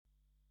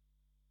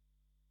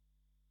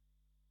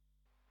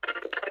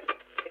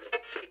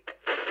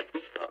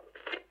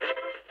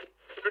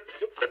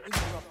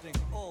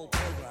all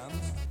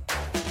programs.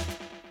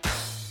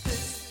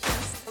 This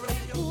is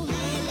radio.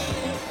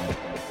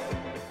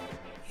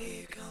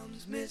 Here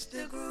comes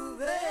Mr.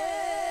 Groovy.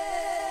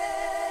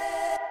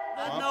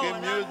 Funky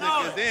music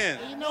is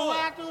in. You know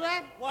why I do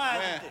that?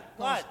 Why?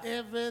 Because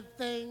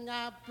everything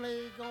I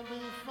play gonna be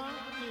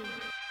funky.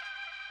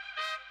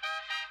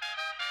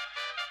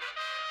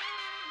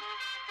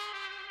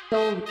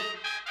 Soul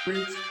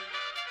Roots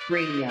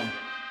Radio.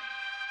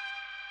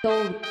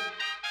 Soul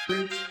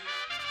Roots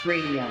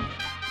Radio.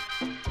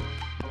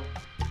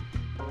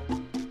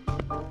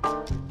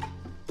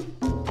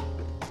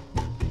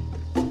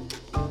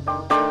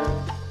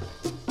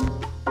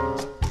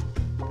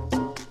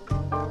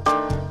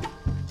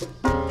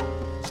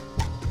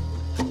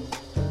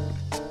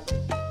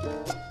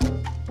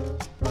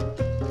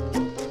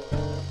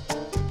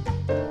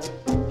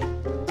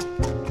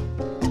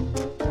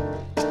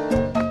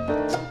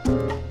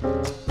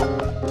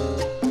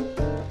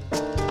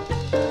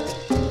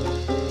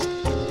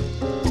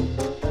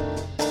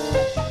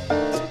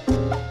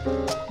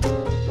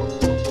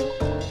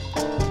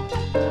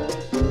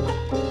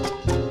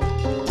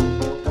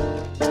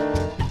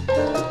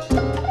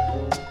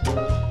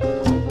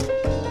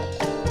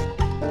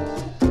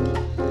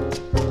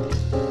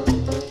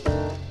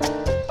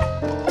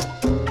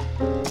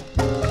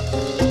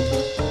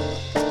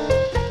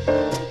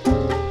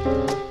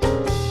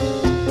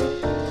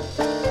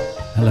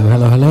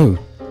 Hello.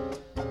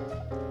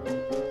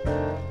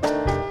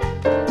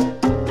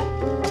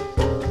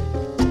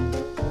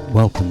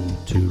 Welcome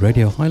to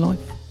Radio High Life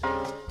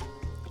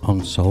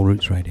on Soul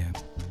Roots Radio.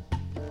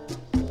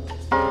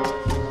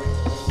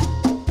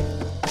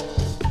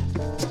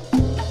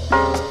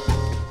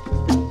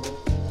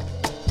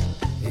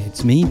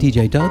 It's me,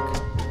 DJ Doug,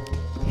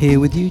 here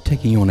with you,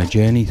 taking you on a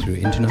journey through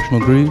international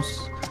grooves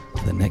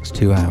for the next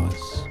 2 hours.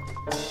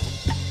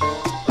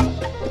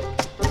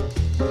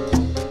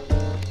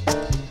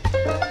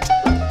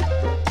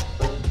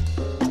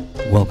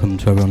 Welcome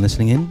to everyone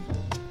listening in.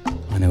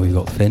 I know we've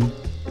got Finn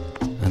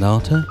and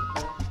Artur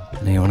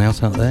and anyone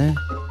else out there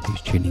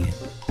who's tuning in.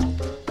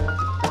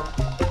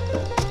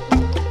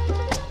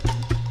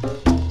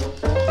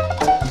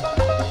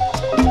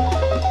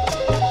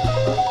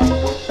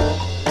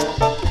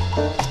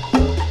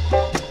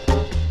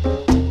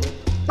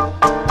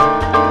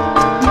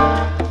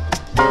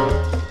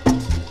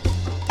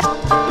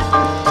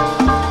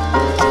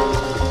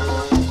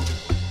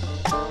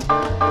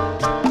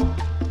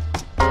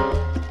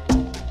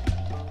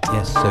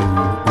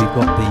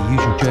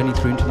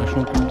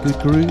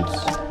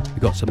 Grooves. We've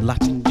got some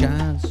Latin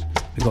jazz,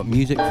 we've got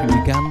music from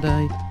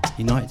Uganda,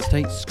 United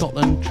States,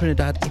 Scotland,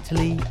 Trinidad,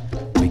 Italy,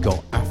 we've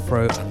got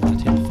Afro and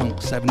Latin funk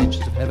 7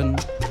 Inches of Heaven,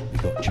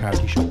 we've got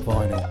Charity Shop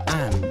Vinyl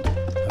and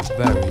a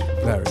very,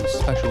 very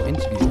special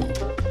interview.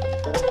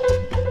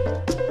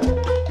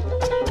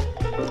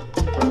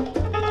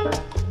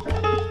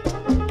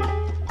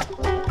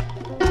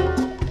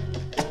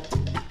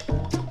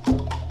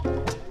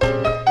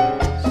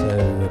 So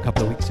a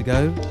couple of weeks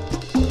ago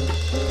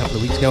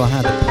I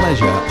had the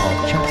pleasure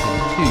of chatting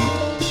to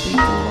the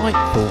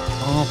delightful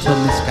Artur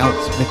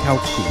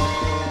Mikalski,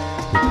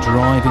 the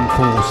driving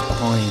force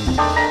behind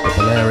the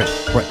Balearic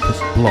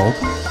Breakfast blog,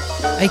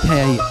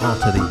 aka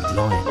Artur the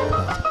Lion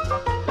Club.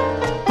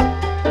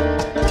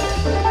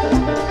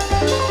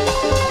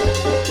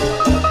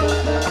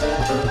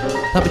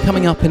 That'll be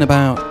coming up in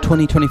about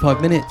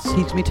 20-25 minutes. He's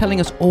going to be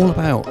telling us all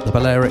about the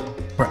Balearic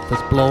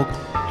Breakfast blog,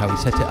 how he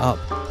set it up,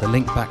 the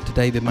link back to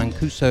David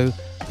Mancuso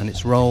and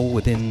its role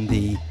within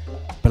the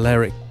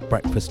Balearic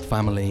Breakfast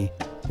family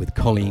with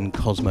Colleen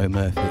Cosmo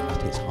Murphy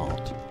at its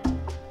heart.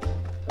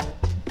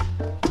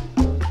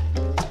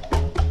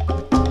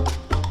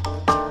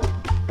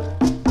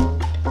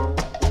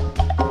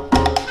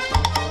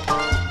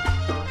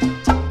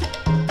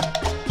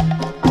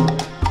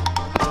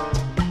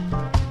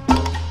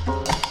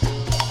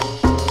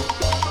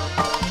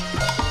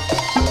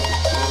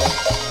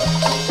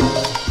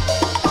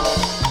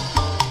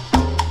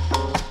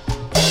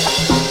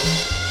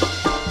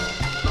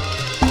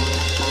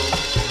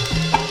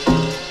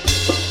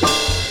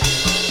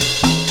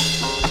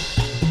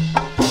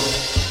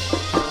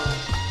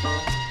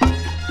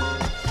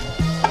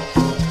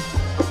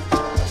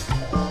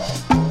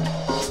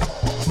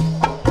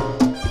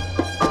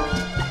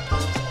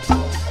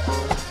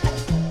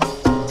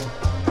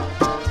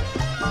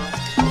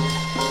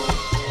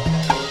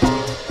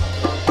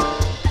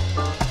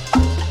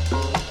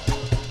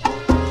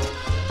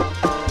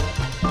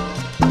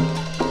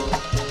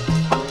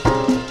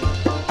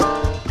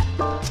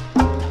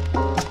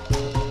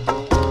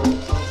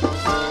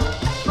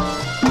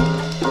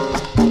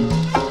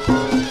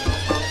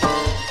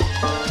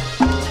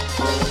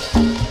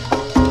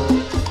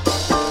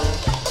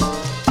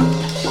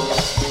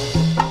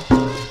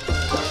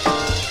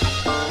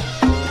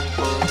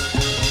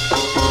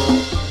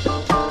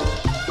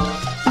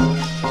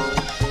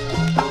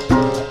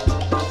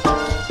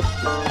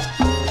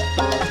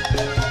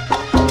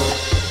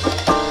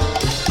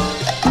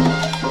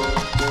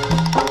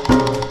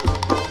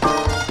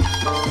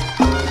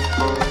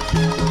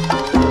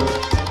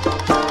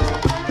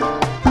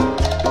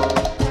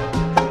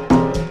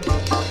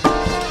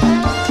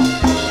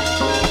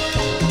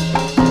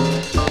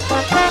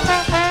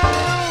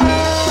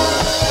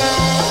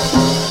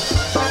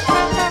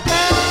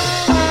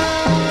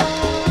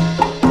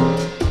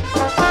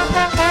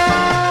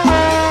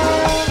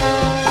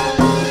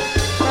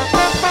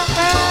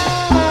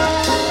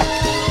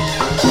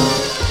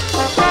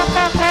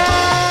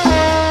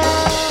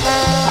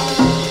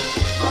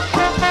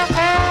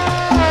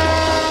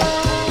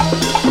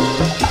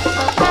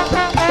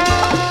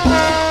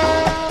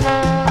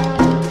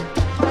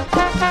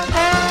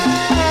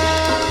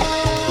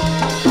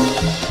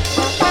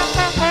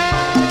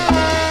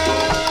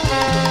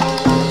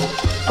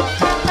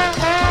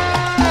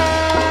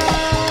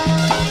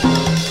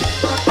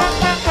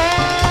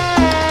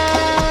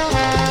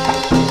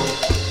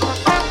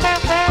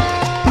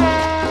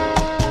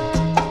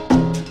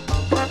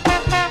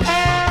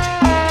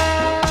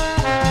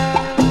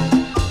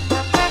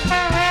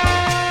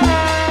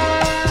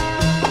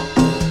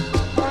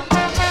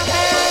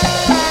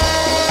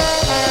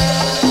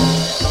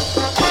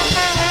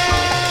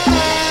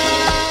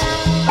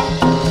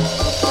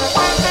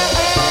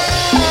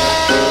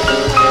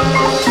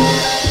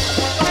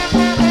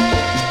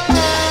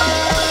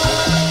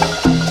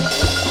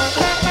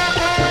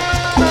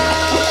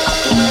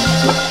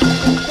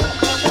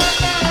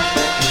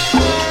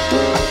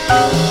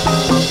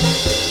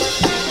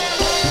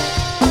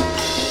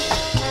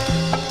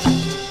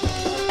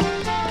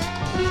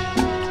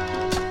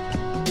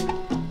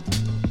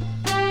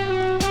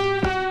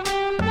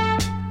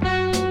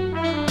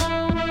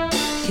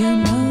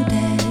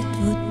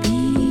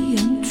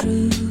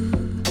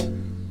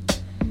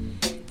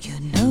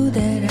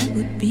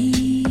 would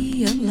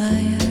be a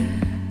liar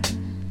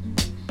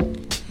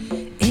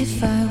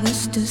if I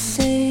was to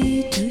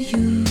say to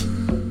you,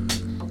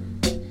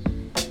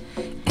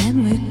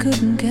 and we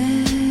couldn't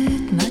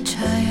get much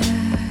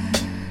higher.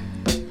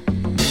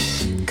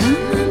 Come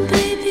on,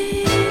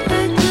 baby,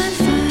 light my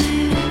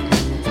fire.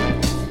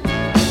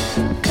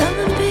 Come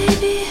on,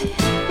 baby,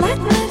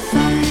 light my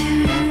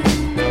fire.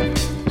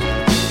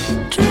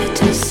 Try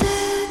to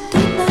set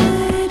the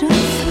night on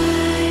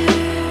fire.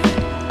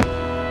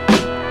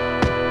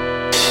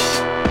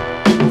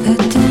 The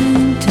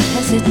time to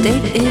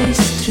hesitate is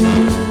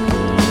through.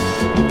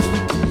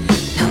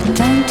 No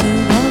time to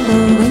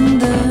wallow in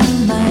the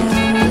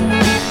mire.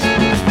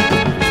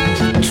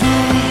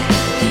 Try,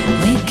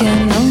 we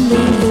can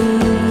only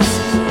lose.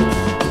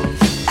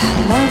 Our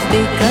love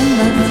become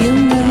a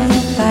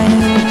funeral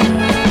pyre.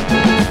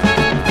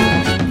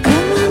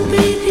 Come on,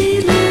 baby,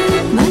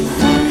 light my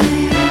fire.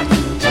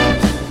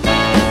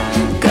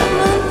 Come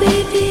on,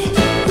 baby,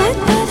 light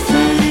my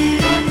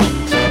fire.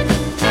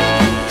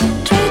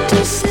 Try to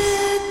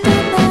set the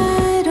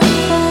night on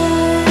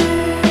fire.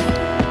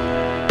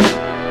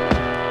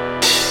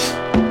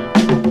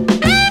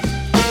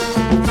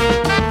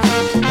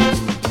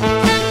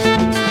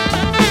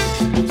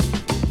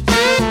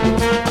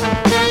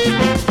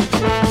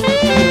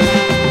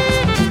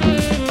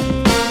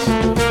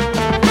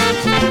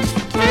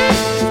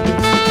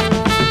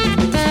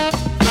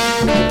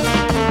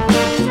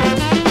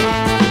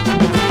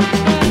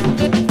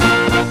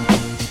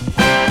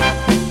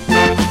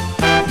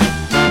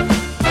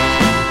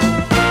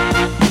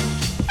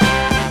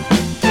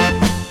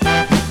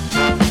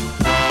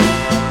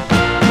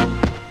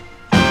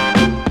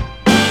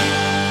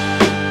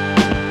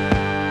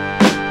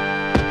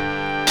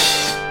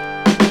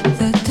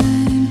 The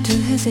time to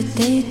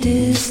hesitate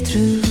is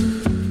through.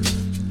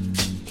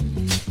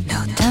 No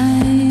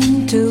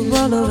time to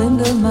wallow in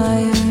the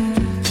mire.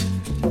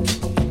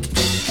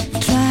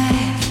 Try,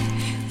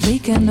 we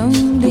can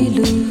only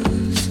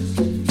lose.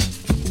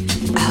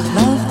 Our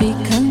love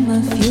become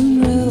a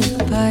funeral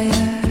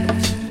pyre.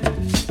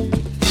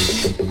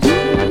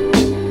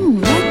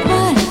 Light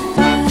my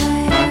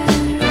fire.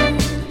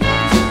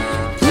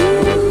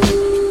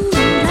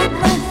 Light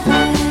my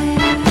fire.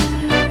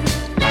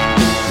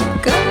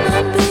 Come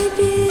on,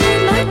 baby,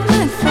 light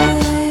my fire.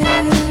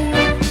 Light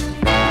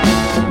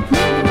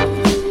my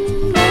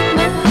fire.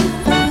 Light my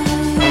fire.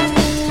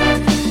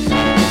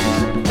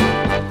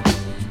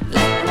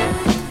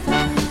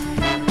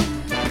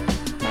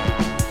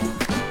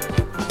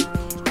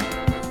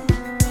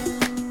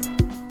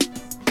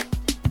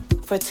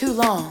 For too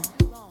long,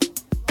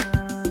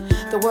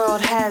 the world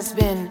has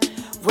been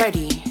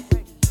ready.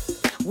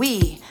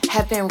 We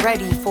have been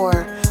ready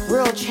for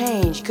real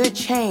change, good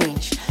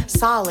change,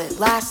 solid,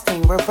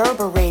 lasting,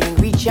 reverberating,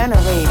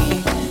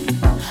 regenerating,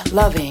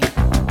 loving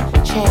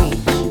change.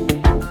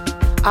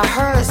 I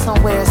heard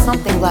somewhere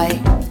something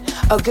like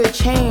a good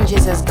change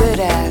is as good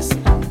as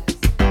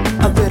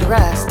a good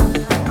rest.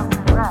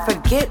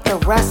 Forget the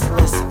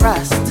restless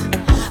rest.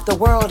 The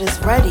world is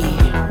ready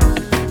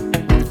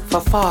for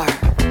far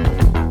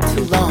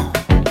too long.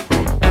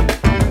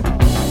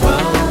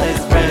 World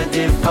is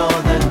ready for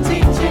the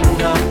teaching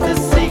of the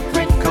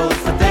secret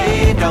codes that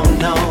they don't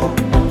know.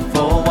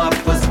 For what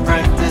was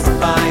practiced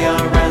by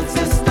our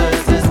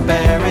ancestors is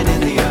buried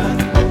in the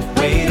earth,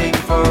 waiting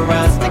for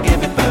us to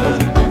give it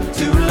birth.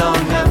 Too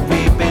long have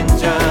we been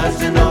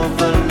judged and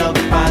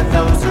overlooked by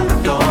those who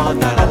thought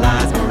that our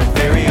lives were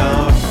inferior.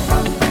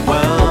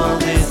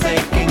 World is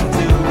aching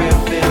to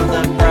reveal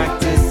the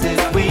practices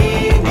we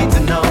need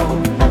to know.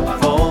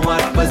 For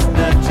what was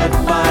nurtured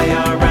by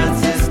our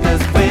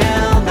ancestors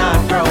will not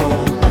grow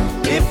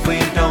if we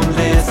don't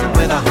listen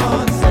with our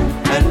hearts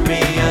and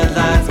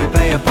realize we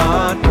play a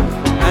part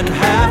and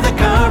have the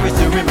courage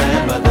to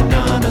remember that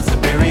none are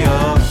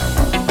superior.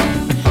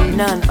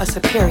 None are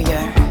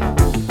superior.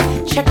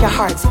 Check your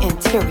heart's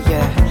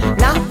interior,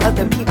 not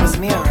other people's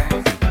mirror.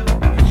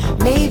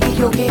 Maybe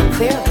you'll get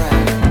clearer.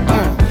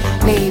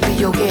 Maybe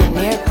you'll get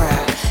nearer.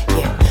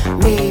 Yeah,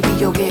 maybe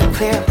you'll get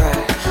clearer.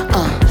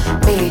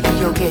 Maybe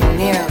you'll get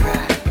nearer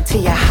to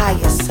your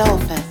higher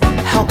self and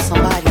help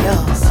somebody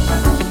else.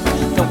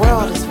 The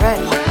world is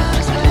ready.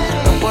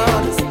 The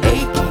world is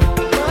aching.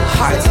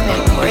 Hearts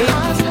been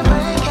breaking.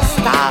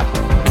 Stop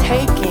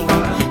taking,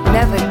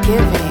 never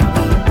giving.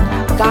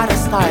 We gotta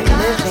start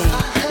living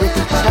with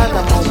each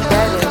other more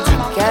better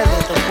together.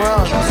 The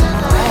world is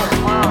ready.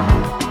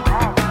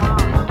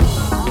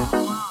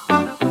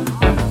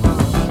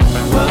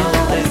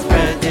 World is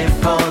ready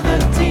for the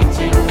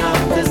teaching of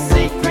the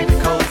secret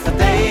codes that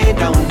they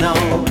don't know.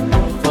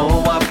 For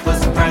what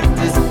was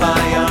practiced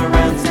by our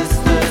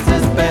ancestors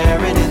is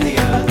buried in the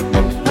earth,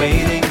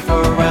 waiting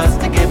for us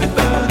to give it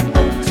birth.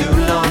 Too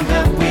long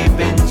have we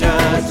been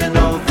judged and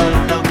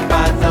overlooked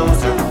by those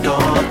who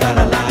thought that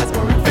our lives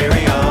were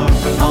inferior.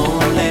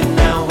 Only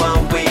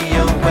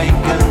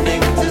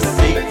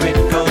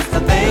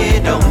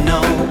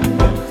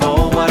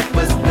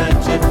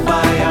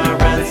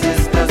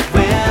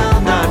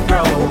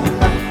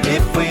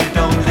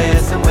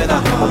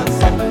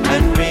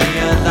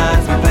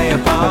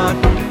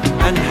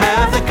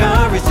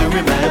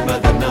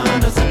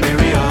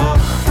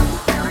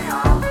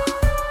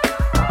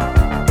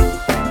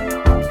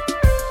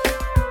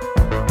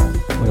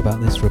What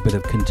about this for a bit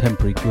of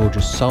contemporary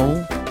gorgeous soul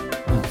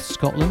out of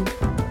Scotland?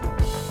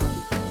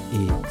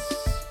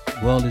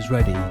 It's World Is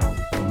Ready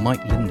from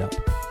Mike Lindup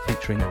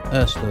featuring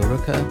Ursula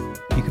Rucker.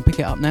 You can pick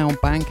it up now on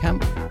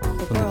Bandcamp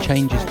from the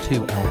Changes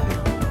 2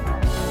 LP.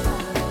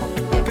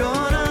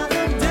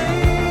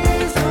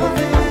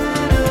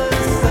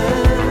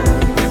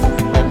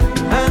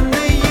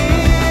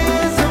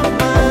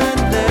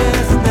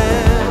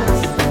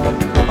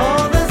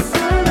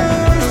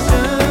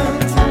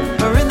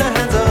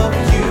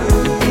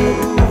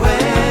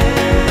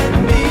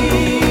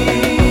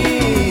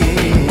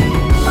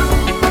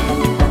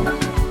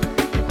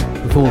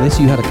 Before this,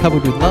 you had a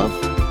Covered With Love.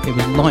 It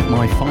was Light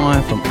My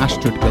Fire from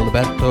Astrid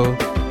Gilberto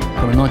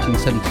from a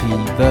 1970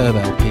 Verve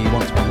LP,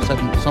 Once Upon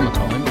a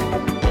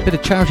Summertime. Bit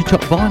of Charity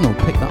Shop vinyl,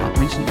 picked that up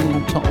recently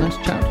in Totnes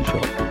Charity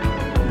Shop.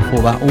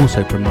 Before that,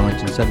 also from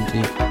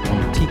 1970,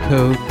 from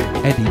Tico,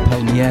 Eddie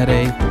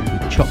Palmieri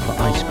with Chocolate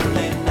Ice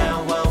Cream.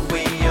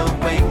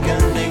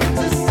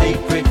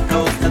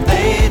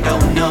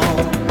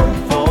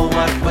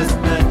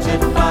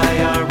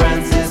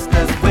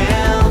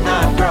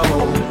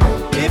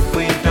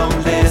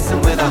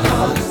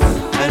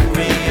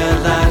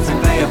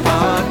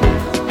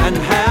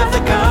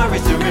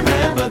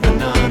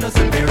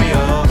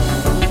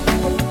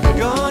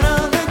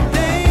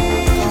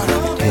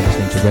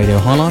 Radio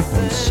Highlight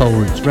on Soul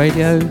Roots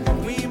Radio.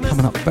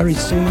 Coming up very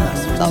soon,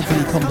 a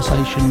lovely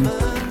conversation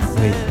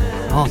with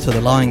Artur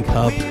the Lion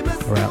Cub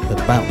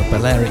about the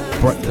Balearic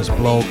breakfast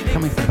blog,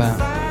 coming for about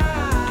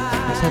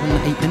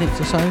 7-8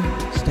 minutes or so.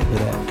 Stick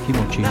with it, a few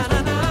more tunes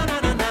before that.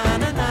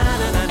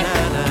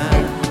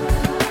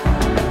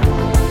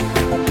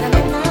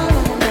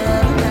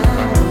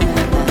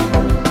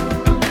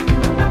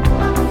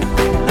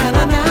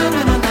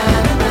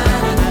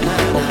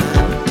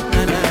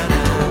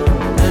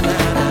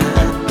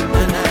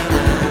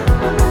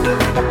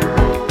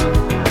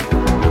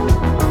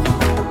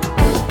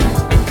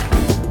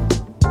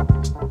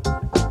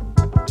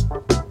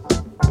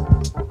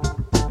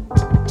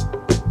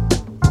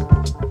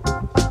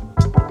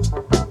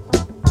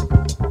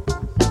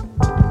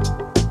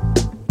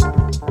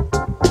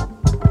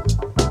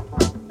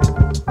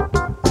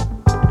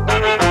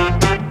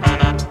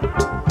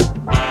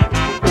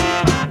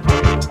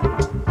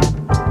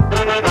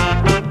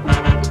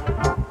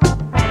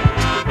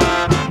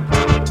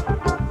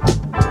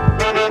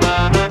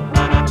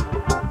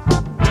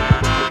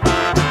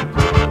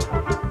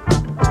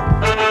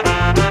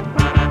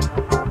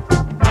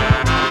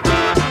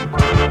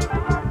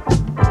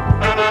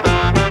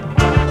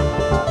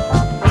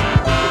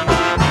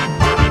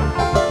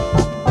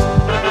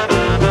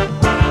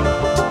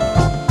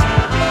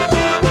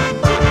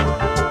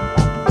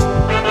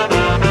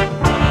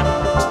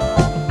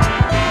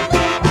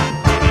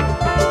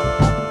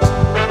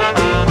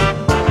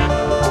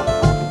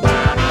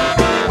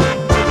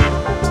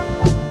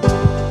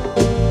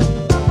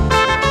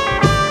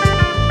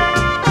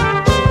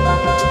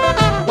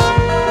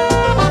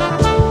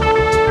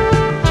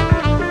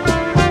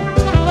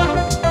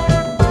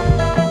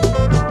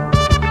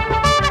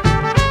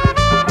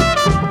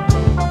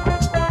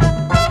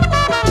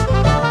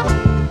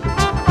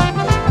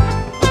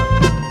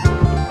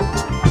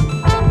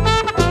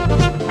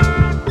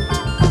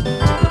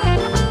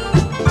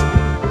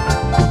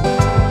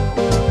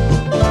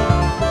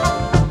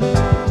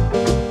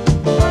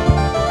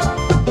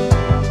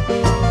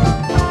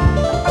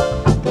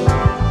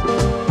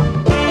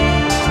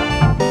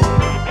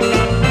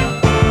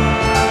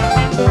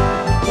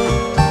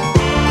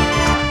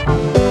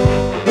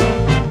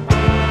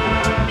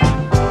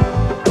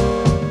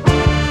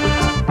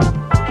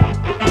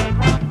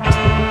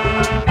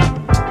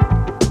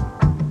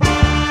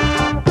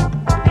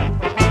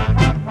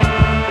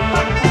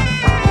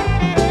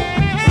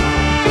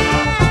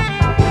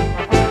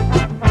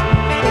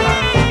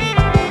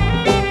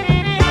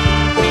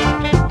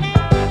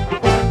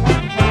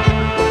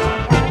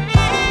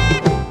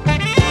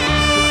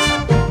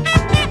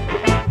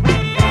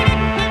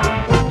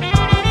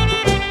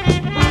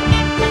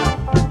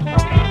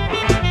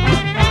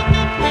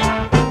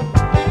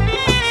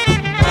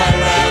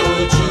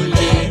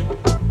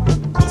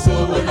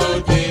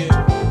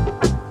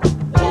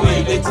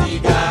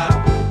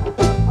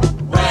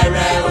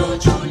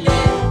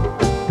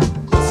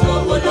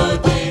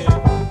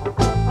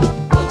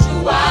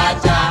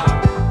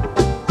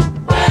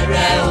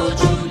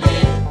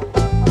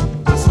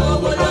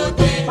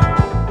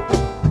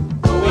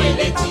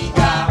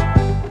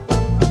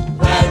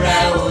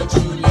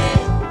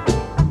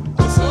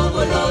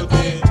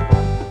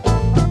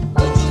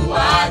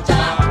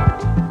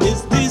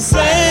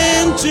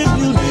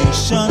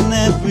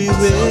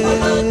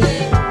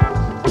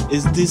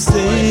 It's the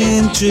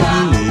same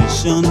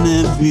tribulation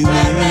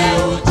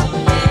everywhere.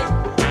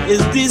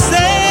 It's the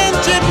same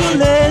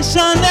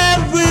tribulation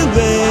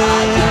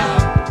everywhere.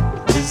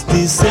 It's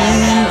the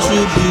same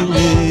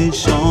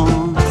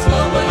tribulation.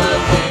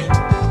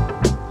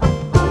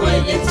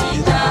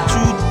 The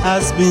truth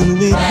has been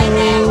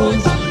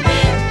withheld.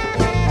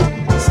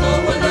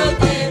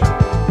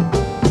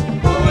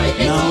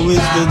 Now now is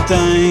the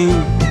time.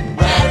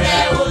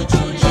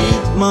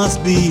 It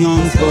must be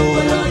on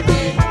board.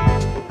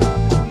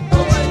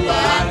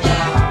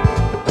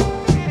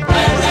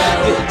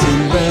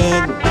 Getting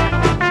red,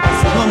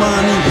 no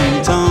money in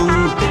town.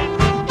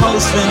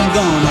 House rent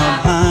gone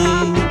up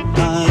high,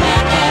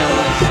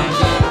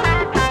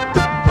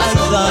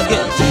 Eyes are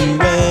getting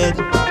red,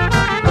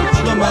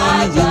 no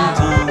money in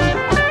town.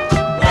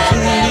 In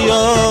the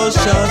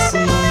ocean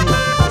sea,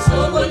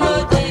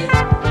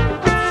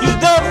 you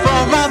go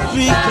from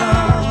Africa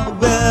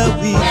where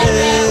we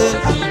live.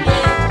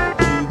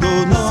 You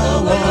don't know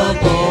what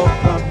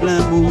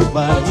problem move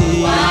by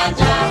here.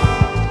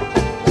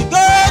 You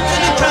go to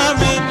the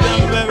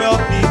Caribbean where our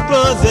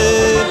people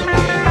live.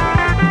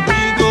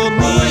 You go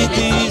meet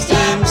the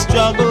same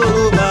struggle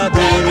over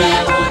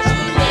there.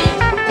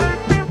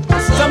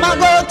 Some a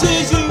go to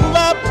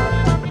Europe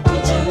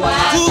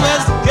to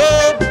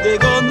escape. They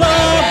go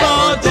know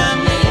about them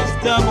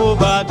system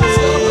over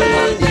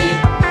there.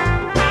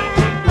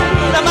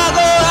 Some a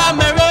go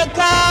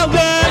America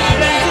where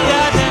plenty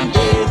of them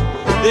dead.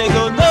 They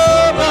go know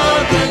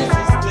about them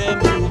system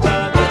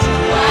over there.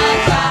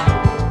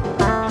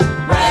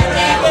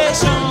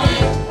 Segregation,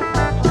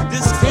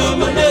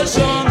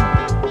 discrimination,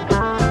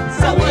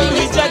 suffering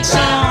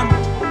rejection.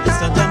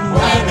 It's a damn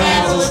right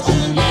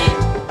system.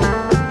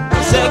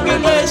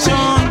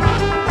 Segregation,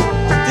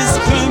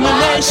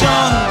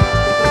 discrimination,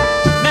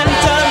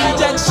 mental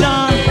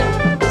rejection.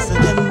 It's a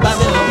damn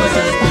Babylon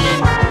system.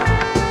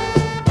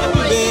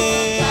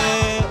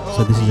 Everywhere.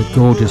 So this is a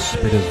gorgeous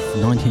bit of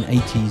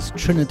 1980s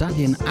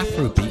Trinidadian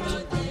Afrobeat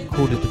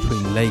recorded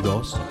between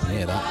Lagos, you can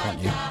hear that, can't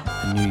you,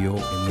 and New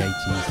York in the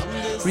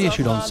 80s.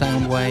 Reissued on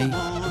Soundway,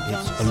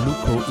 it's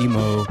Aluko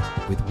Imo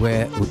with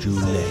Where Would You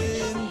Lay?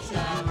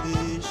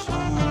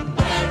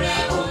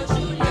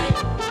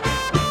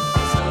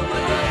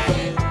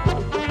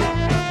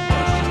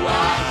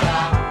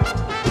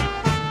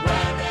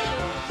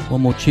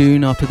 One more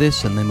tune after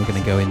this, and then we're going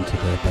to go into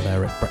the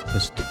Balearic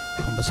breakfast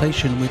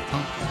conversation with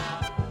Artur.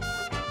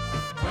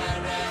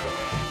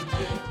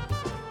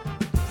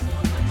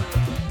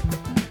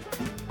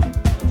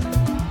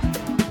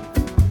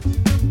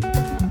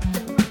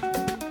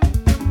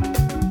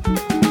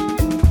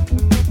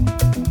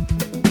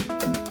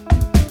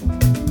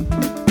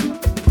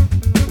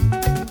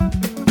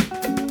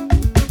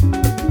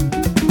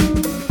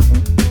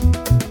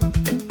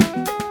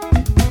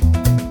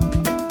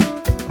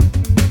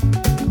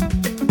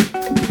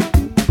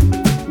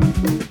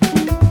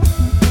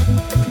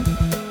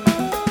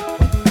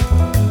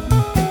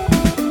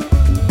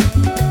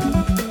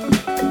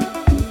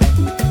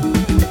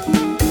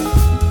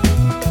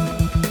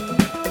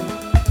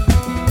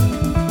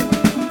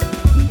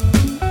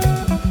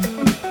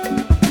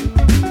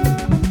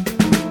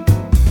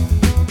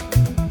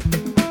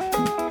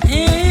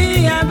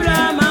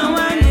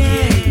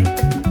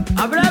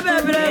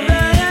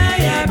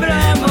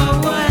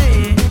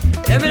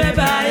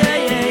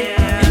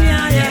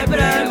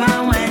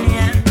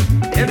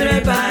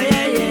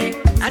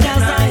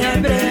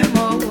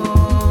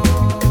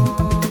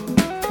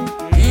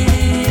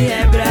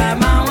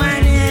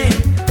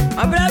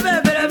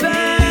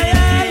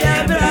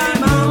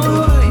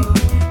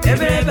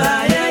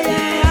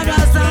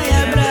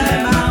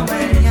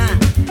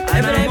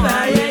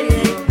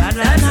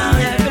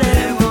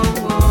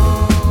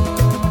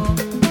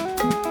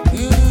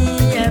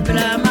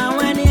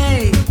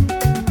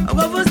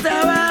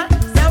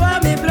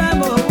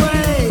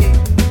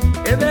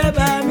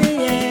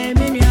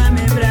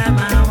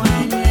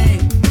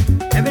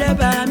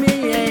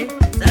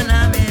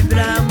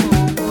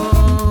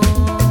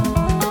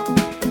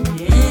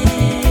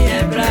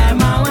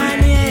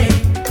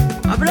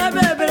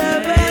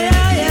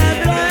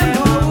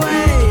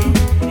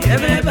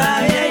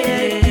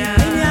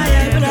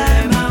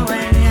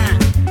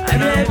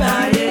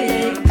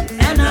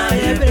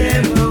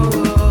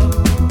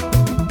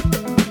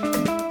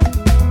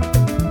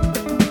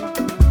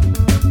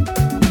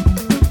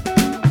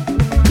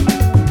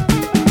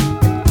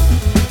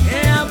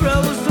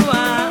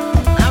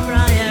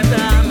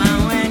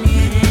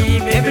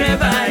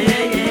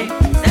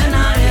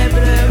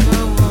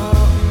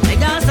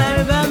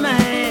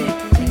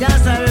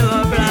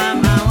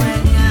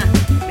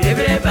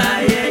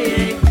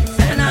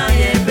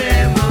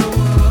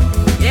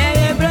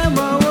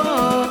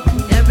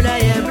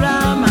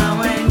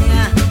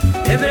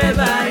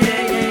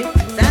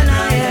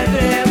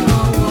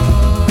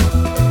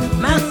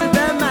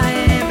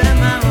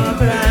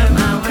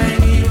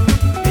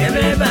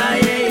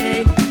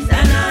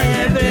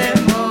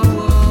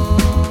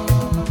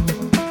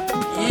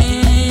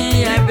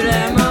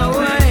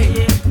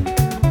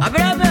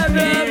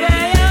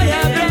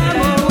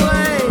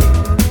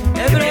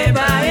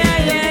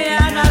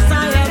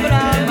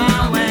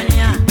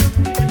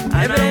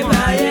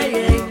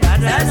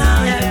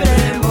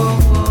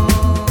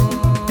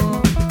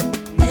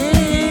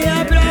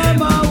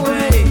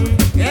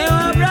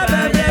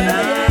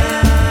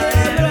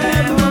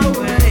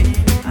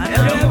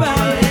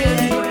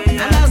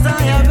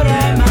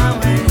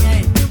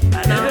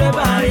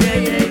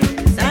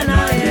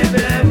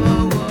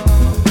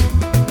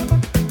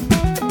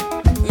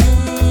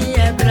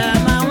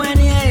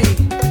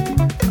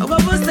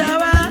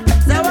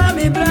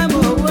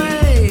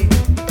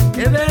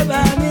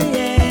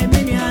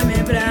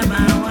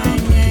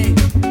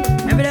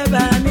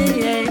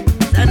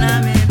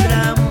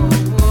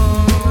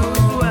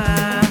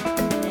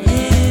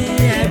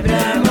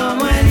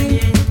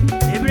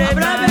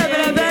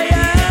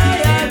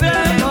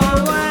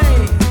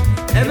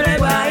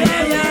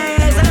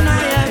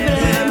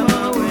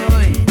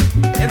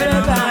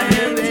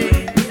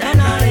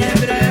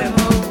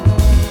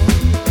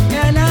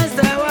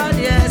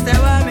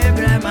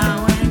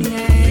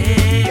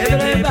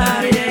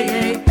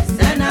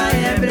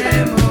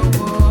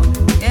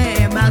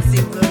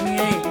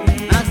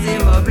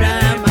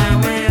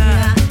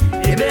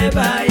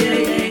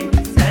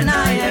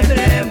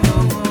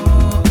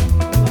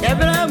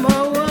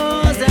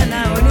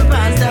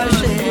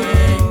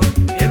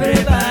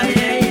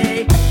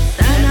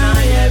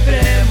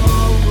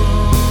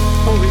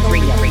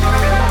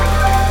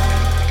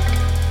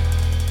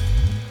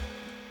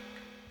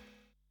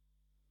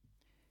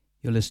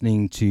 You're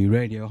listening to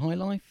Radio High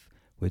Life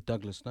with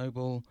Douglas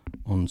Noble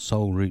on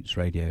Soul Roots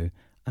Radio.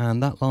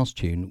 And that last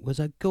tune was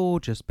a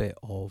gorgeous bit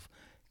of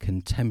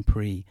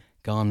contemporary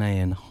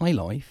Ghanaian high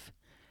life.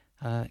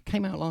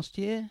 Came out last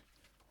year,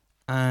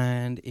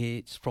 and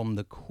it's from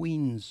the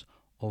Queens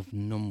of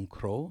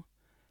Nomkro,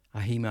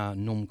 Ahima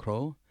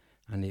Nomkro,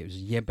 and it was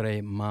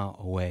Yebre Ma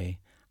Owe,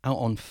 out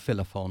on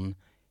Philophon.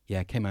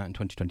 Yeah, came out in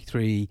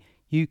 2023.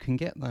 You can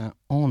get that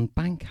on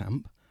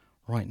Bandcamp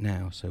right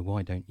now, so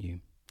why don't you?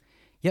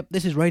 Yep,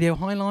 this is Radio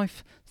High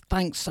Life.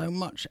 Thanks so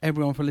much,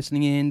 everyone, for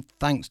listening in.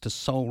 Thanks to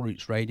Soul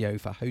Roots Radio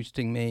for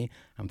hosting me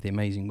and for the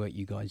amazing work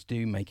you guys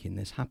do making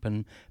this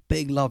happen.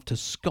 Big love to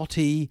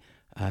Scotty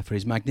for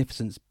his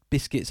magnificent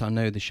biscuits. I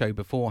know the show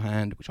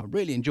beforehand, which I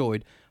really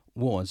enjoyed,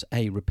 was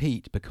a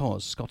repeat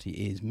because Scotty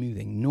is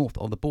moving north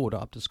of the border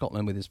up to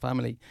Scotland with his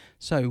family.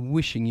 So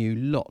wishing you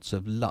lots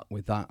of luck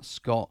with that,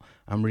 Scott.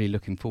 I'm really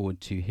looking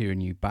forward to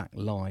hearing you back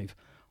live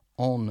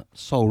on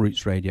Soul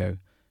Roots Radio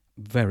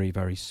very,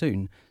 very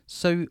soon.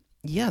 So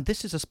yeah,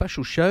 this is a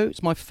special show.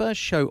 It's my first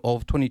show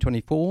of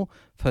 2024,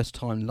 first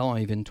time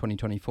live in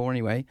 2024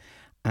 anyway.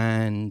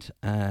 And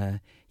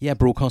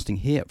broadcasting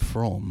here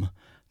from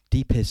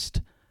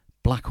deepest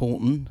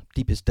Blackhawton,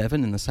 deepest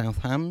Devon in the South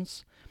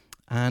Hams.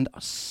 And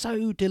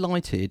so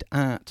delighted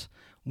at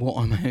what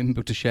I'm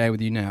able to share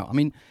with you now. I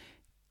mean,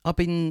 I've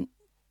been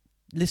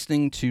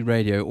listening to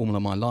radio all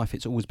of my life.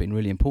 It's always been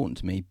really important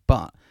to me,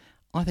 but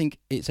I think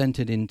it's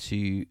entered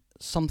into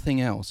something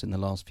else in the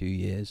last few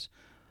years,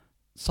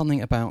 something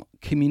about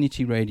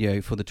community radio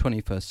for the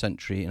 21st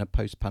century in a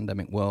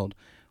post-pandemic world,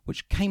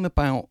 which came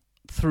about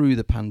through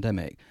the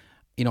pandemic.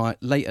 You know,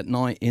 late at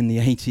night in the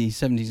 80s,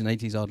 70s and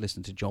 80s, I'd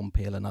listen to John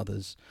Peel and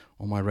others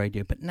on my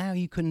radio. But now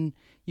you can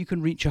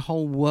reach a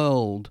whole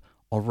world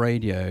of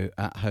radio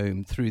at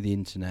home through the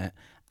internet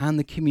and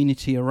the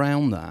community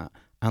around that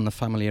and the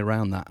family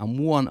around that. And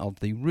one of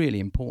the really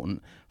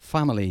important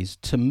families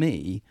to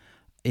me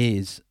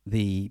is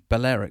the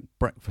Balearic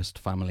breakfast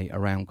family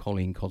around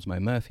Colleen Cosmo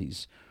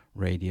Murphy's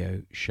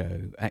radio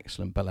show,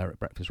 excellent Balearic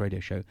breakfast radio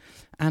show.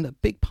 And a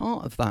big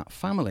part of that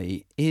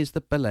family is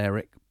the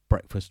Balearic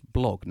breakfast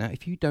blog. Now,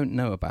 if you don't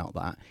know about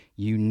that,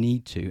 you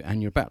need to,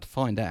 and you're about to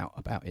find out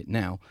about it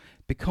now,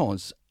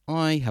 because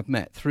I have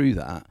met through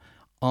that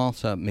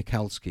Artur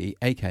Michalski,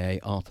 aka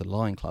Artur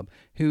Lion Club,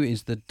 who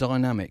is the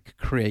dynamic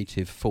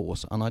creative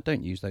force, and I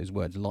don't use those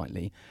words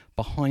lightly,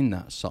 behind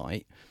that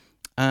site.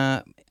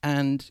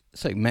 And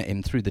so met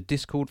him through the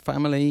Discord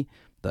family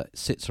that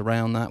sits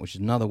around that, which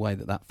is another way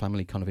that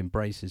family kind of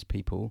embraces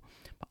people.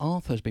 But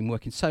Arthur has been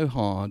working so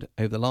hard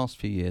over the last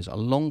few years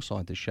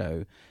alongside the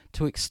show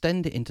to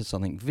extend it into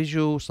something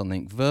visual,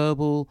 something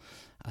verbal,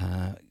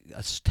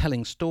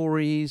 telling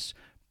stories,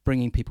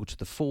 bringing people to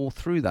the fore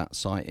through that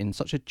site in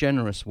such a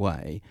generous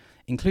way,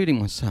 including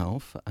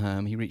myself.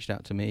 He reached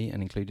out to me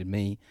and included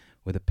me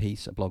with a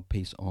blog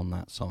piece on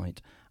that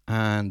site.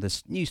 And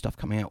there's new stuff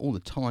coming out all the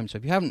time. So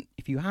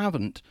if you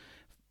haven't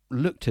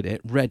looked at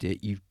it, read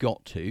it, you've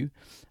got to.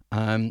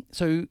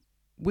 So a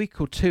week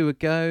or two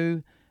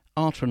ago,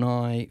 Artur and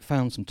I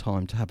found some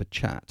time to have a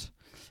chat,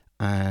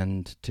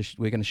 and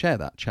we're going to share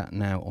that chat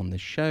now on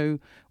this show.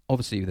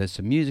 Obviously, there's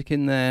some music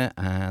in there,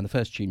 and the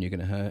first tune you're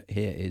going to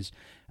hear is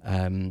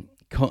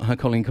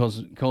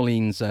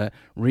Colleen's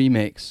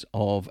remix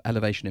of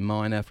Elevation in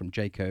Minor from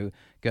Jako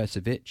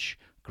Gercevich.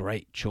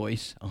 Great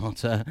choice,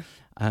 Artur.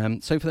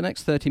 So for the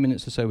next 30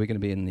 minutes or so, we're going to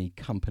be in the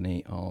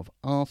company of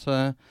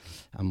Artur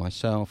and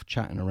myself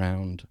chatting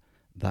around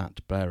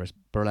that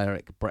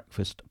Balearic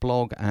breakfast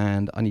blog.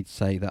 And I need to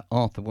say that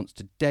Artur wants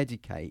to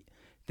dedicate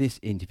this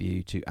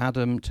interview to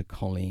Adam, to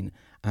Colleen,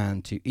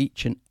 and to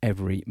each and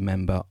every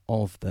member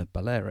of the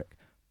Balearic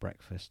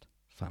breakfast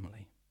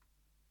family.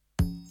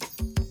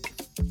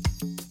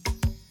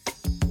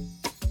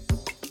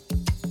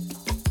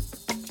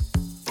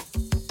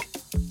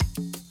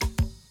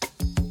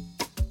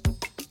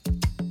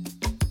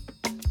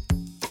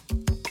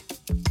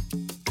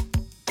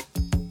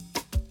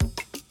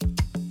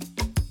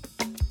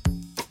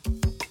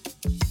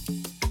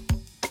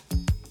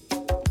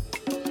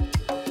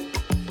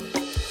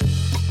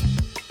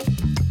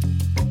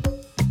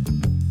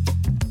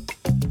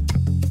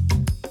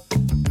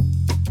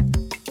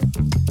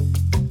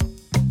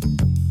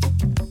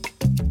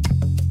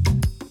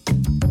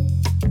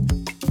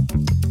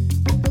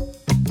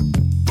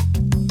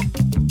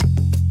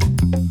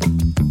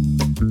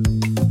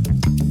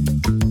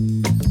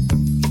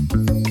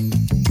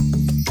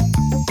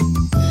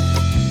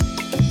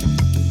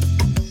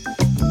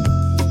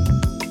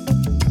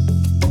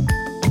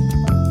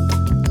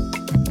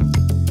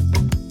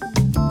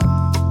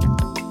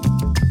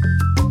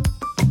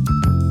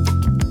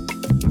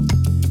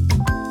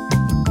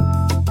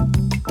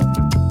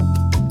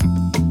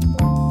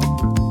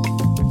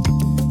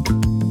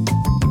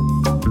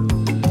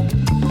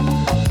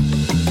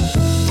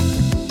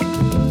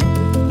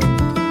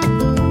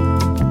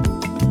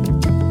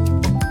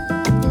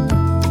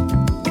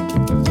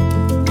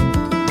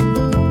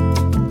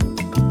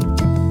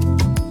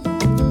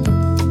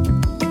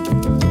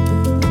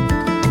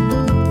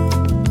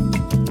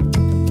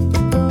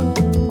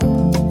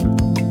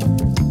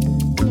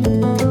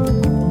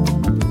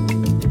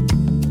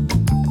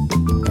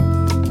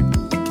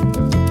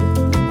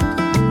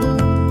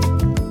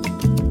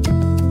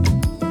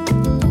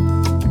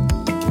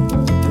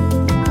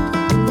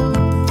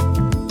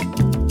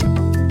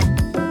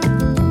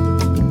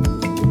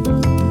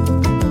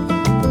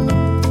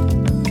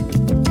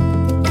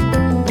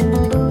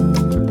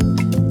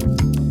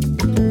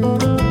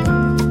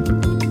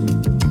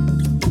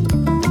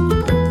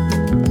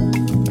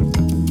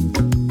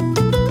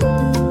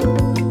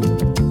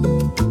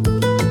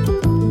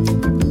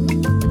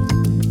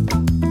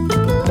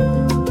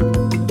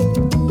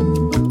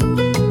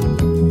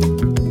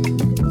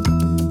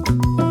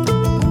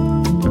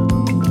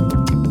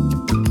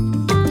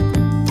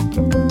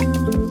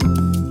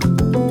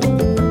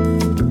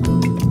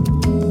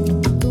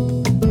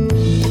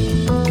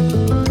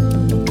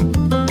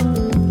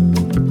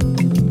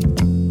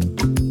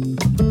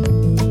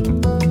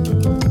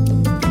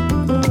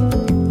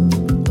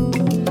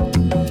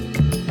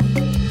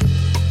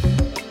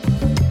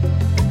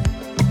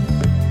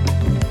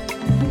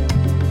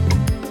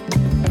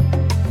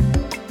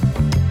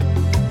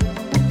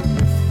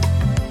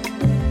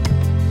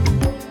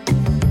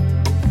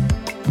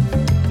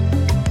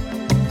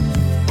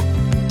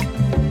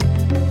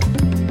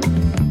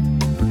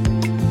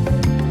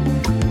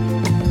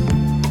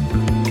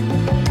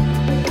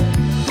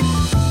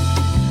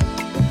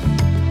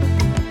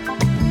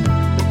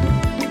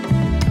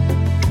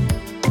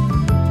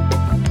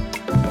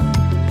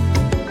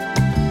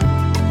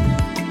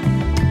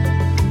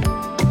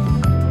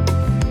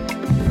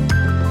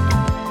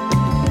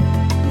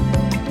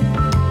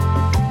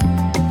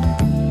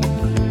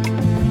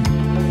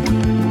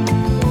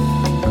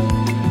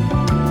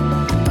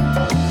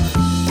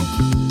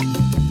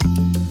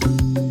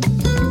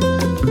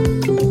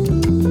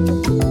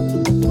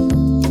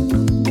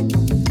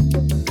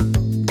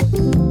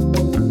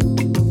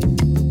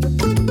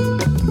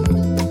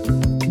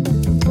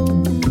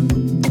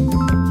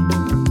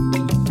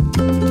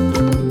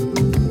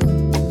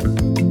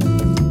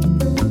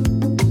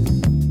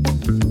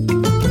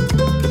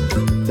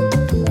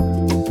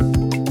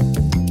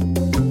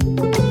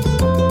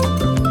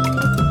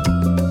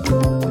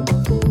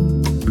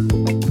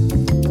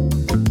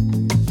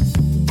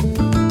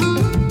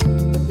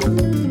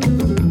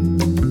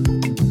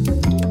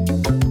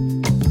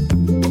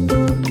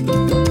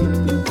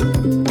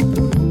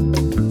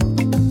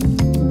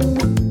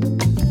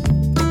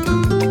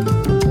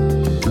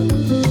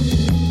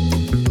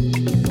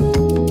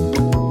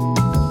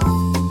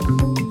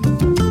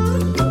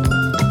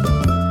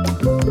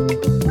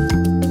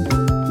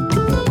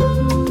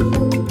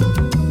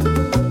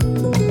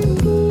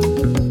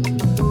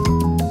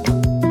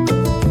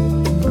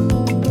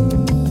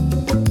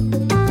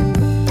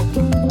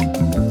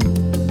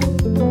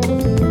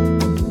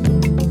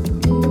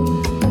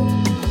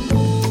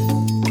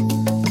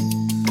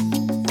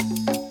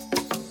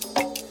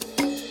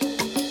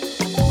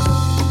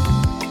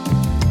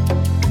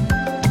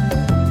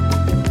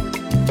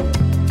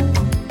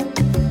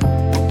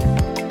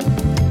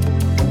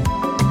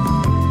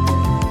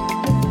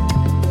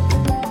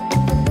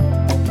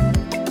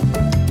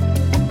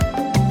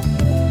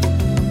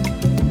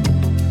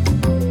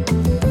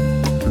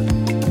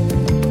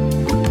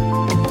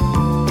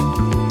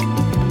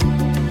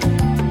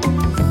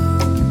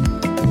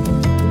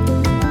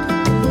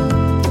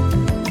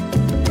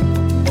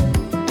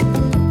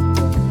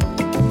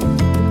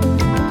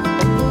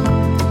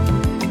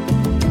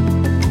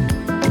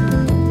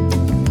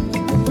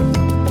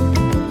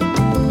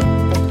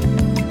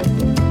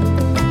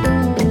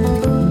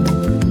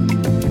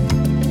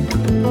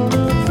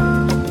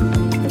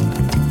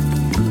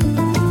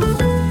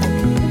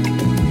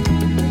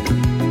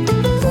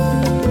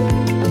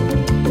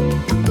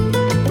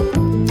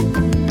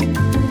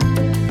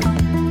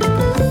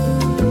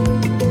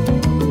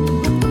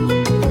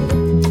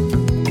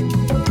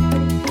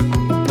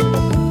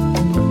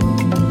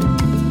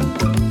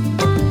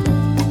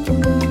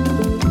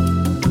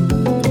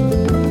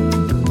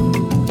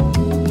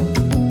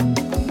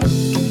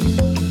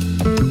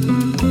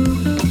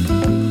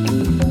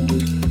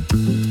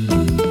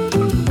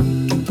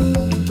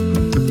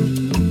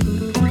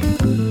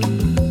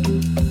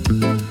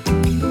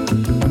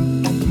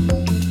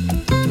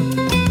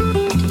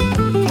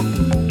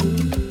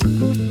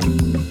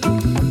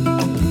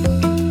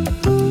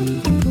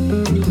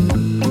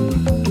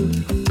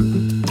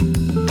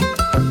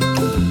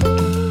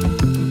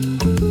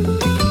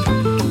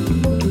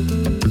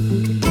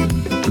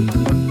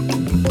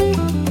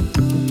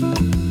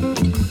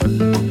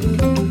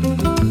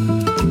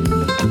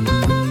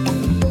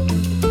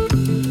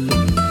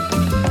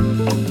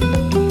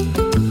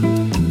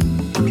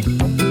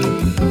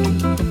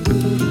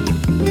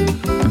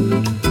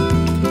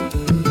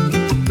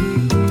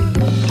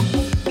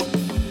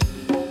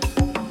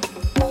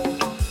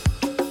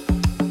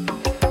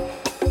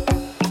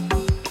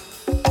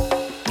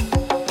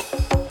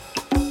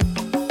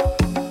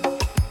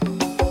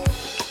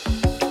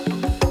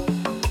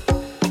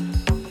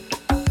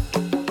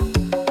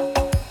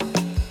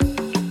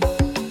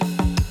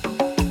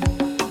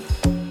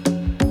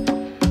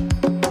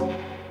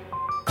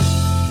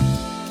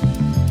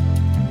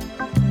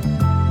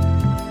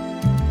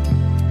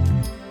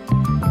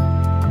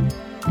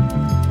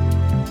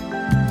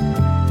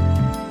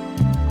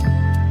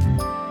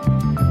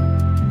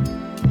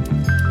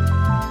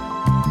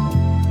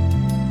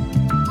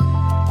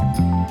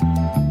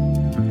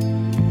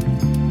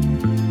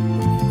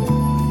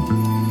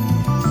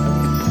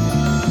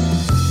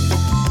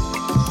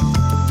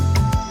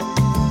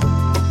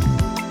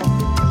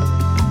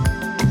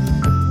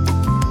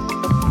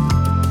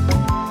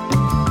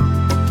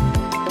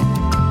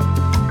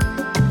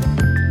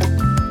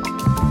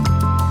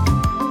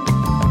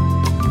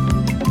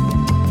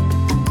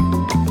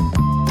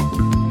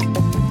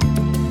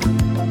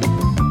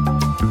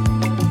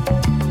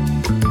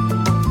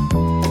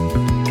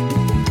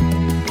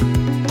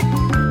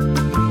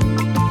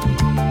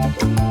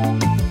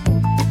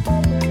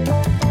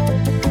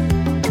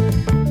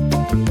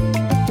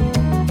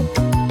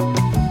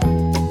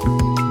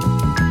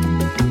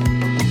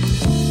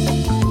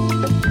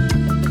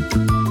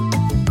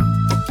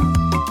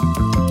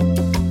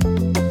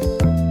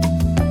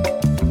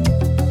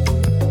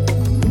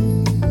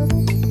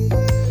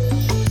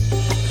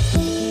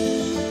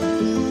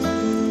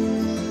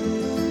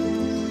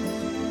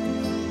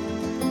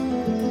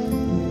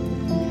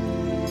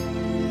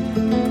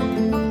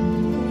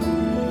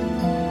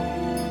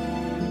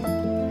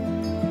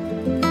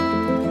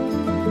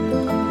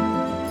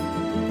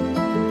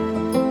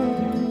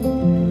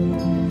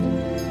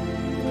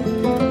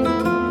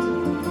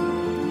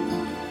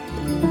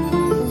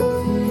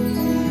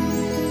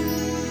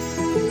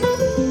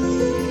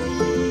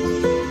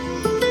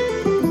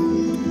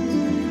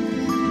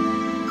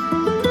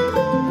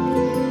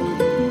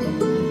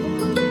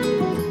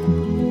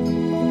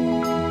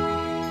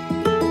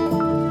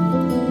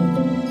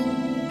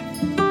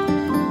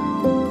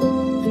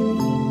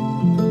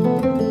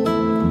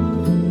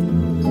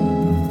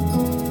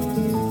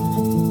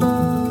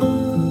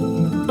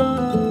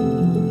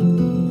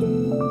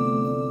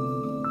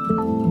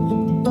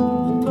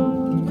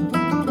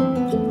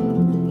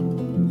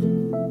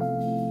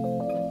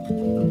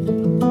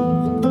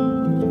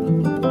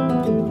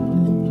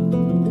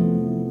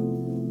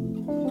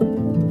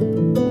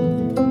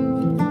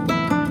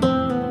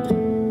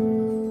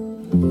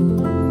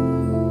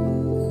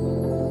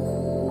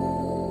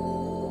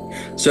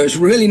 So it's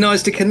really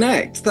nice to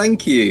connect.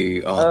 Thank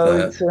you, Oh,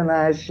 Arthur. it's so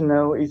nice,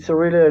 it's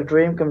really a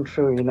dream come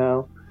true,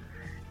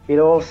 It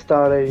all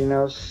started,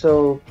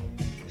 so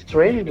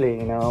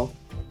strangely, Yeah.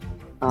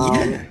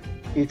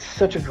 It's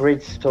such a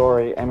great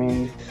story. I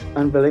mean, it's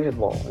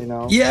unbelievable,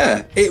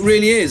 Yeah, it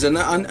really is. And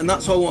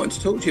that's why I wanted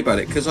to talk to you about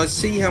it, because I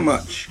see how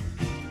much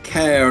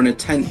care and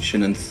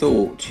attention and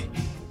thought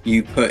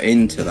you put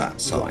into that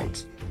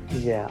site.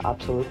 Yeah,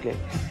 absolutely.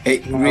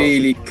 It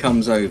really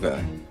comes over.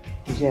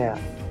 Yeah.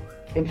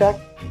 In fact,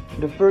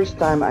 the first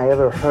time I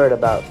ever heard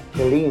about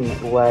Colleen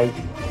was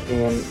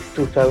in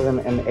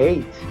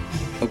 2008.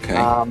 Okay.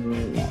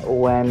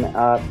 When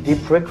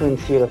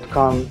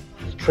deepfrequency.com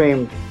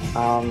streamed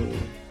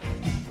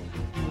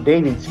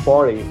David's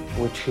party,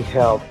 which he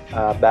held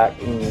back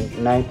in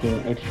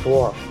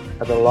 1984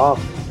 at the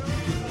Loft.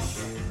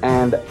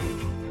 And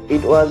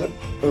it was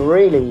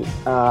really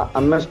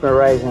a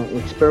mesmerizing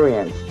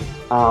experience.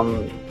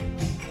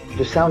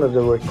 The sound of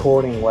the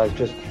recording was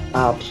just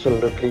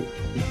absolutely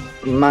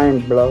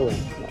mind-blowing.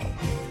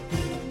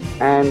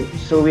 And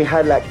so we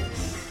had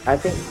I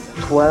think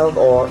 12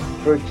 or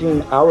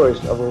 13 hours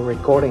of a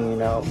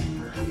recording,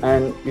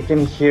 and you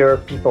can hear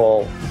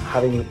people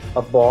having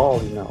a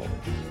ball,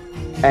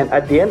 And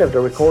at the end of the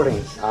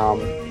recording,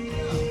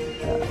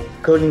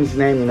 Colleen's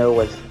name,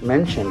 was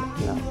mentioned,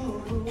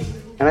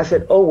 And I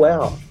said, oh,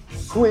 well,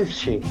 who is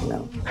she,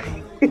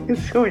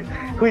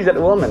 who is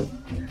that woman?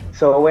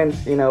 So I went,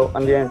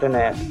 on the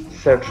internet,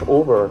 searched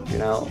over,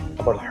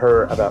 about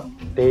her, about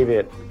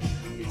David,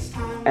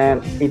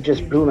 and it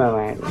just blew my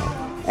mind.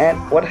 And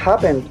what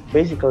happened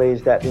basically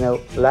is that,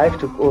 life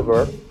took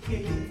over,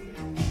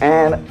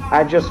 and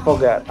I just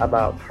forgot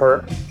about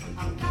her,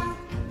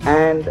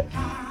 and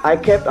I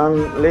kept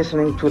on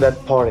listening to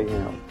that party,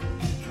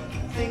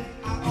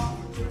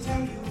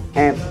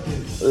 And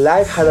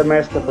life had a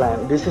master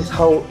plan. This is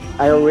how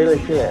I really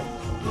feel it.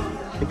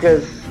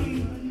 Because,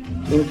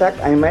 in fact,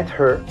 I met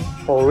her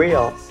for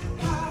real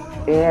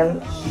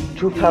in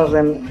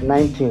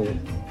 2019.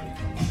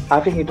 I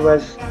think it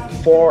was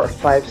 4,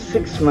 5,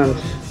 6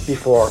 months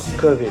before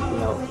COVID,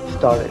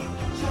 started.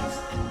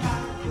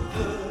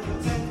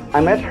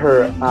 I met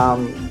her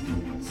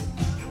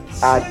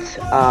at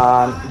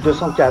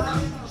 204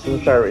 in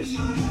Paris,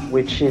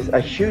 which is a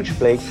huge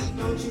place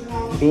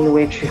in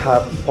which you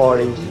have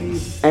parties.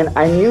 And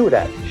I knew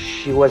that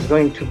she was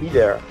going to be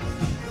there.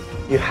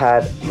 You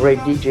had great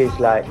DJs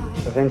like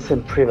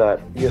Vincent Privat,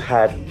 you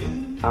had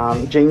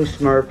James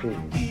Murphy,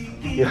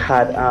 you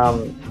had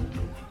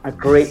a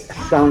great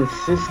sound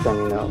system,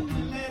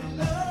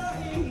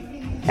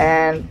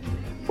 And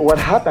what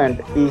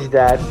happened is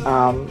that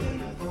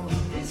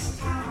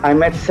I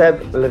met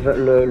Seb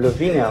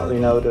Levinel,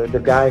 the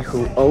guy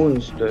who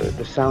owns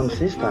the sound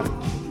system.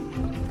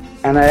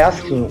 And I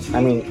asked him,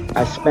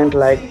 I spent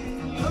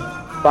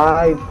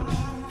 5,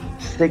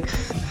 6,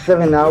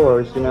 7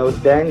 hours,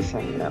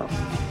 dancing,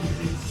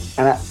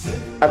 And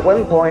at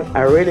one point,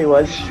 I really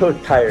was so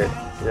tired.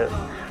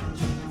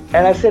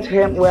 And I said to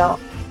him, well,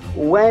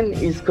 when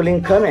is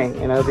Colleen coming?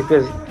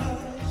 Because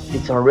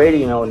it's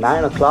already,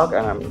 9 o'clock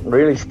and I'm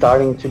really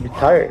starting to be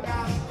tired.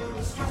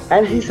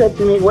 And he said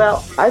to me,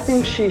 well, I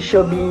think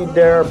she'll be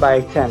there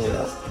by 10,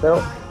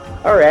 So,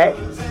 all right,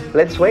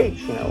 let's wait,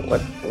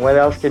 what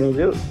else can you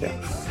do?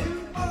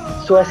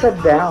 So I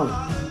sat down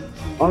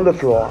on the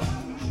floor,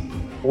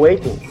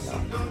 waiting,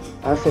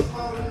 I said,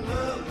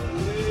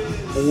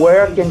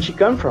 where can she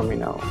come from,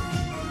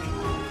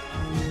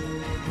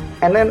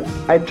 And then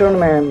I turned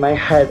my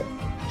head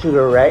to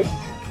the right,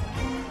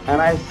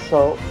 and I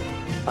saw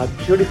a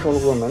beautiful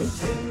woman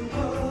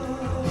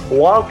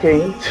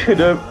walking to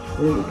the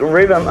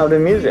rhythm of the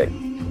music.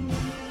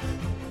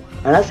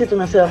 And I said to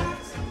myself,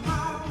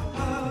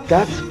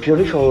 that's a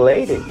beautiful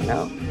lady,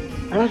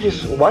 And I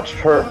just watched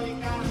her,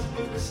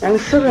 and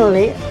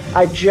suddenly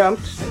I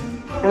jumped,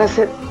 and I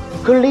said,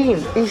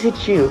 Colleen, is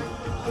it you?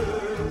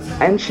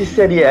 And she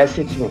said, yes,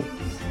 it's me.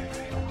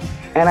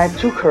 And I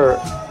took her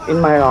in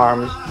my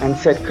arms and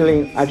said,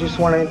 Colleen, I just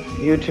wanted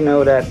you to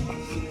know that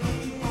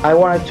I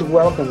wanted to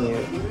welcome you.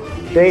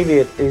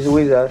 David is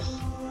with us,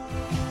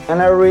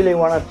 and I really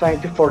want to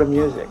thank you for the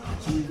music.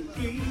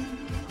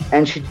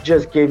 And she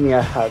just gave me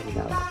a hug,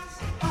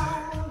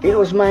 It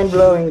was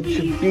mind-blowing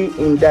to be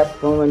in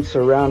that moment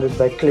surrounded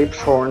by clip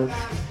horns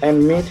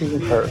and meeting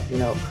her,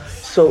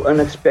 so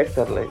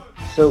unexpectedly.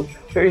 So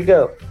here you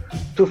go,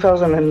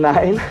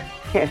 2009.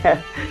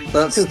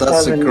 That's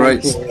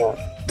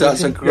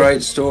a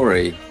great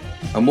story.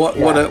 And what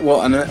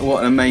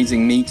an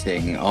amazing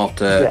meeting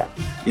after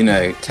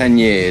 10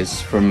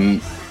 years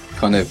from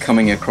kind of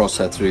coming across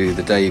her through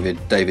the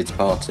David's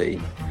party.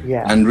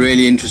 Yeah. And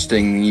really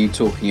interesting you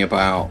talking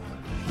about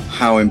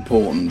how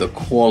important the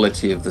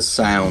quality of the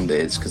sound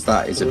is, because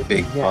that is a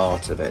big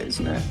part of it,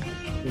 isn't it?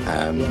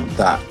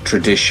 That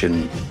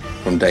tradition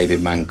from David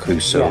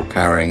Mancuso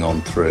carrying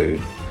on through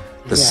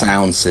the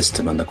sound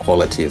system and the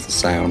quality of the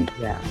sound.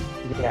 Yeah.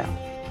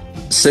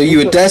 So you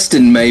were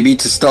destined maybe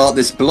to start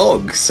this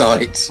blog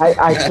site.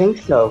 I think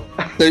so.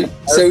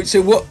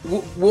 So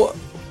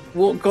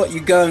what got you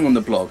going on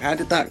the blog? How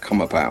did that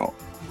come about?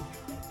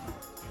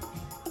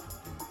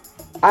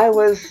 I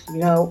was,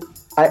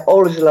 I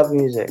always loved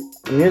music.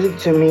 Music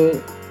to me,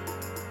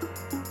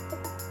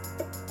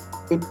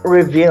 it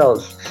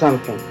reveals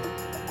something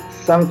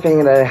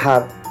that I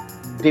have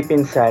deep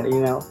inside,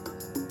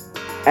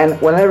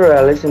 And whenever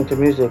I listen to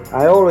music,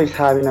 I always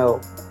have,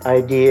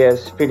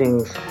 ideas,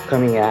 feelings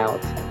coming out.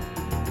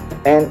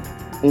 And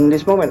in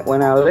this moment,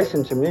 when I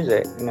listen to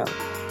music,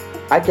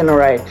 I can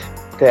write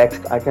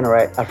text, I can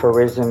write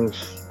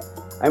aphorisms.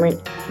 I mean,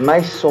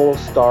 my soul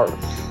starts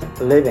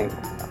living.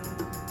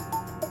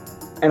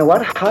 And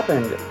what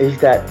happened is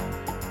that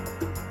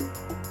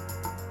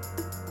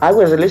I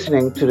was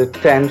listening to the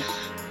 10th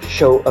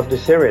show of the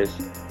series,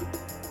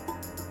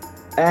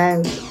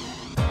 and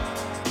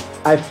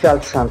I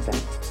felt something.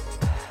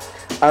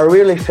 I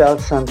really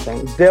felt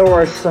something. There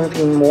was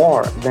something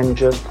more than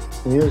just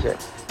music.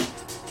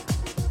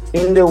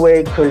 In the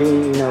way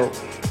Colleen,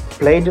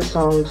 played the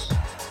songs,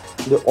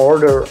 the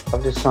order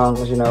of the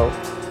songs,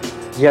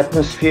 the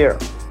atmosphere.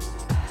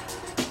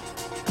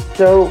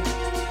 So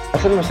I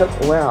said to myself,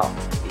 well,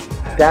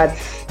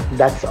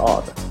 that's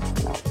odd.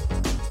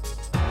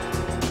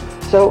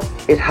 So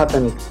it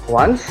happened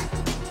once,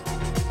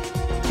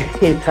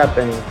 it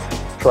happened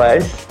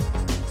twice,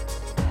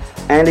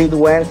 and it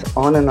went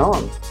on and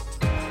on.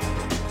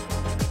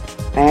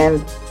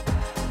 And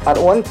at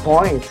one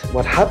point,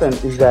 what happened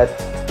is that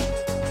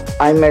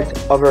I met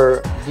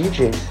other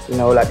DJs,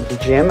 like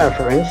DJ Emma,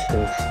 for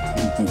instance.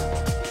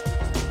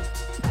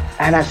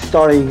 And I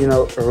started,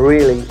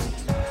 really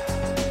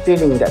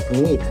feeling that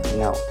need,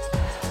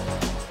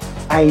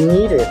 I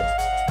needed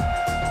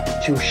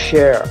to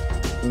share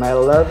my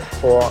love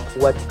for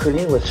what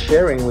Colleen was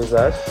sharing with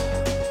us,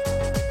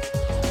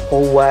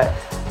 for what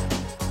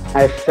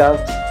I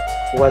felt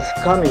was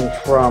coming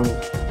from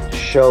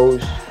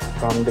shows,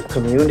 from the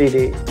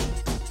community,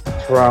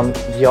 from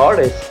the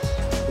artists,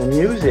 the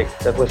music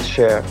that was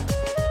shared.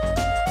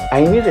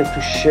 I needed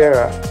to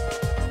share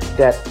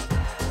that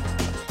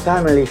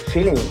family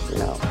feeling,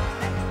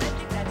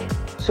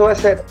 So I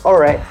said, all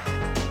right,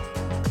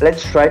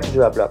 let's try to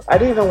do a blog. I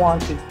didn't even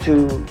want to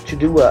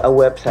do a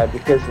website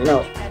because,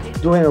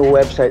 doing a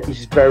website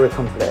is very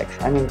complex.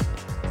 I mean,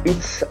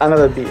 it's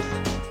another beast.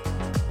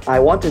 I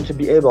wanted to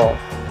be able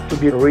to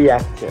be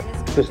reactive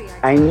because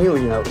I knew,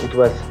 it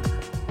was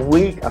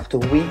week after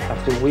week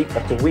after week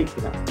after week,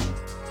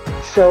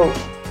 So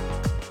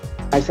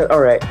I said,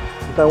 all right,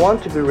 if I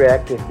want to be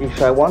reactive,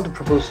 if I want to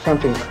propose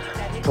something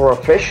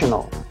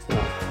professional,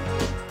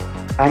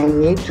 I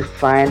need to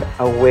find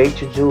a way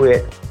to do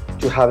it,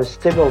 to have a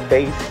stable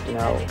base,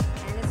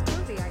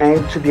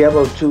 and to be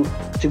able to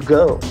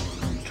go,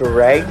 to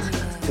write,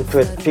 to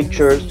put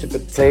pictures, to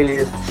put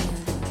playlists,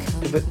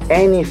 to put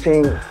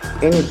anything,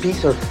 any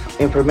piece of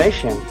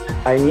information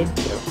I need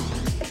to.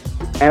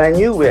 And I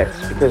knew Wix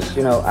because,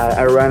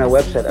 I ran a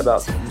website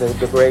about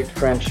the great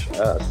French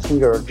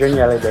singer Johnny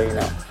Hallyday,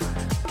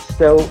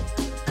 So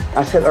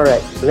I said, all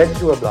right, let's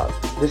do a blog.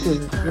 This is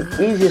the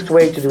easiest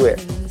way to do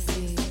it.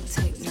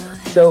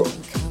 So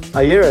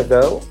a year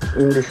ago,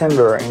 in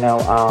December,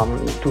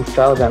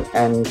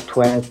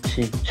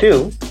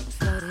 2022,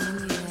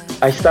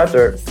 I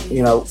started,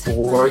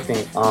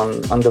 working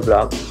on the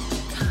blog.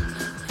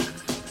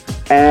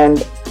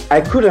 And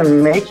I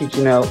couldn't make it,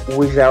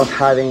 without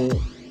having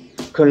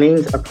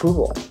Colleen's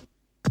approval.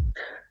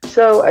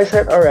 So I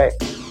said, all right,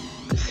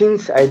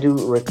 since I do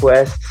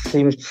requests,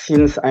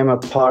 since I'm a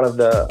part of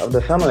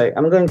the family,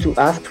 I'm going to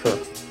ask her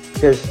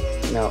because,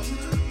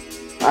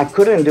 I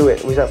couldn't do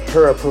it without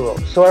her approval.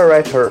 So I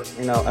write her,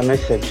 a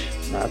message,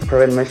 a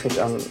private message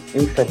on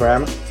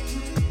Instagram,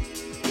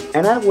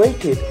 and I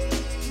waited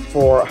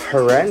for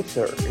her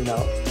answer,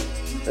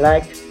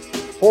 like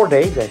 4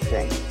 days, I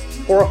think,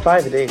 4 or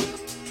 5 days,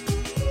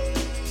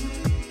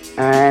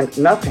 and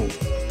nothing.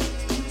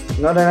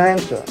 Not an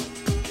answer.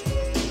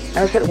 And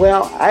I said,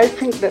 well, I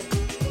think that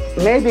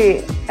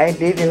maybe I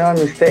did, a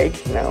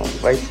mistake,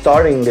 by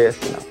starting this,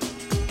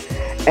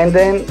 And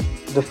then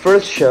the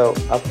first show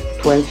of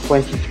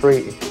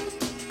 2023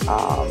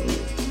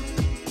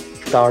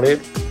 started,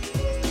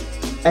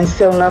 and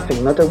still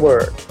nothing, not a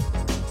word.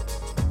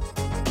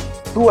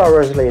 2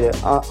 hours later,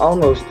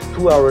 almost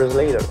 2 hours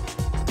later,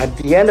 at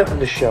the end of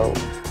the show,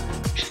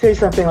 she says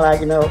something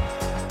like,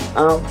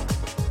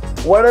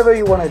 whatever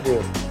you want to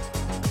do,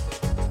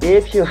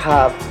 if you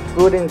have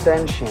good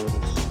intentions,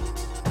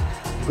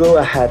 go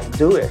ahead,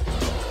 do it.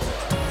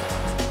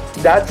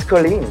 That's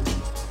Colleen.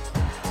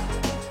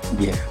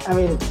 Yeah. I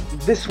mean,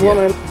 this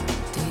woman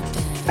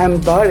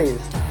embodies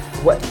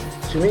what,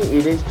 to me,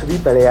 it is to be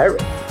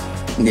Balearic.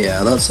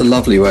 Yeah, that's a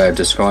lovely way of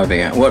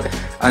describing it.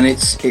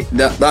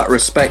 That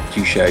respect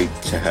you showed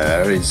to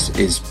her is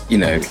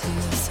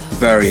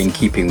very in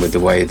keeping with the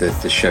way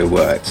that the show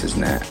works,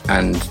 isn't it?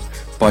 And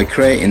by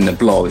creating the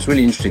blog, it's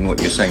really interesting what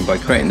you're saying. By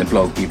creating the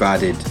blog, you've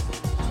added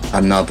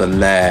another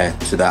layer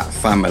to that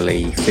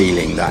family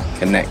feeling, that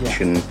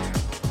connection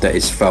that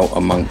is felt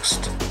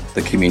amongst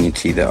the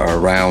community that are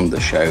around the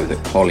show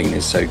that Colleen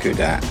is so good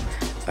at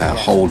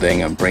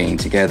holding and bringing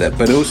together.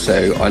 But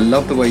also, I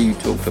love the way you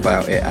talked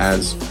about it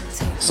as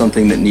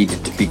something that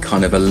needed to be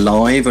kind of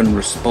alive and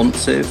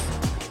responsive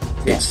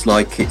It's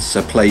like it's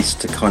a place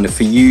to kind of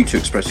for you to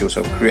express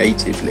yourself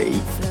creatively,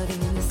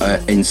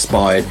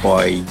 inspired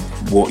by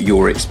what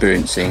you're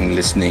experiencing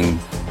listening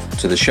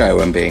to the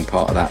show and being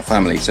part of that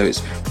family. So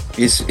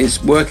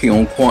it's working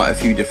on quite a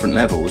few different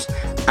levels,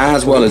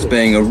 as well as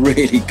being a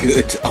really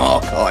good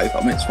archive.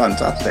 I mean, it's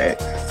fantastic,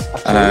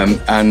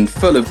 and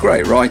full of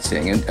great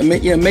writing.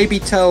 And you know, maybe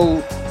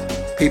tell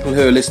people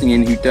who are listening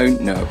in who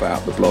don't know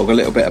about the blog a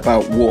little bit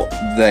about what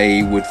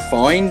they would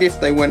find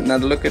if they went and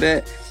had a look at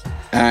it,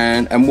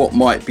 and what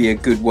might be a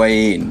good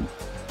way in.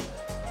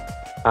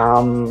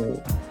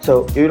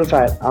 So you'll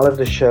find all of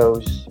the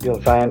shows,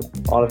 you'll find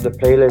all of the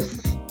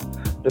playlists,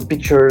 the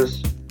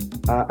pictures,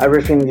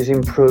 everything is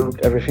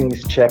improved, everything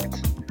is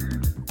checked.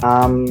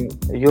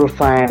 You'll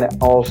find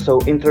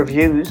also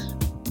interviews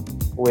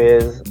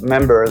with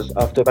members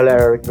of the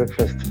Balearic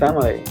Breakfast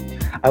family.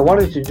 I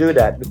wanted to do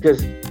that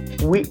because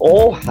we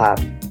all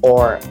have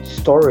our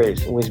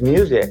stories with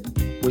music,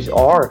 with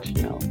art,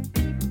 you know.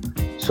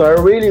 So I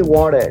really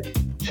wanted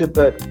to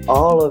put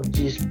all of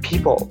these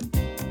people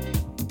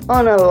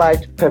on a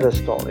light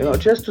pedestal, you know,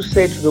 just to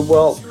say to the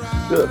world,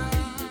 look,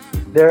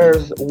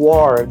 there's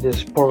war,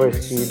 there's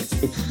poverty,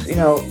 it's, you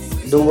know,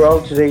 the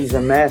world today is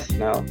a mess, you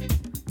know.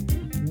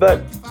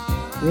 But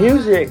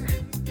music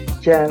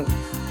can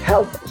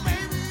help us.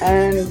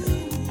 And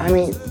I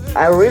mean,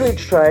 I really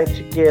try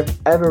to give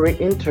every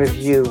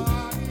interview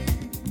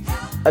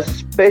a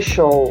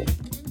special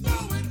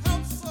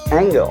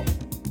angle.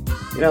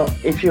 You know,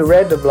 if you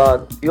read the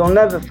blog, you'll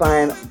never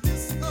find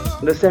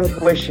the same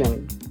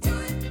question.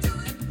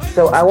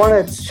 So I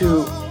wanted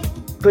to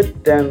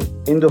put them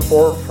in the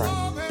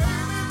forefront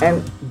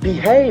and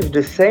behave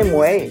the same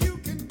way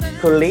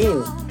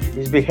Colleen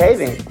is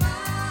behaving.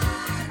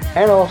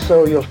 And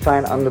also you'll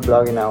find on the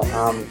blog, you know,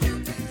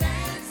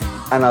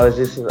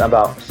 analysis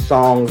about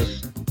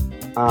songs,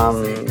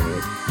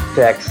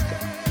 text,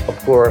 of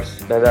course,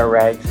 that I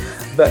write.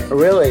 But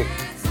really,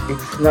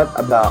 it's not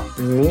about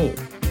me.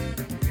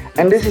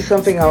 And this is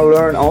something I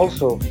learned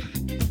also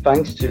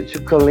thanks to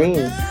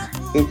Colleen.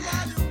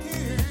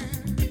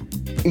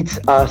 It's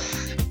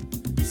us.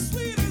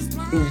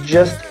 It's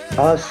just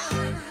us.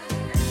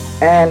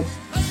 And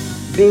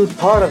being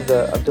part of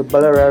the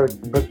Balearic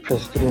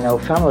Breakfast, you know,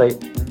 family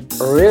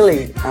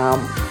really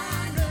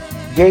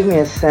gave me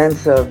a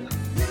sense of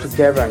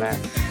togetherness.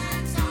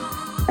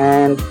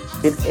 And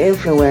it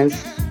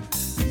influenced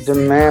the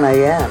man I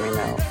am, you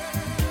know.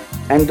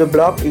 And the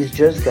blog is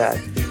just that.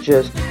 It's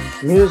just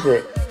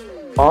music,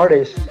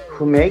 artists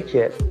who make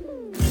it,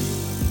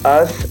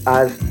 us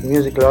as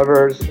music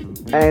lovers,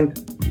 and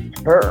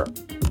her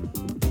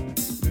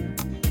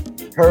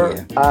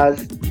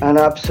as an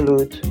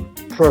absolute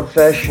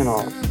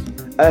professional,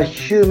 a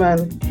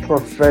human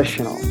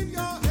professional.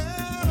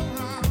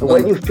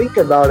 When you think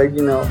about it,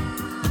 you know,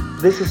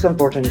 this is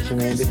important to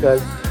me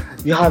because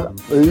you have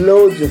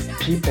loads of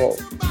people,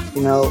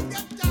 you know,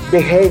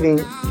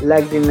 behaving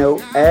like they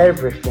know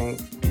everything,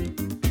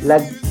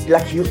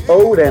 like you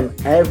owe them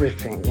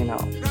everything, you know.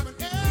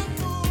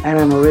 And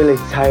I'm really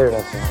tired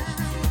of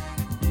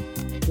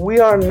that. We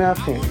are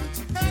nothing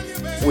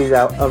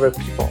without other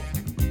people.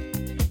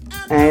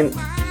 And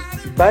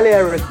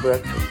Balearic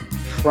Breakfast,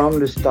 from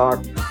the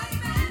start,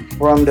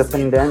 from the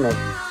pandemic,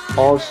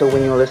 also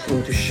when you're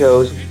listening to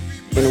shows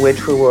in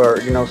which we were,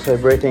 you know,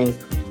 celebrating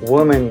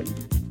women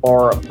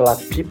or black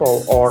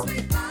people, or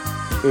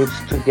it's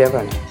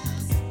togetherness.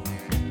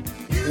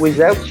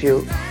 Without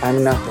you,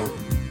 I'm nothing.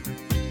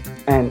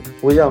 And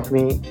without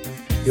me,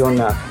 you're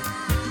nothing.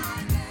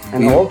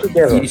 And all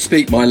together. You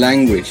speak my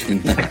language.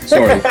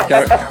 Sorry.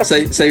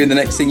 say the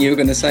next thing you were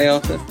going to say,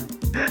 Artur.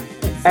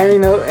 And, you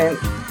know, and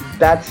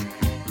that's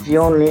the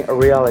only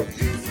reality.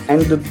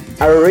 And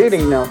I really,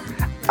 you know,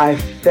 I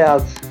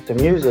felt the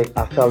music,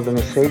 I felt the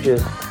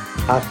messages,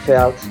 I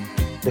felt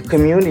the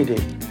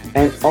community.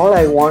 And all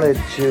I wanted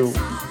to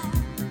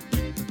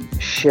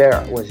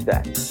share was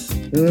that.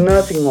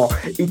 Nothing more.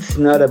 It's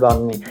not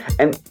about me.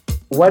 And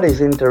what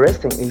is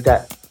interesting is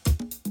that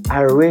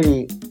I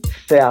really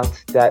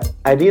felt that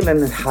I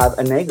didn't have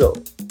an ego.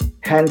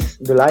 Hence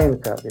the Lion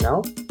Cub, you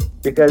know?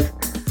 Because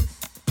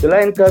the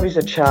Lion Cub is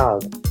a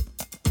child.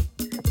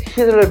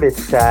 He's a little bit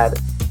sad,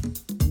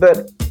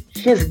 but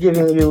he's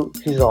giving you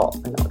his all,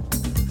 you know?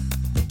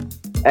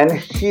 And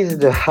he's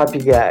the happy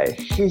guy.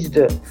 He's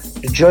the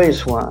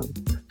joyous one.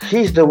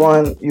 He's the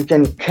one you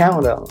can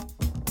count on.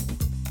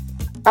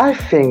 I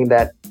think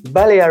that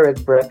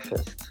Balearic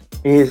Breakfast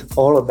is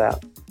all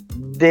about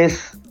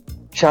this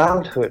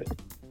childhood.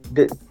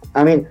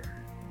 I mean,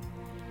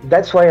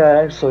 that's why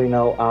I also, you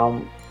know,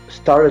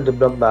 started the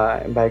blog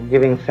by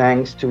giving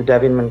thanks to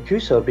David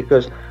Mancuso,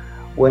 because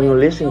when you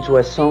listen to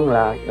a song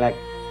like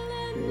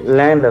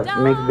Land of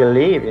Make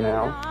Believe, you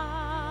know,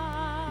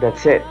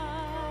 that's it.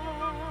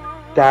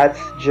 That's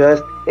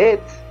just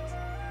it.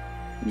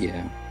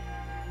 Yeah.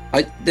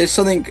 There's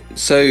something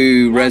so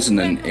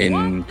resonant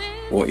in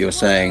what you're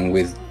saying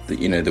with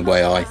the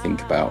way I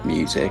think about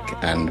music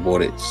and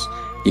what it's,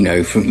 you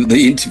know, from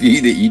the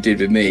interview that you did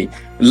with me.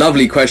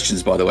 Lovely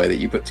questions, by the way, that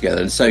you put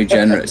together, and so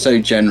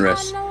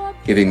generous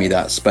giving me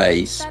that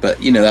space. But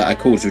you know, that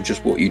accords with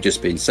just what you've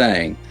just been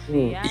saying.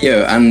 Mm. You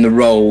know, and the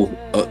role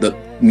that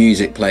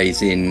music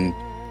plays in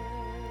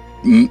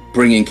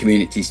bringing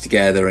communities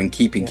together and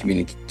keeping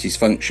communities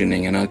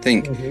functioning. And I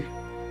think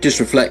just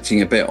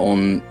reflecting a bit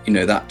on, you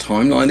know, that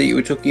timeline that you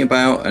were talking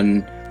about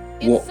and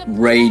what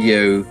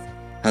radio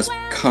has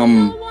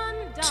come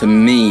to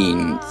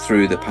mean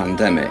through the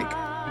pandemic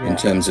in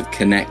terms of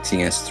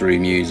connecting us through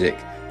music,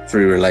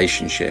 through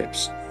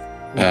relationships.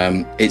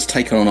 It's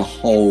taken on a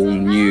whole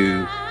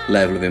new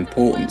level of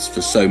importance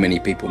for so many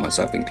people,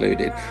 myself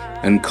included.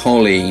 And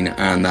Colleen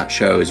and that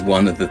show is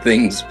one of the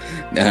things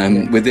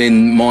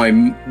within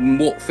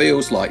what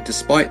feels like,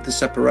 despite the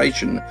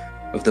separation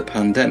of the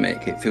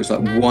pandemic, it feels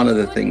like one of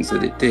the things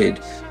that it did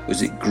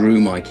was it grew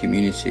my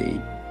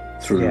community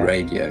through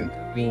radio,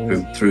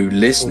 through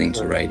listening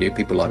to radio,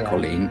 people like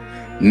Colleen,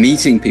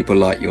 meeting people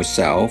like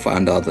yourself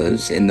and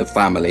others in the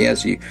family,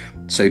 as you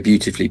so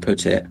beautifully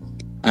put it,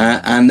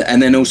 and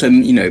then also,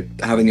 you know,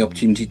 having the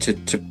opportunity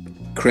to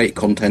create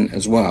content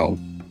as well.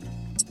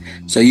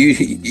 So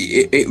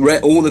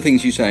all the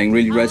things you're saying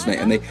really resonate,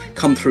 and they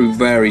come through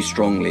very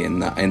strongly in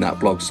that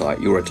blog site.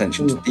 Your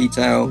attention to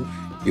detail,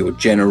 your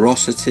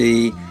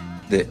generosity,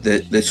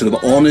 the sort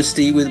of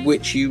honesty with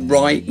which you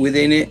write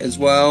within it as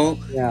well.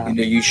 Yeah. You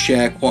know, you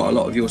share quite a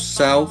lot of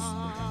yourself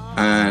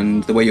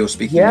and the way you're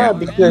speaking about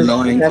the because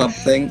Lion Club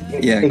thing.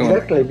 Yeah,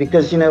 exactly.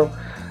 Because, you know,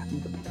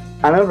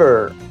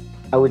 another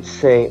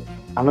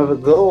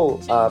goal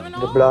of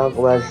the blog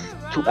was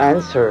to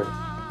answer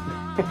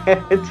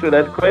to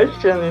that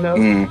question, you know,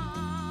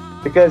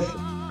 because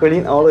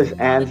Colleen always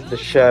ends the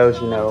shows,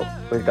 you know,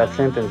 with that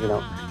sentence, you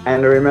know,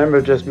 and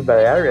remember, just be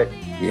Balearic.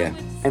 Yeah.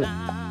 And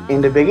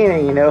in the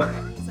beginning, you know,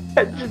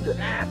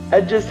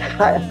 I just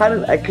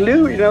hadn't a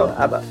clue, you know,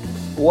 about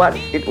what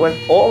it was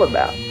all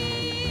about.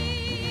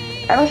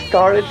 And I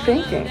started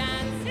thinking,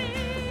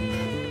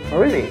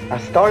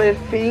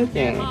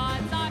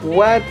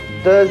 what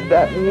does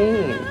that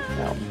mean? You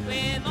know?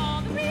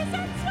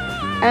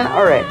 And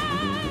all right,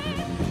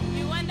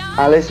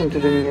 I listened to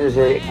the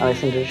music, I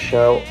listened to the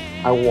show,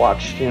 I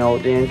watched, you know,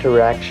 the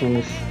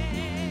interactions.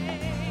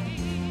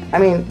 I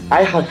mean,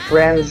 I have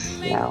friends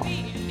now.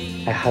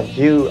 I have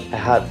you, I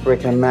have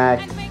Rick and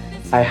Mac,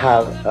 I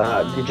have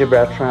DJ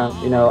Bertrand,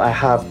 you know, I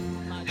have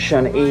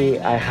Sean E,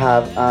 I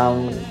have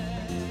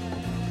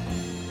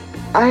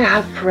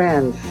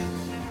friends.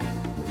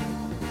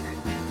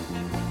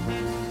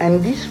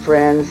 And these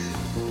friends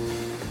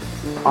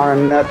are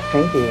not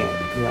thinking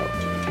it, you know,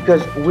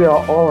 because we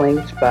are all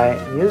linked by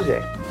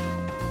music.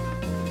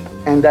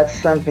 And that's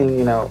something,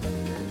 you know,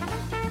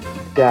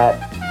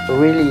 that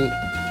really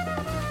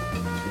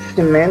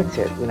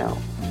cemented, you know,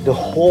 the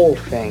whole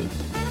thing.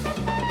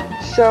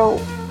 So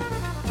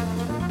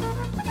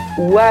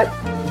what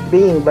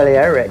being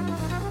Balearic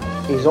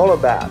is all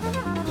about,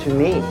 to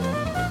me,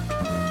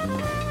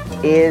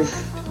 is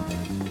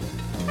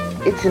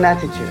it's an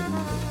attitude.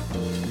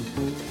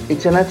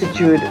 It's an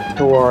attitude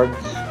towards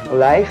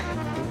life,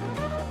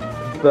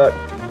 but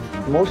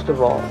most of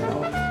all, you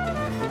know,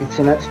 it's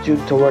an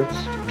attitude towards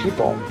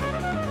people.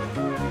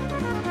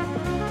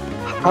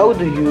 How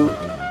do you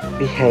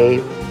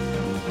behave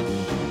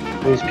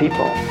with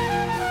people?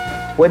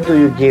 What do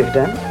you give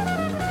them?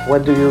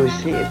 What do you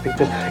receive?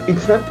 Because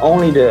it's not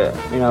only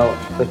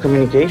the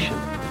communication,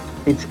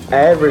 it's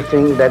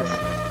everything that's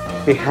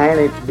behind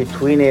it,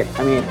 between it.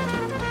 I mean,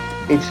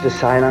 it's the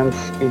silence,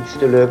 it's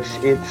the looks,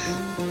 it's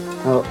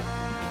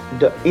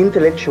the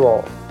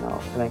intellectual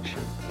connection.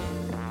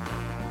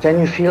 Can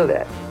you feel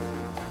that?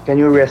 Can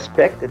you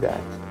respect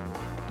that?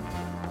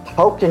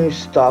 How can you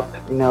stop,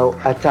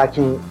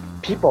 attacking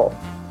people?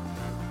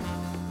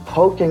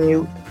 How can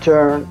you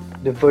turn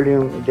the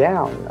volume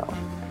down,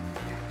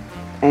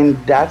 And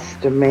that's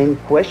the main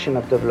question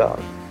of the blog.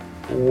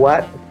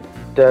 What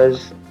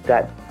does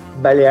that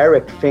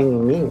Balearic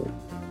thing mean?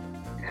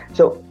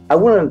 So I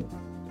wouldn't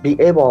be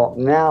able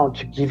now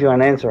to give you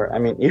an answer. I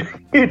mean,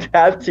 you'd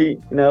have to,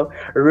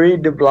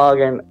 read the blog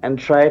and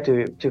try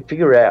to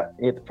figure out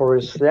it for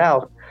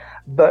yourself.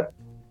 But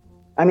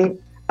I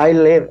mean, I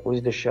live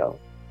with the show.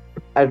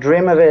 I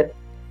dream of it.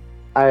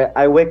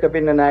 I wake up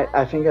in the night,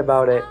 I think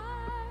about it.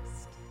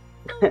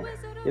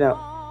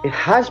 It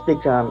has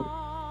become,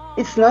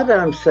 it's not an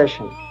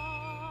obsession.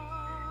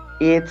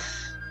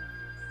 It's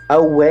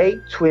a way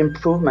to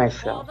improve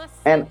myself.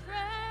 And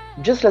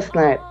just last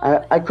night,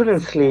 I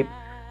couldn't sleep.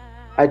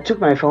 I took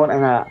my phone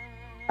and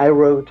I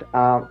wrote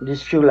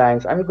these few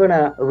lines. I'm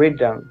gonna read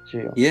them to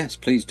you. Yes,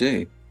 please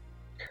do.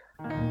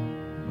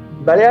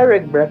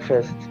 Balearic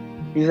breakfast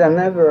is a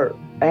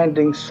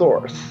never-ending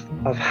source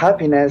of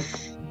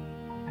happiness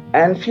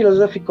and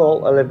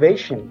philosophical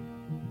elevation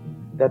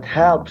that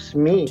helps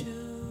me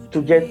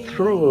to get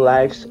through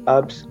life's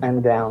ups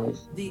and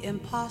downs.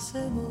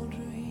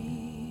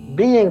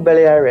 Being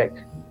Balearic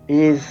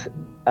is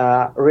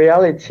a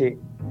reality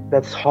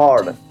that's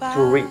hard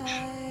to reach.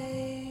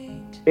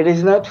 It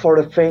is not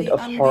for the faint of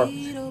heart.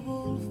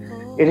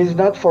 It is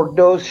not for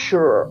those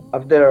sure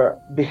of their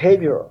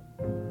behavior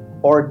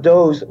or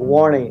those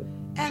wanting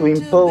to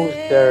impose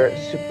their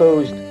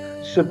supposed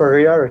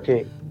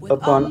superiority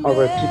upon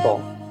other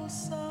people.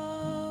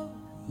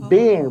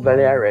 Being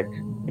Balearic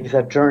is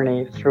a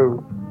journey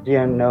through the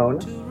unknown.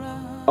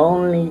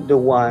 Only the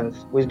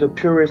ones with the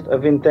purest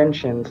of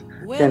intentions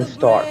can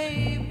start.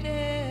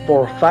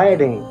 For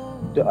fighting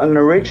the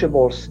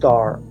unreachable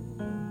star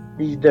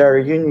is their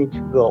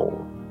unique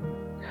goal.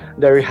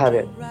 There you have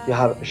it. You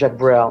have Jacques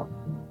Brel.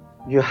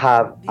 You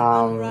have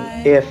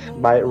If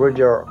by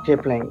Rudyard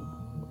Kipling.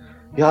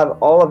 You have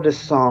all of the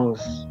songs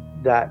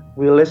that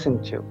we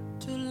listen to.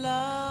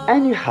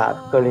 And you have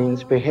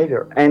Colleen's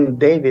behavior and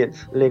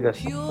David's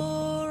legacy.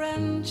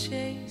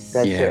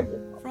 That's it.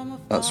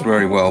 That's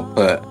very well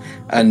put.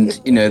 And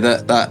you know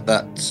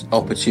that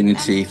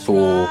opportunity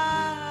for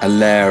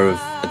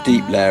a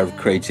deep layer of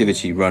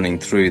creativity running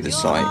through the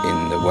site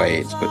in the way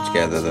it's put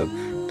together,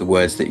 the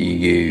words that you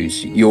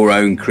use, your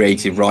own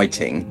creative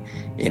writing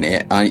in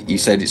it. You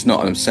said it's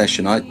not an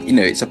obsession.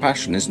 It's a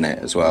passion, isn't it,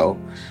 as well?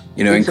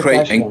 You know, and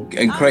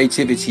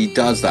creativity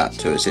does that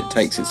to us. It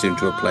takes us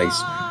into a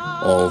place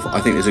of, I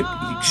think there's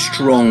a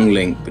strong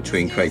link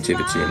between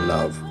creativity and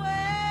love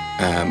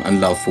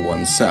for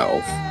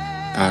oneself.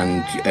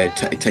 And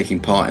taking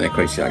part in a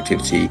creative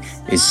activity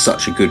is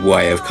such a good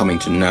way of coming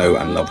to know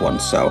and love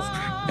oneself.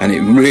 And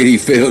it really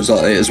feels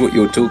like it is what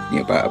you're talking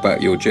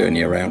about your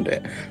journey around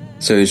it.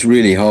 So it's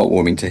really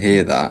heartwarming to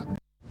hear that.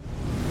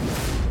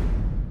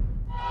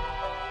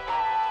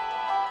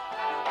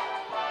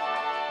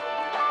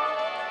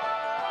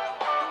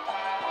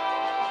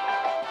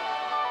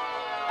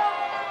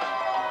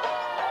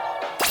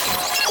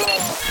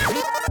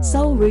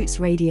 Soul Roots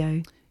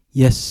Radio.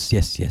 Yes,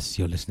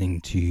 you're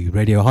listening to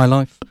Radio High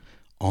Life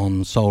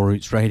on Soul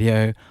Roots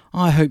Radio.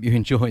 I hope you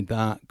enjoyed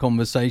that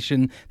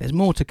conversation. There's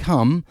more to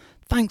come.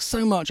 Thanks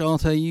so much,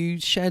 Artur. You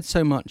shared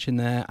so much in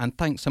there, and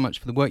thanks so much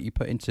for the work you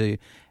put into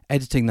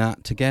editing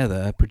that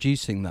together,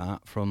 producing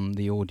that from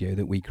the audio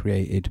that we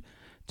created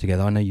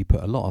together. I know you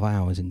put a lot of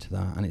hours into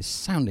that, and it's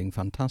sounding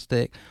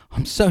fantastic.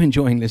 I'm so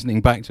enjoying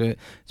listening back to it.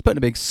 It's putting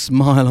a big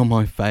smile on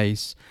my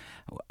face.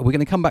 We're going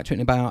to come back to it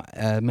in about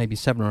maybe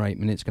 7 or 8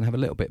 minutes. Going to have a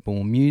little bit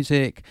more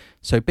music.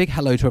 So big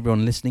hello to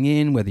everyone listening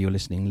in, whether you're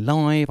listening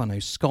live. I know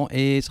Scott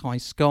is. Hi,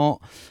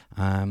 Scott.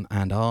 And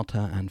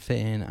Artur and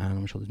Finn. And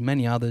I'm sure there's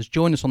many others.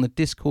 Join us on the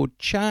Discord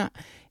chat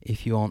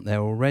if you aren't there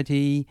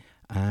already.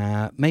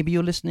 Maybe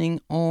you're listening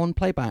on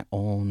playback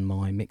on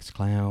my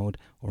Mixcloud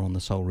or on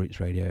the Soul Roots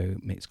Radio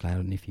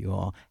Mixcloud. And if you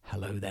are,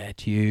 hello there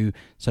to you.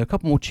 So a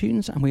couple more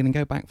tunes and we're going to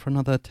go back for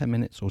another 10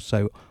 minutes or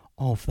so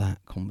of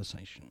that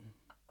conversation.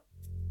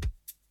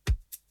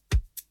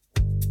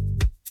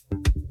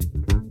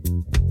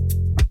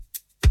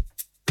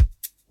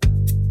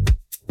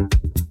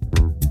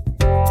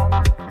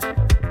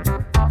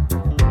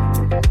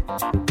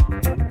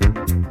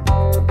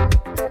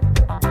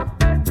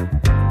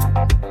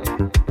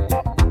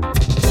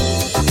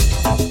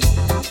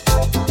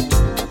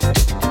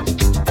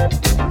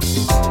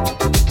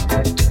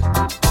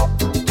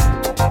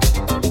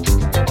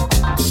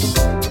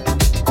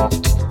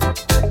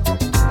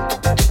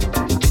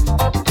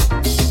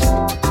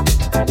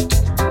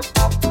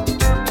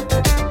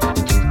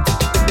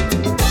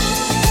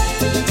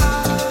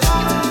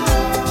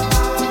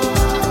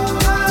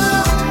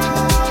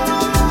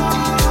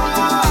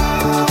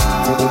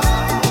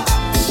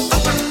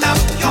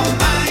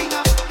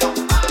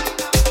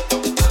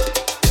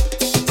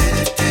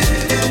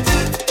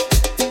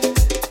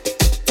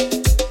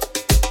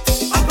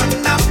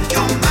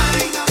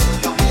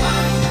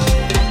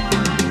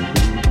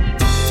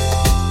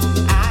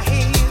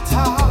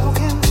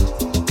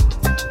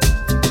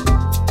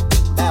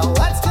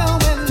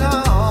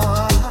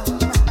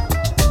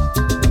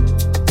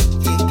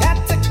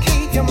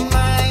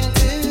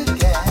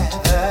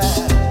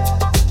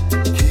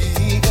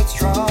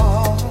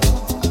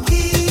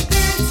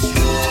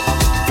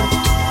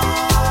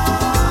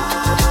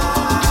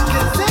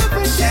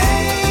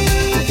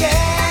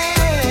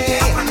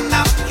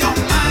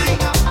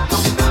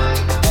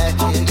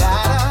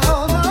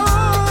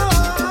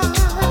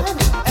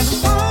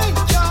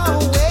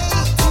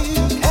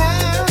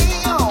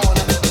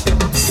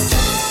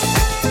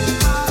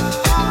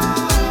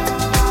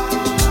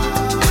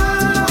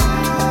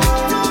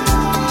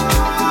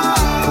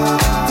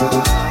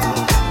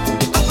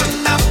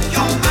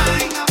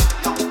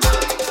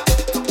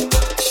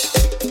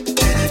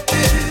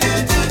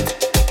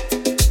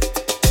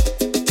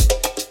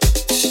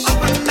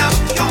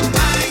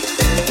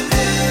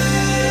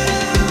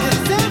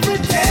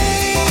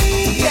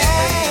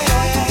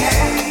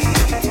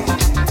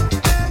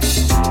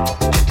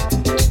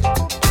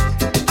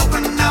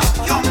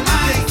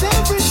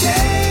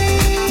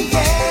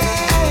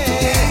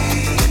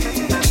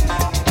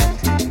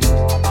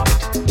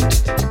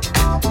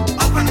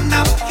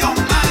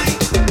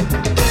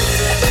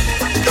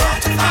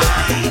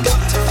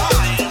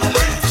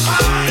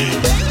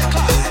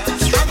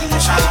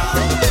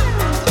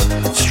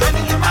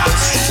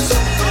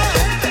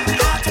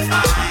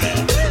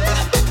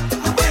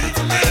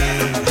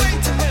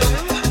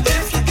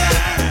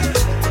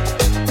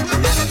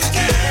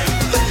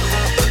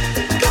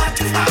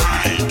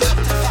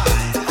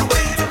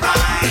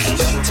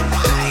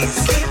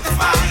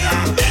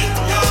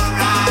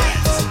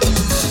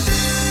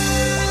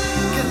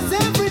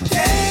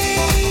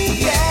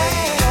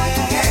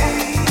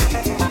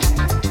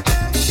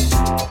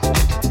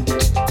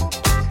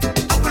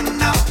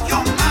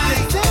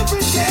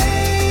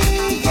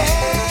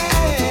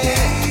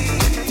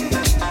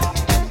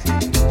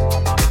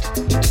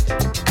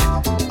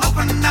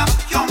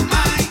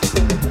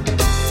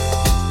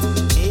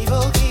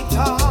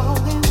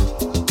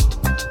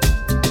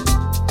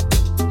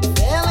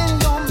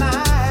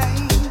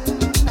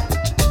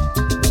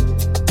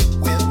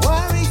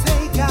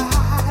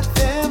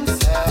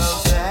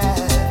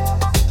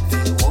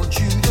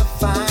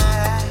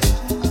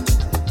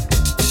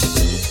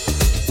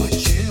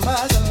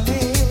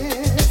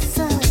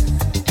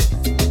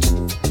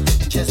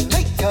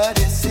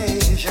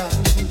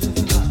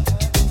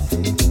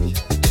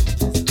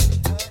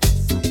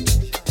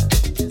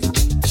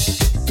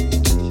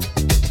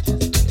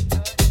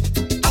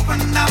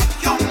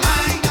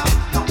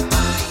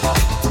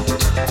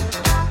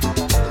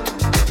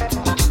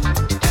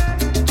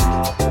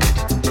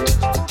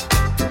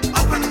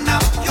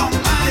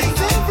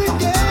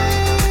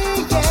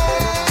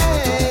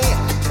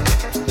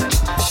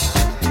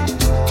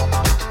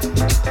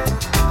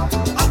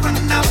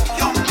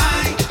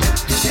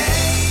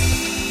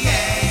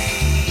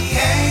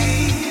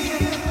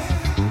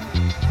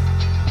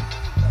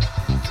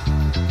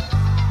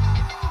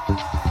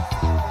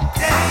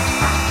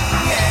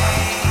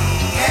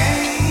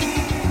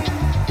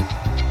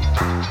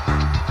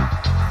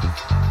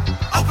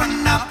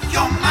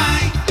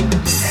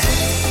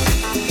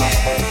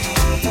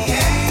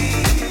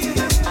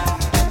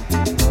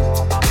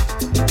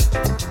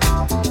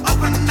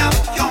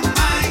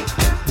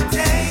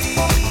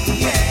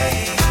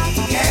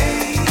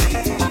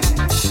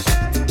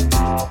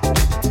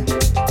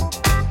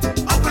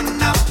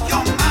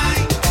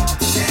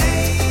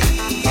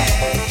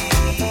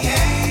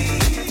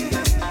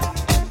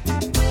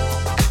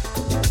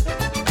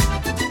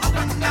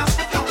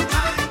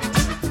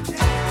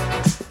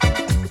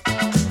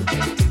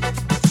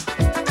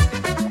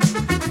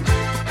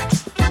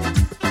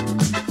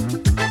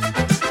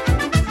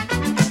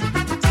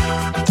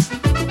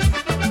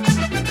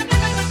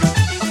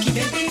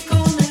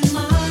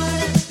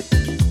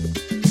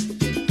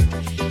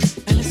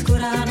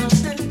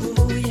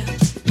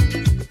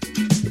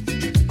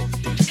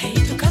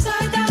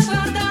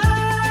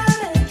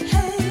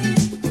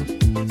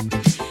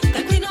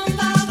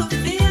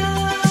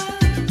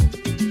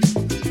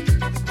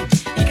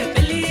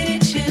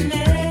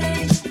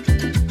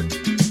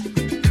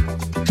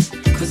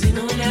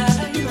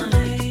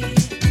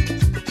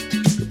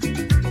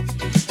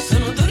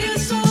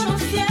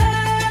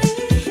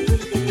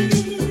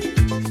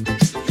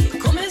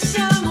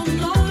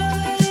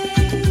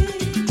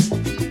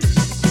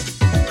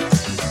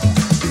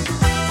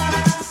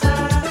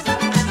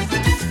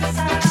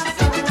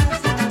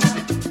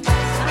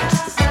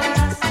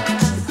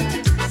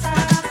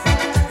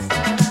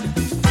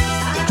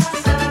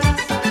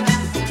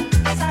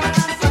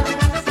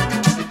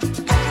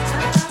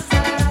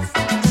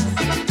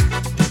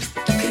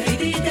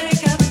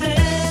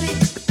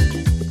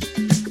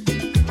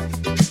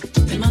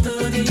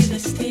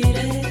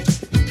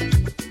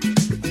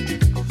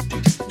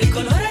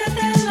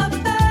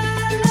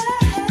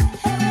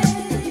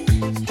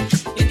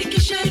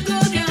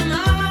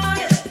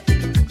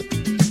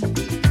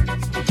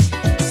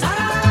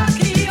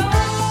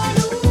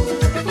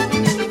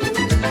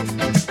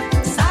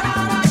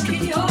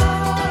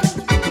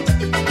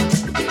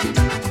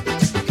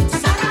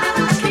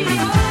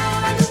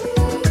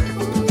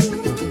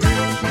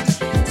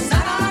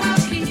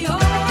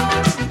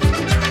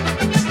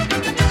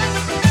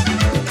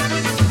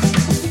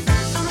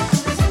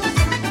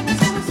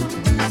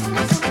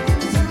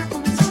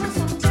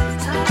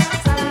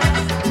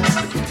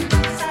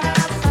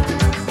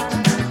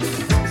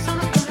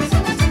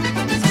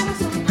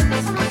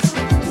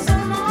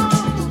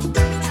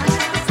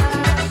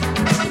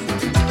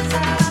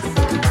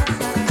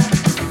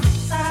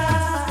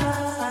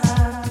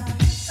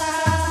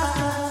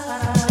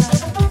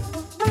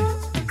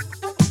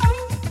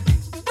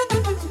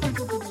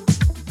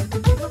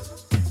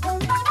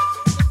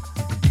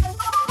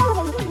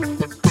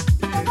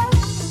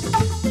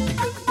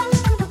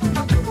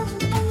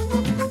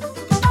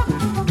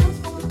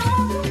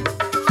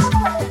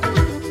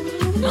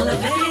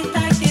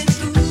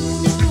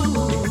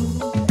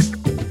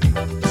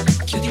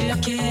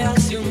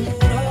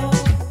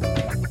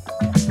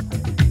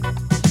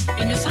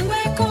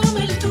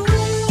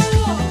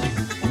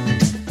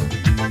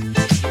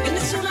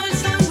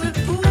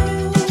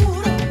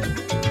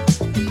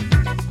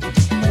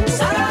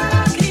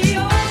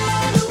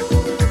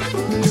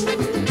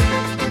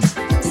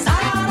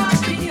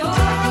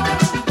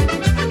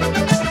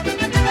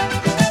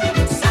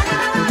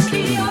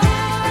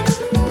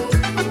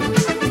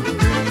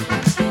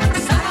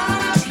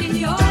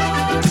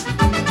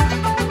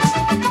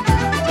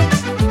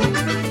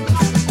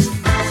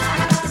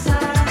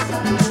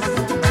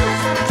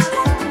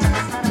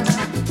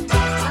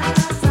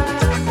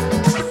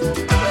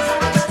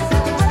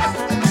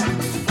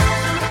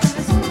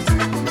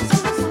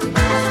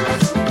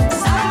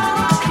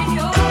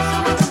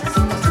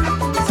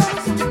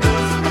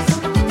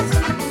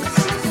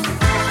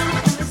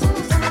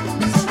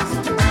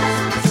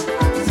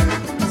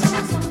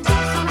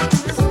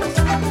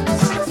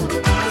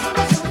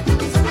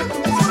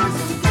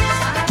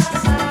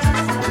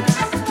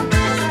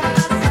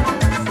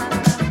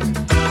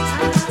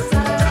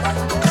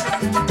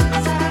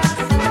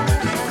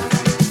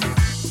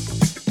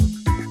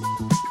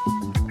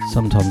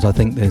 Sometimes I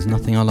think there's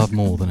nothing I love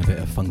more than a bit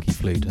of funky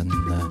flute, and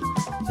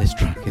this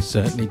track is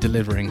certainly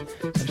delivering.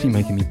 It's actually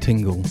making me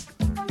tingle.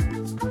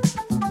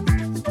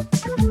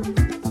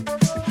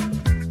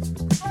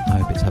 I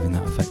hope it's having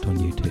that effect on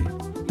you too.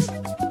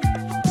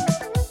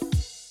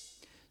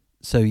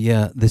 So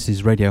yeah, this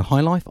is Radio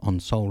High Life on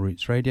Soul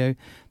Roots Radio.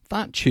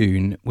 That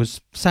tune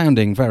was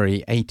sounding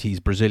very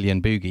 80s Brazilian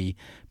boogie,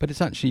 but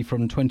it's actually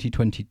from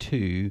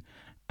 2022,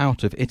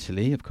 out of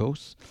Italy, of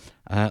course.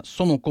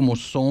 Sono Como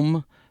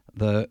Som,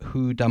 the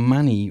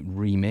Hudamani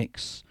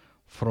remix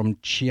from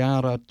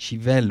Chiara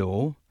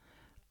Civello,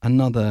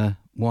 another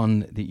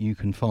one that you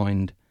can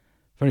find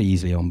very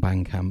easily on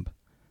Bandcamp.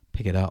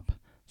 Pick it up,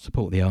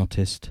 support the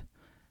artist,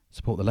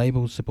 support the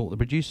labels, support the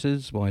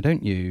producers, why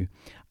don't you?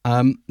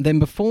 Then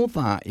before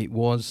that, it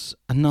was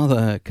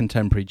another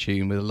contemporary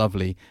tune with a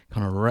lovely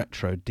kind of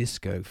retro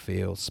disco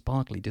feel,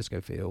 sparkly disco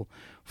feel,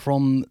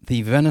 from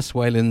the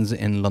Venezuelans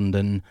in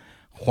London,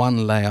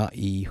 Juan Lea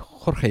y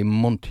Jorge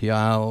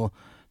Montiel,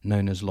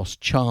 known as Los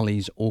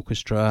Charlies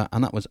Orchestra,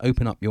 and that was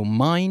Open Up Your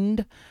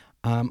Mind.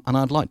 And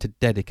I'd like to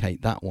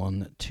dedicate that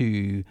one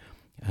to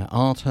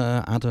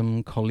Artur,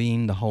 Adam,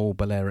 Colleen, the whole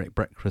Balearic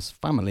Breakfast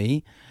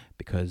family,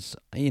 because,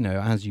 you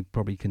know, as you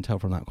probably can tell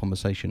from that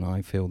conversation,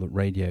 I feel that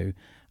radio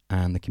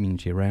and the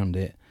community around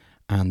it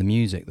and the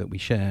music that we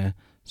share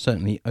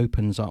certainly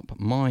opens up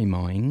my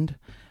mind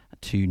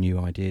to new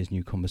ideas,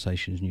 new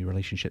conversations, new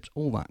relationships,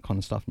 all that kind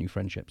of stuff, new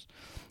friendships.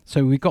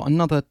 So we've got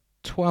another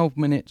 12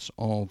 minutes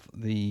of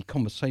the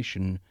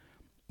conversation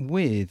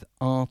with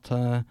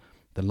Artur,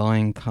 the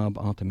Lion Cub,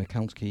 Artur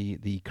Michalski,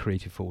 the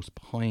creative force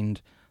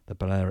behind the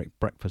Balearic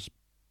Breakfast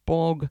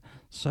blog.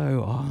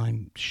 So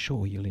I'm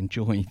sure you'll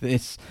enjoy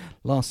this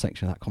last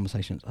section of that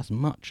conversation as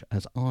much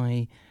as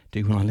I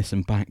do when I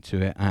listen back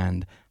to it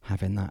and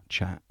having that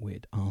chat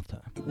with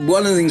Artur.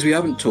 One of the things we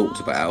haven't talked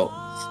about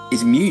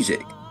is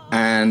music.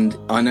 And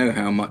I know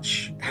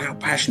how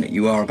passionate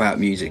you are about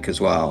music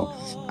as well.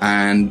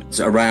 And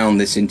around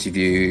this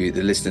interview,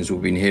 the listeners will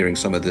be hearing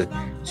some of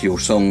your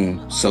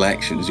song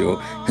selections,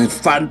 your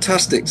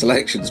fantastic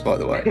selections, by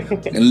the way,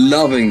 and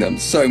loving them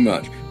so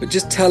much. But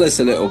just tell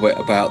us a little bit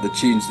about the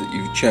tunes that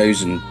you've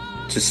chosen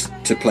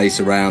to place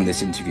around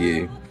this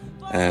interview.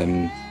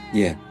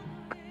 Yeah.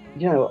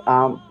 You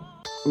know,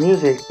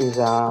 music is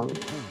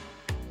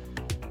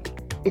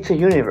it's a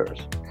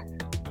universe.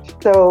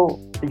 So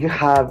you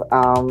have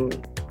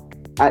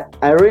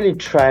I really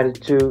tried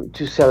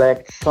to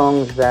select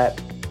songs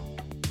that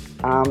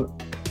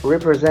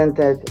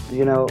represented,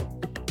 you know,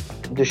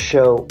 the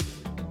show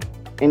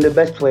in the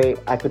best way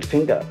I could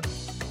think of.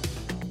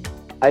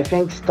 I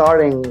think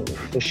starting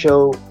the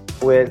show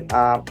with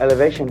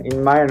Elevation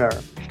in minor,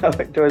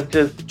 it was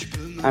just,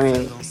 I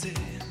mean,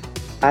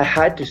 I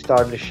had to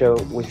start the show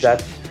with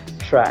that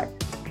track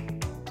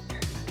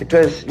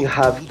because you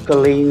have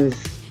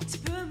Colleen's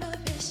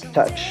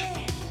touch.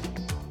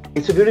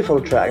 It's a beautiful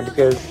track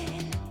because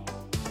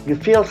you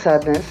feel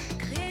sadness,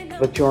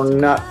 but you're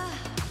not,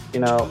 you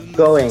know,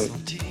 going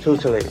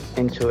totally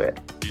into it.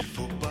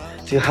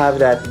 So you have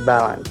that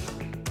balance.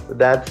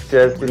 That's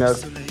just, you know,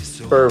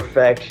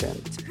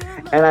 perfection.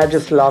 And I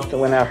just loved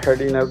when I heard,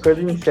 you know,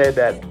 Colleen said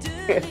that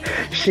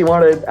she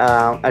wanted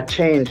a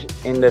change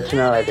in the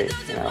tonality,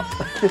 you know.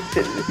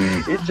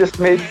 It just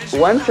made,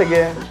 once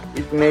again,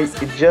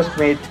 it just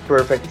made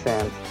perfect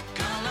sense.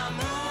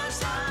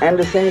 And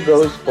the same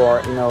goes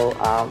for, you know,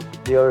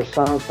 the other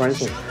songs. For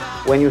instance,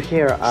 when you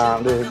hear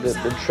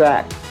the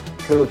track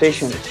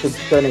Flotation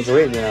Subsonic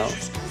Grid, you know,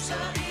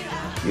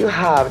 you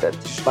have that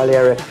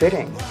Balearic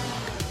fitting.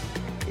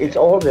 It's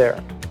all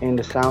there in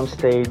the sound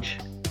stage,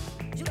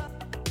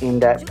 in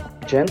that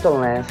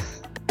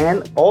gentleness,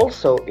 and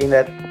also in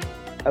that,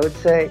 I would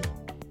say,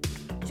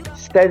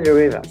 steady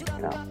rhythm,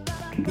 you know.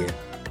 Yeah.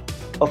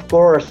 Of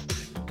course,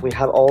 we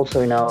have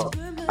also, you know,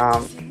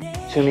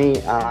 to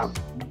me,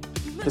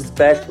 the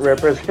best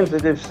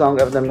representative song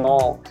of them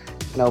all,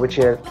 you know, which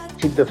is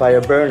 "Keep the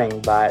Fire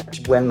Burning" by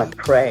Gwen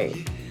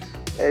McCrae.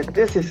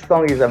 This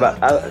song is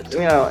about, you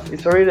know,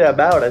 it's really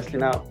about us, you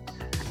know.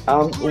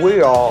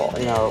 We all,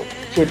 you know,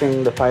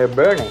 keeping the fire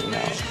burning, you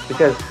know,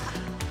 because,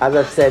 as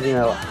I said, you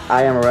know,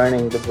 I am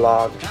running the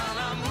blog,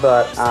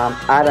 but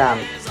Adam,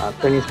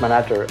 Penny's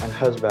manager and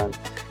husband,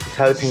 is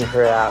helping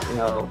her out, you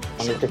know,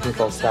 on the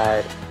technical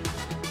side.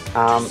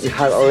 You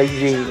have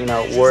Lizzie, you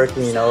know,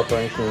 working, you know, for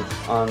instance,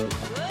 on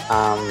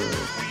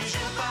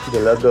the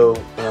logo,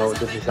 you know,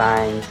 the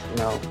designs, you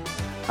know,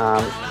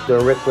 the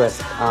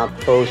request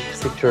post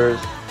pictures.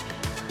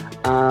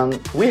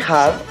 We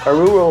have a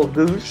rural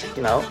goose,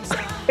 you know,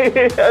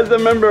 as a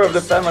member of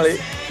the family.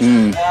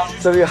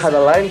 So you have a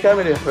lion cub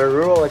and you have a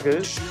rural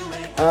goose.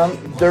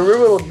 The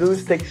rural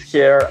goose takes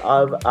care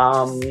of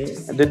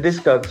the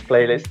Discogs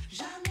playlist.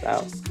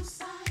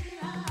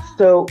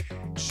 So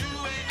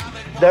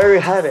there you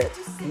have it.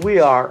 We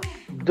are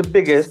the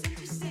biggest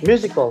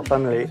musical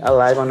family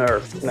alive on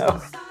earth, you know.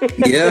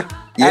 Yeah.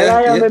 And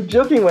I am not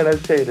joking when I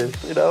say this,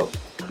 you know.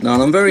 No,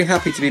 and I'm very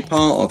happy to be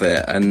part of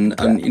it, and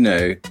you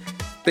know,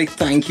 big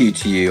thank you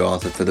to you,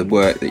 Artur, for the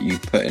work that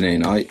you've put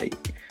in.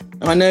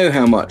 I know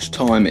how much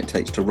time it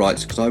takes to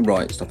write, because I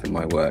write stuff in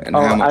my work, and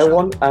how much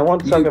I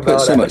won't talk you about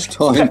put so it. much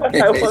time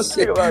in I it. won't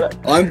talk about it.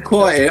 I'm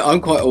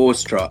quite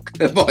awestruck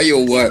by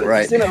your work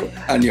rate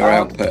and your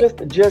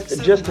output.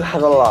 Just to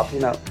have a laugh,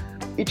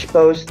 each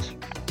post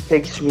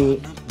takes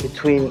me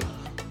between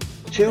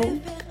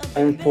 2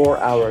 and 4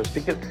 hours,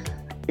 because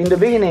in the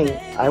beginning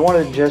I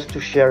wanted just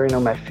to share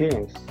my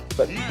feelings,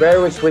 but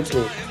very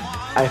quickly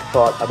I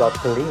thought about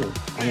Pauline.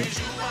 I mean,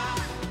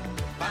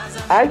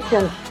 I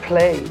can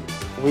play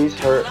with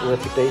her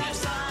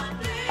reputation.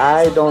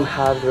 I don't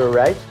have the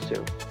right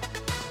to.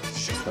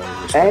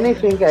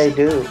 Anything I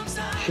do,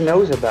 she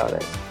knows about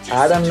it.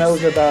 Adam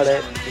knows about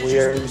it.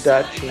 We're in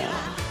Dutch now.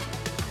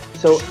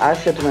 So I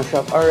said to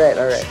myself, all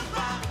right.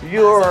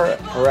 You're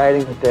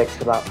writing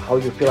text about how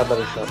you feel about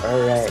the show.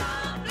 All right.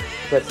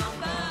 But,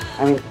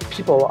 I mean,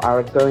 people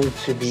are going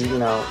to be,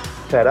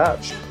 fed up.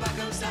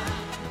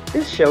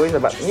 This show is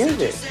about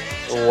music.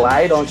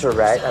 Why don't you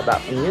write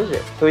about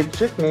music? So it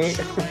took me,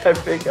 I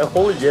think, a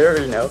whole year,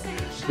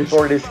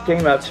 before this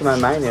came up to my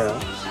mind,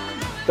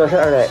 So I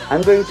said, all right,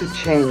 I'm going to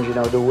change,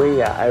 the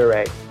way I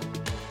write.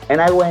 And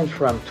I went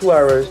from 2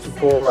 hours to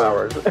 4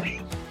 hours.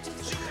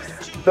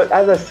 But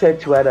as I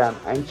said to Adam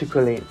and to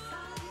Colleen,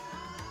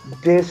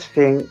 this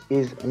thing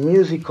is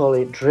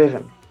musically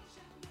driven.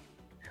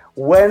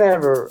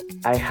 Whenever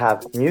I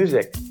have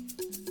music,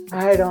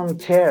 I don't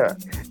care.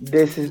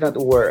 This is not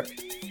work.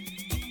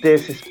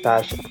 This is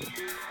passion.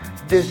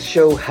 This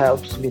show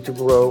helps me to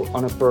grow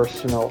on a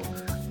professional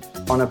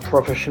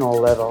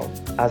level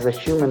as a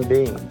human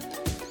being.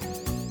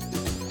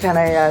 Can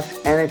I ask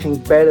anything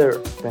better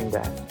than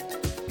that?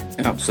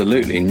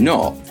 Absolutely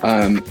not.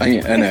 I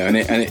know, and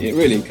it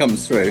really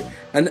comes through.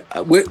 And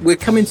we're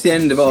coming to the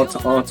end of our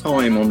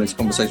time on this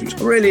conversation, which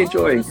I'm really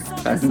enjoying.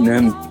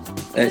 And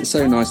it's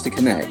so nice to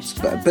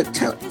connect. But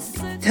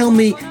tell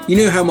me,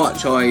 how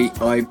much I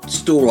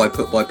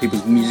put by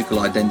people's musical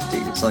identity.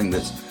 It's something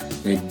that's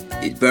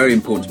it's very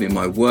important to me in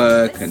my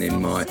work and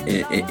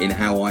in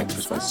how I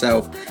express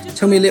myself.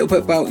 Tell me a little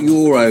bit about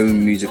your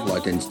own musical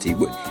identity.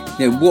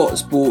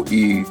 What's brought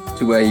you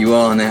to where you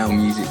are now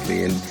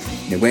musically, and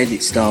where did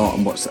it start,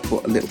 and what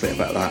a little bit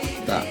about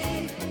that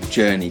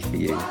journey for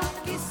you?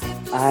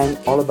 I'm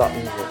all about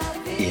music.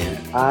 Yeah.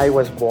 I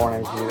was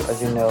born,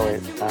 as you know,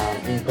 in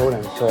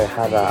Poland, so I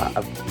have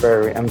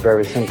I'm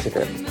very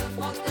sensitive.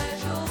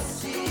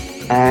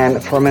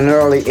 And from an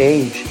early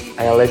age,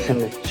 I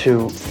listened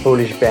to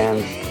Polish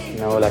bands,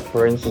 like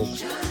for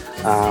instance,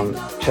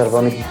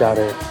 Czerwone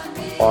Gitary,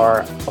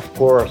 or of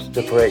course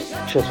the great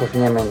Czesław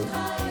Niemen.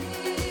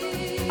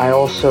 I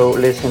also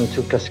listened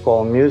to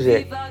classical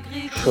music,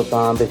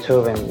 Chopin,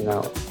 Beethoven,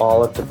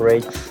 all of the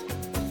greats.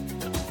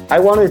 I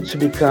wanted to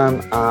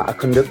become a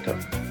conductor.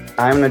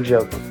 I'm not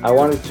joking. I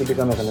wanted to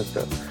become a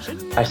conductor.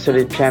 I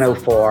studied piano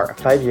for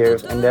 5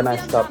 years, and then I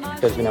stopped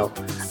because,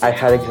 I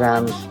had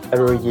exams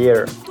every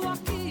year.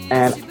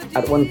 And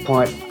at one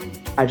point,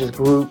 I just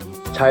grew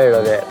tired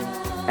of it,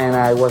 and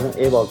I wasn't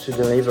able to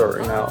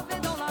deliver,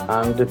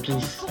 the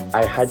piece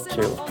I had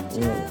to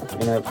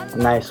in a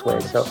nice way.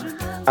 So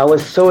I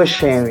was so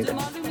ashamed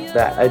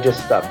that I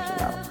just stopped,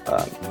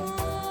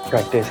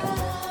 practicing.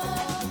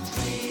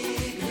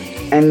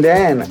 And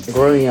then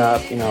growing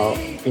up,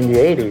 in the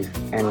 80s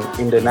and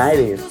in the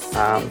 90s,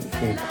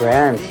 in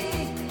France,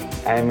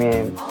 I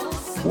mean,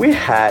 we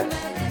had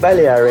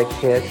Balearic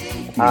hits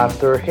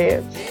after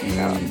hits,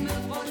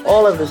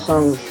 All of the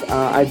songs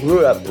I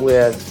grew up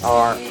with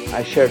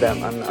I share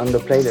them on the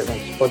playlist, on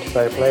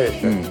Spotify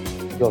playlist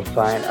that you'll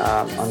find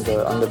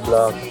on the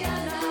blog.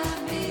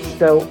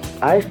 So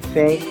I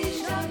think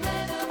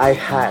I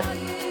had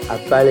a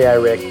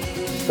Balearic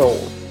soul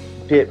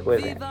deep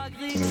within,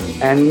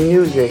 and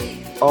music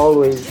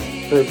always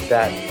put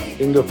that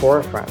in the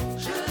forefront.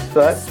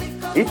 But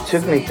it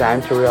took me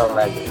time to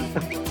realize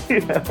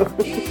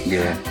it.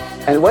 Yeah.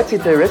 And what's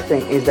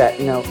interesting is that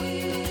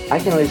I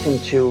can listen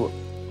to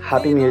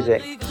happy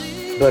music,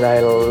 but I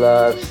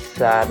love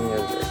sad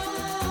music.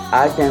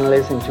 I can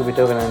listen to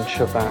Beethoven and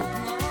Chopin,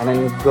 and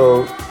then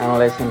go and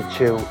listen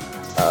to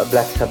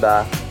Black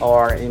Sabbath,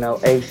 or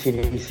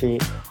AC/DC,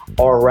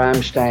 or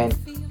Rammstein,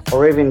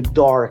 or even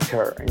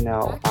darker,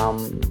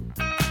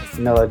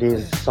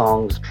 melodies,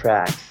 songs,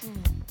 tracks.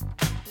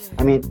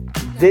 I mean,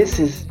 this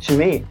is, to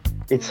me,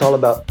 it's all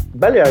about,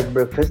 Balearic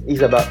Breakfast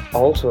is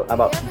also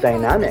about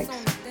dynamics.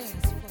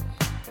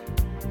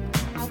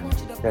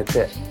 That's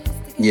it.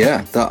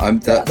 Yeah,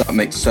 that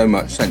makes so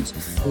much sense.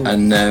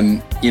 And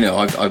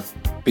I've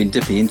been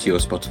dipping into your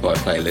Spotify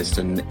playlist,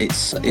 and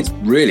it's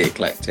really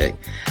eclectic.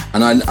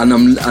 And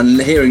I'm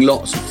hearing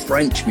lots of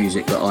French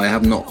music that I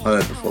have not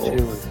heard before.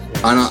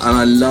 And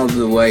I love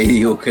the way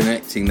you're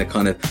connecting the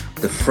kind of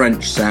the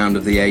French sound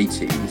of the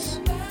 80s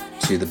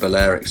to the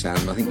Balearic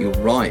sound. I think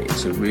you're right.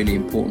 It's a really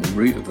important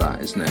root of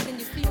that, isn't it?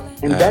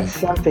 And that's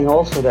something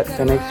also that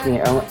connects me.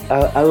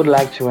 I would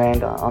like to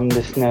end on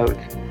this note.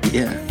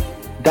 Yeah.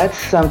 That's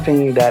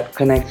something that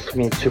connects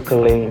me to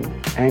Colleen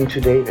and to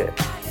David.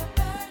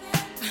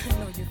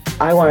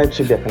 I wanted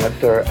to be a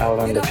conductor. I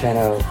learned the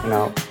piano,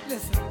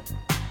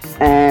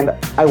 and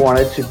I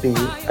wanted to be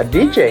a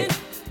DJ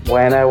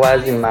when I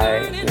was in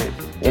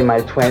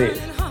my 20s.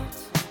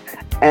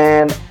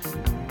 And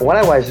what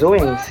I was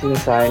doing,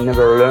 since I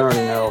never learned,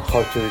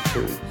 how to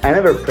I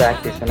never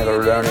practiced, I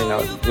never learned,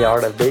 the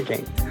art of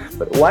DJing.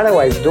 But what I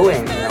was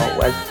doing,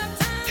 was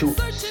to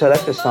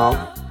select a song,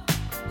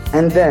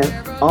 and then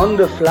on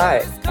the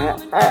fly,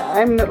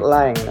 I'm not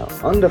lying now,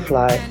 on the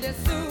fly,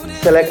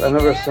 select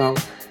another song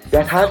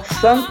that had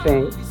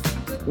something,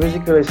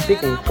 musically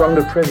speaking, from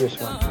the previous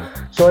one.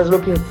 So I was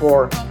looking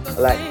for,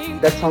 like,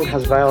 that song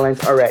has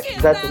violence, alright,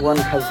 that one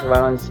has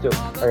violence too,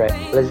 alright,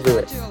 let's do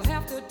it.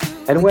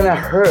 And when I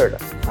heard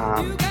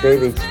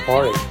David's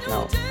party,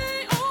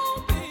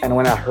 and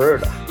when I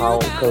heard how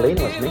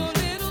Colleen was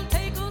mixing,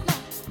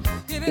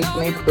 it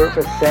made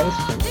perfect sense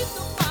to me.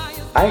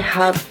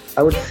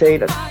 I would say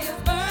that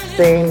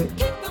same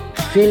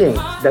feeling,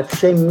 that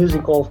same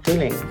musical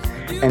feeling,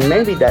 and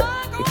maybe that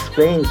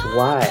explains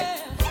why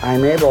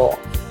I'm able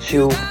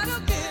to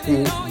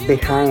see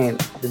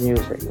behind the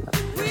music.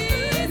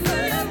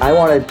 I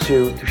wanted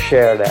to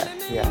share that.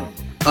 Yeah.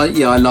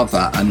 Yeah, I love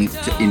that, and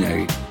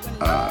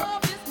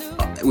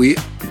we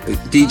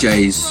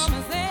DJs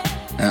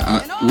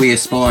we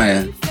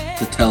aspire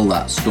to tell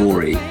that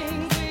story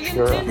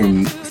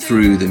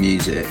through the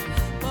music.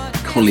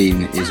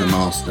 Colleen is a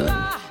master.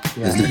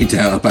 There's no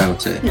doubt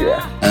about it.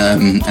 Yeah.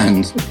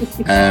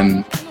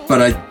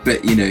 But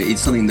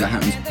it's something that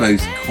happens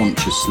both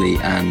consciously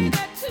and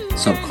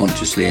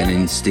subconsciously and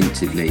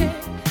instinctively.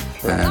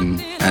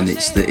 And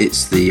it's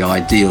the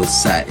ideal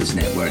set, isn't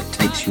it, where it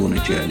takes you on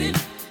a journey,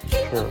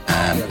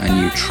 and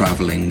you're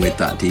travelling with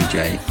that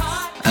DJ.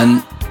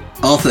 And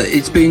Arthur,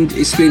 it's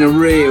been a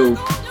real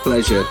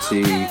pleasure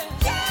to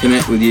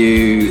connect with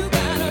you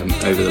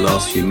over the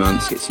last few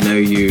months, get to know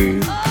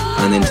you,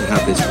 and then to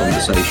have this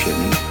conversation.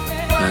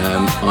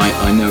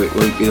 I know it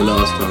won't be the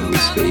last time we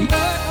speak.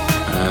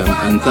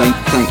 And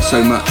thanks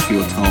so much for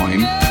your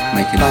time,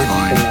 making the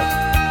time.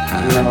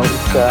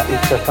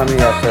 It's a family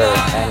affair,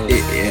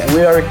 and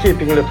we are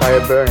keeping the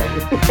fire burning.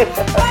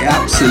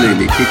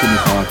 Absolutely, keeping the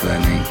fire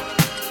burning.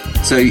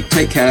 So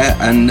take care,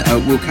 and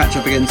we'll catch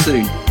up again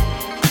soon.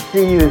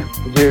 See you,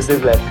 dear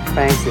Douglas.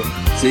 Thank you.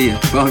 See you.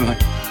 Bye-bye.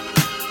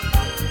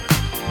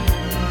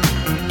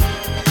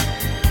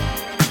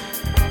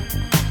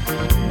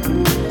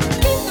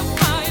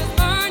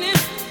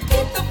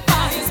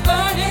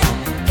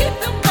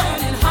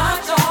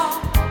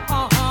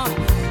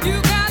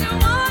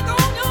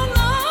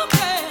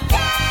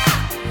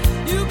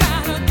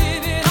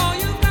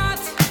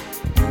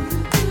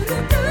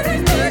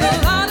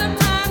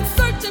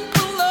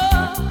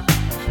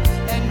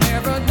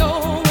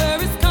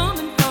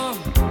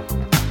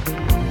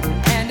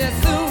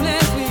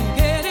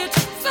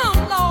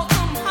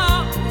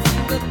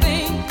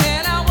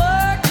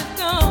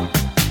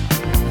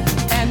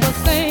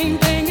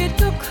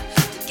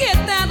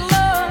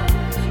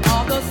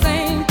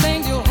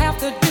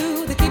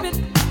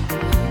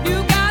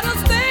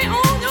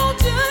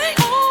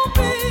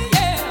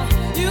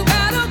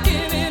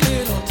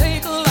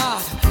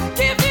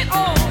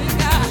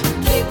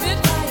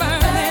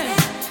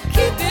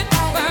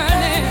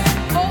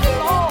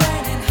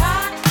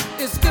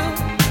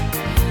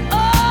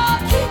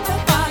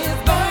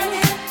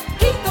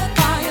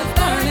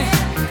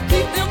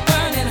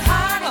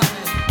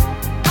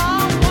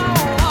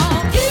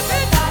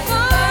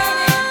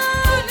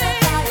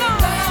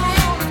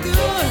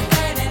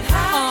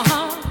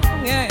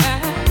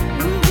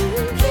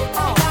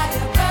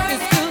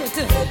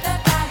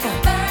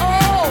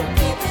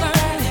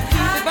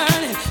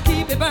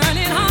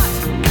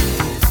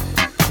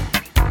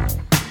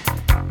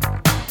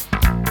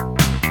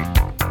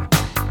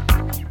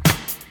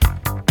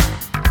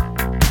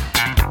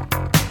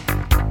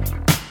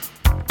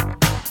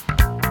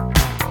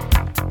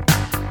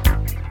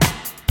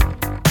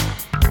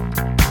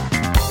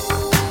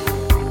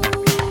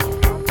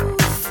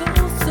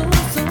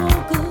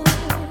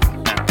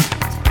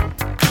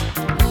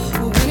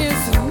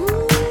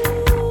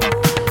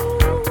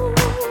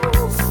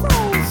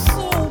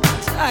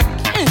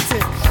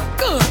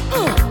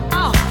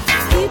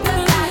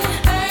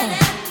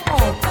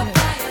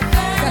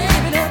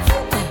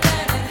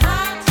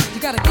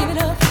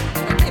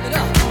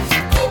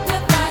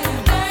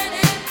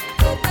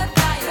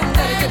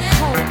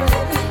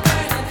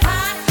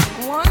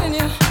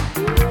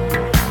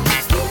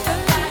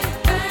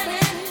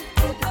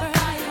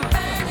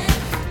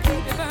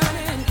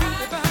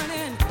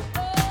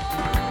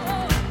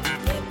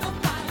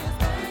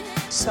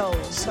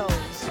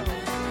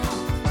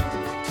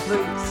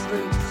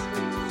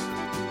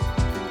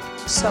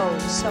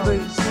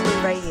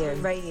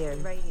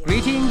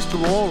 Greetings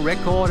to all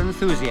record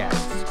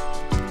enthusiasts.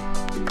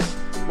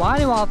 While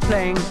you are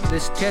playing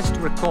this test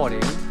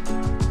recording,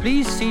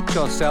 please seat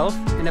yourself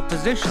in a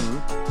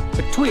position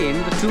between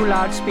the two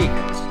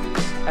loudspeakers,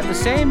 at the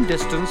same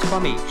distance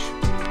from each.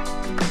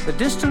 The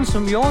distance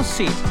from your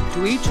seat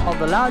to each of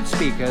the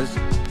loudspeakers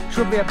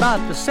should be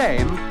about the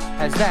same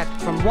as that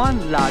from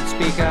one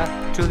loudspeaker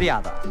to the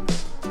other.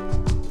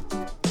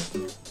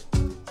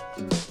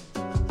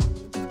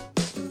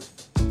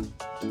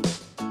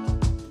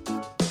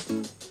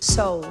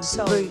 Soul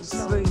Roots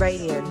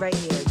Radio.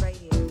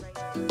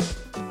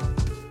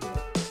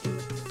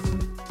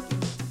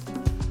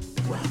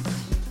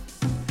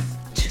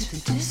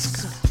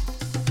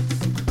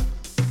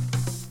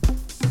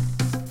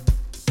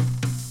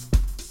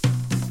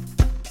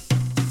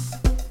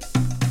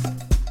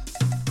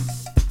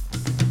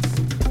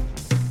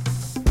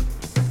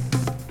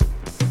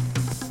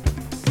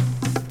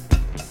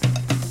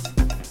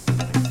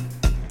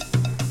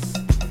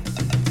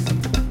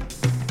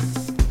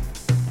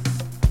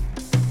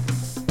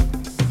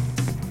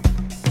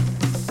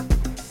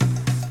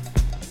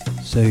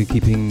 So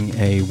keeping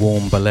a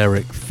warm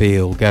Balearic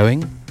feel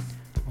going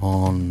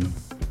on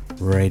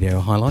Radio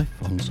High Life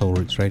on Soul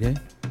Roots Radio.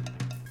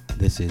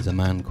 This is a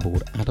man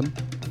called Adam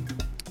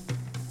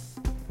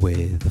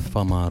with the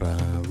Famara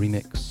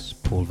remix,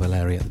 Paul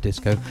Valeri at the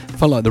disco.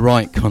 Felt like the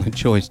right kind of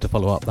choice to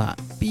follow up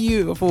that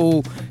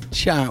beautiful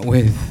chat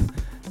with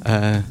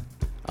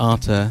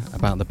Artur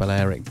about the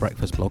Balearic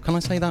breakfast blog. Can I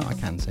say that? I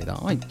can say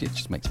that. It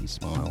just makes me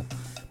smile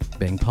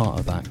being part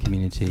of that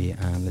community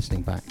and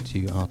listening back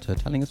to Artur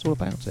telling us all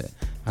about it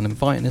and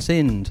inviting us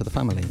into the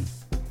family.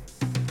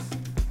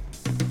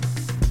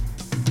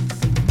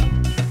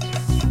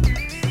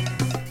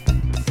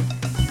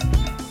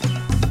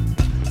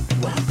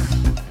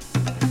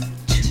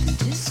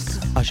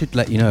 I should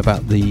let you know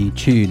about the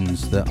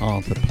tunes that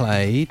Artur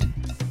played.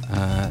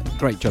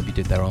 Great job you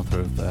did there, Artur,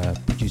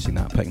 of producing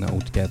that, putting that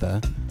all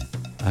together.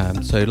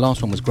 So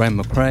last one was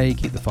Graham McRae,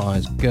 Keep the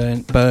Fires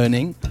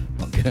Burning.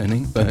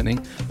 Burning.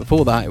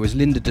 Before that, it was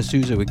Linda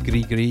D'Souza with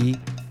Gris Gris,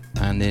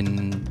 and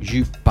then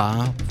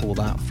Jupa. Before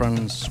that,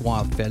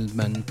 Francois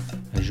Feldman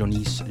and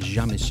Jonis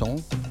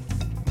Jamison.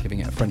 Giving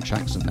it a French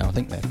accent now, I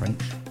think they're French.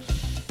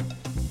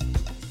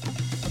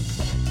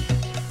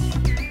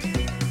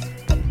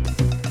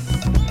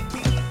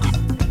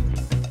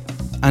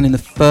 And in the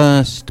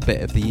first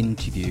bit of the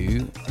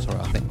interview, sorry,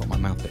 I think I've got my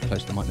mouth a bit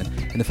close to the mic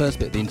then. In the first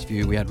bit of the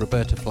interview, we had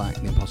Roberta Flack,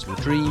 The Impossible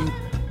Dream,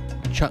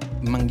 Chuck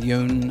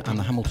Mangione and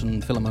the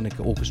Hamilton Philharmonic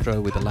Orchestra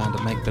with The Land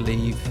of Make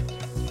Believe,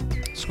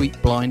 Sweet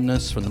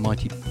Blindness from the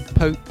Mighty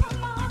Pope,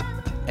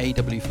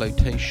 AW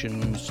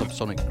Flotation,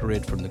 Subsonic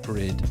Grid from the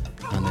Grid,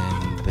 and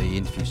then the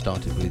interview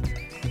started with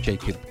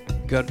Jacob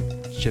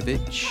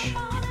Gurevich.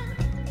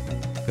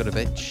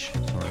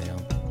 Sorry, I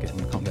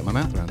can't get my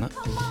mouth around that.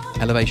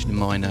 Elevation in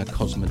Minor,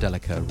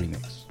 Cosmodelica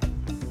remix.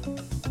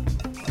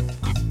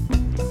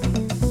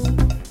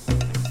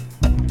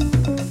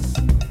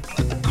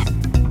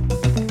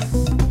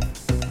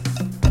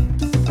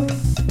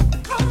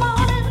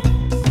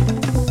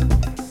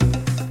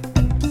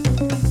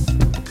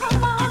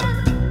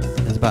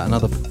 About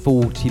another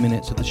 40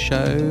 minutes of the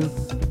show.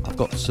 I've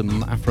got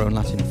some Afro and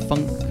Latin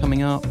funk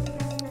coming up.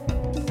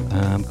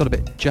 Got a bit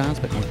of jazz,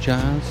 a bit more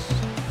jazz.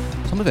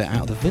 Some of it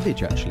out of the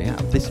village, actually,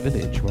 out of this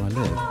village where I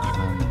live.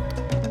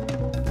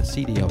 The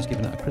CD I was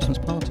given at a Christmas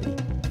party.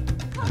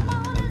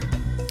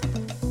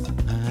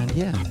 And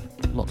yeah,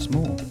 lots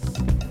more.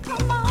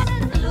 Come on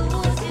and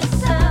lose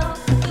yourself.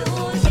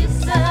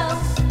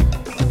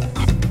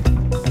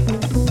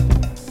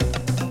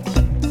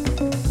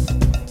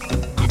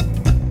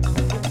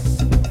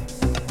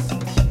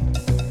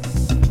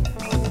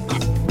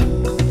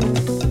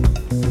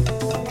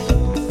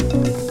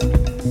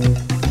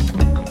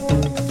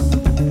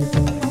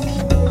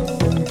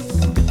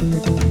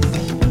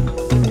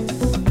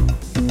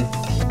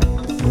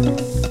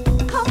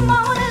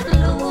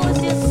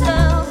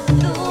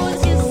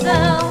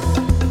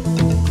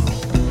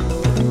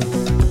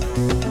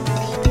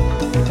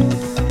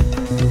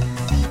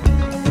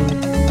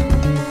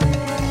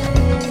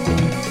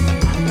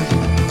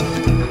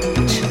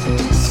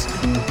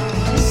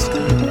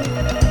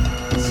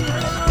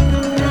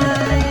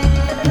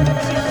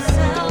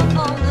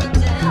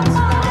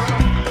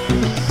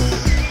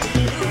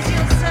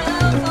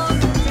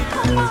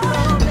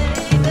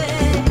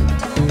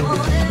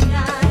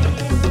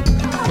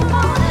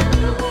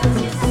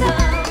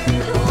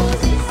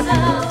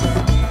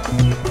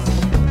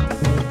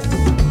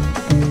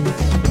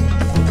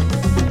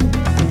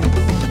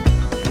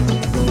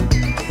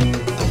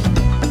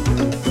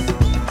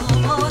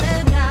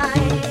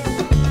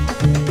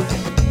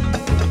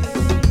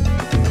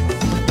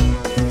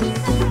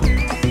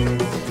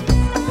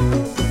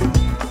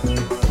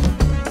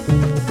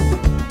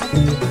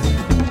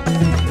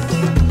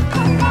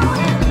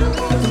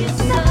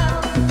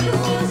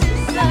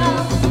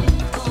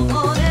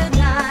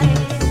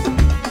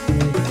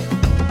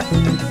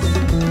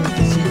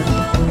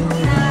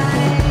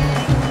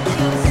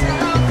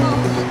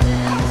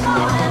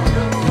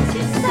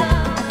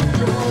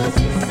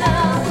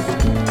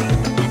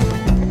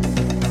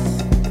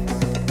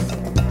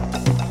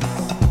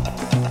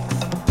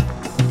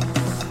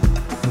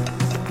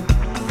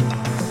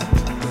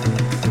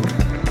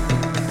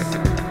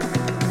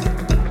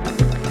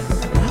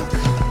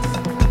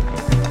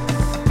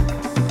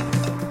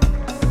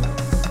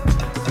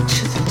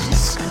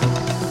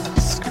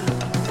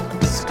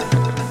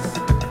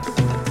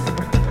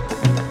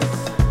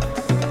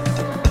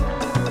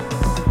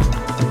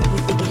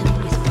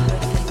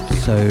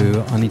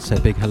 Also, I need to say a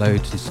big hello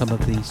to some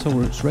of the Soul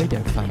Roots Radio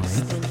family.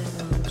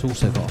 It's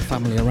also got a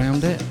family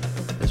around it,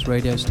 this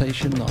radio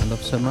station that I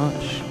love so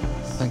much.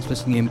 Thanks for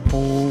listening in,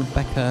 Paul,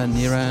 Becca,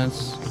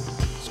 Niraz,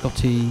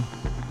 Scotty,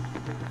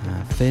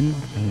 Finn,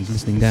 who's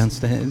listening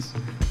downstairs,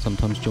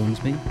 sometimes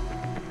joins me.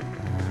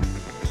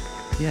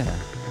 Yeah,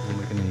 and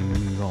we're going to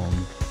move on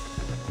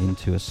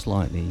into a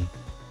slightly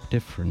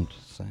different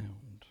sound.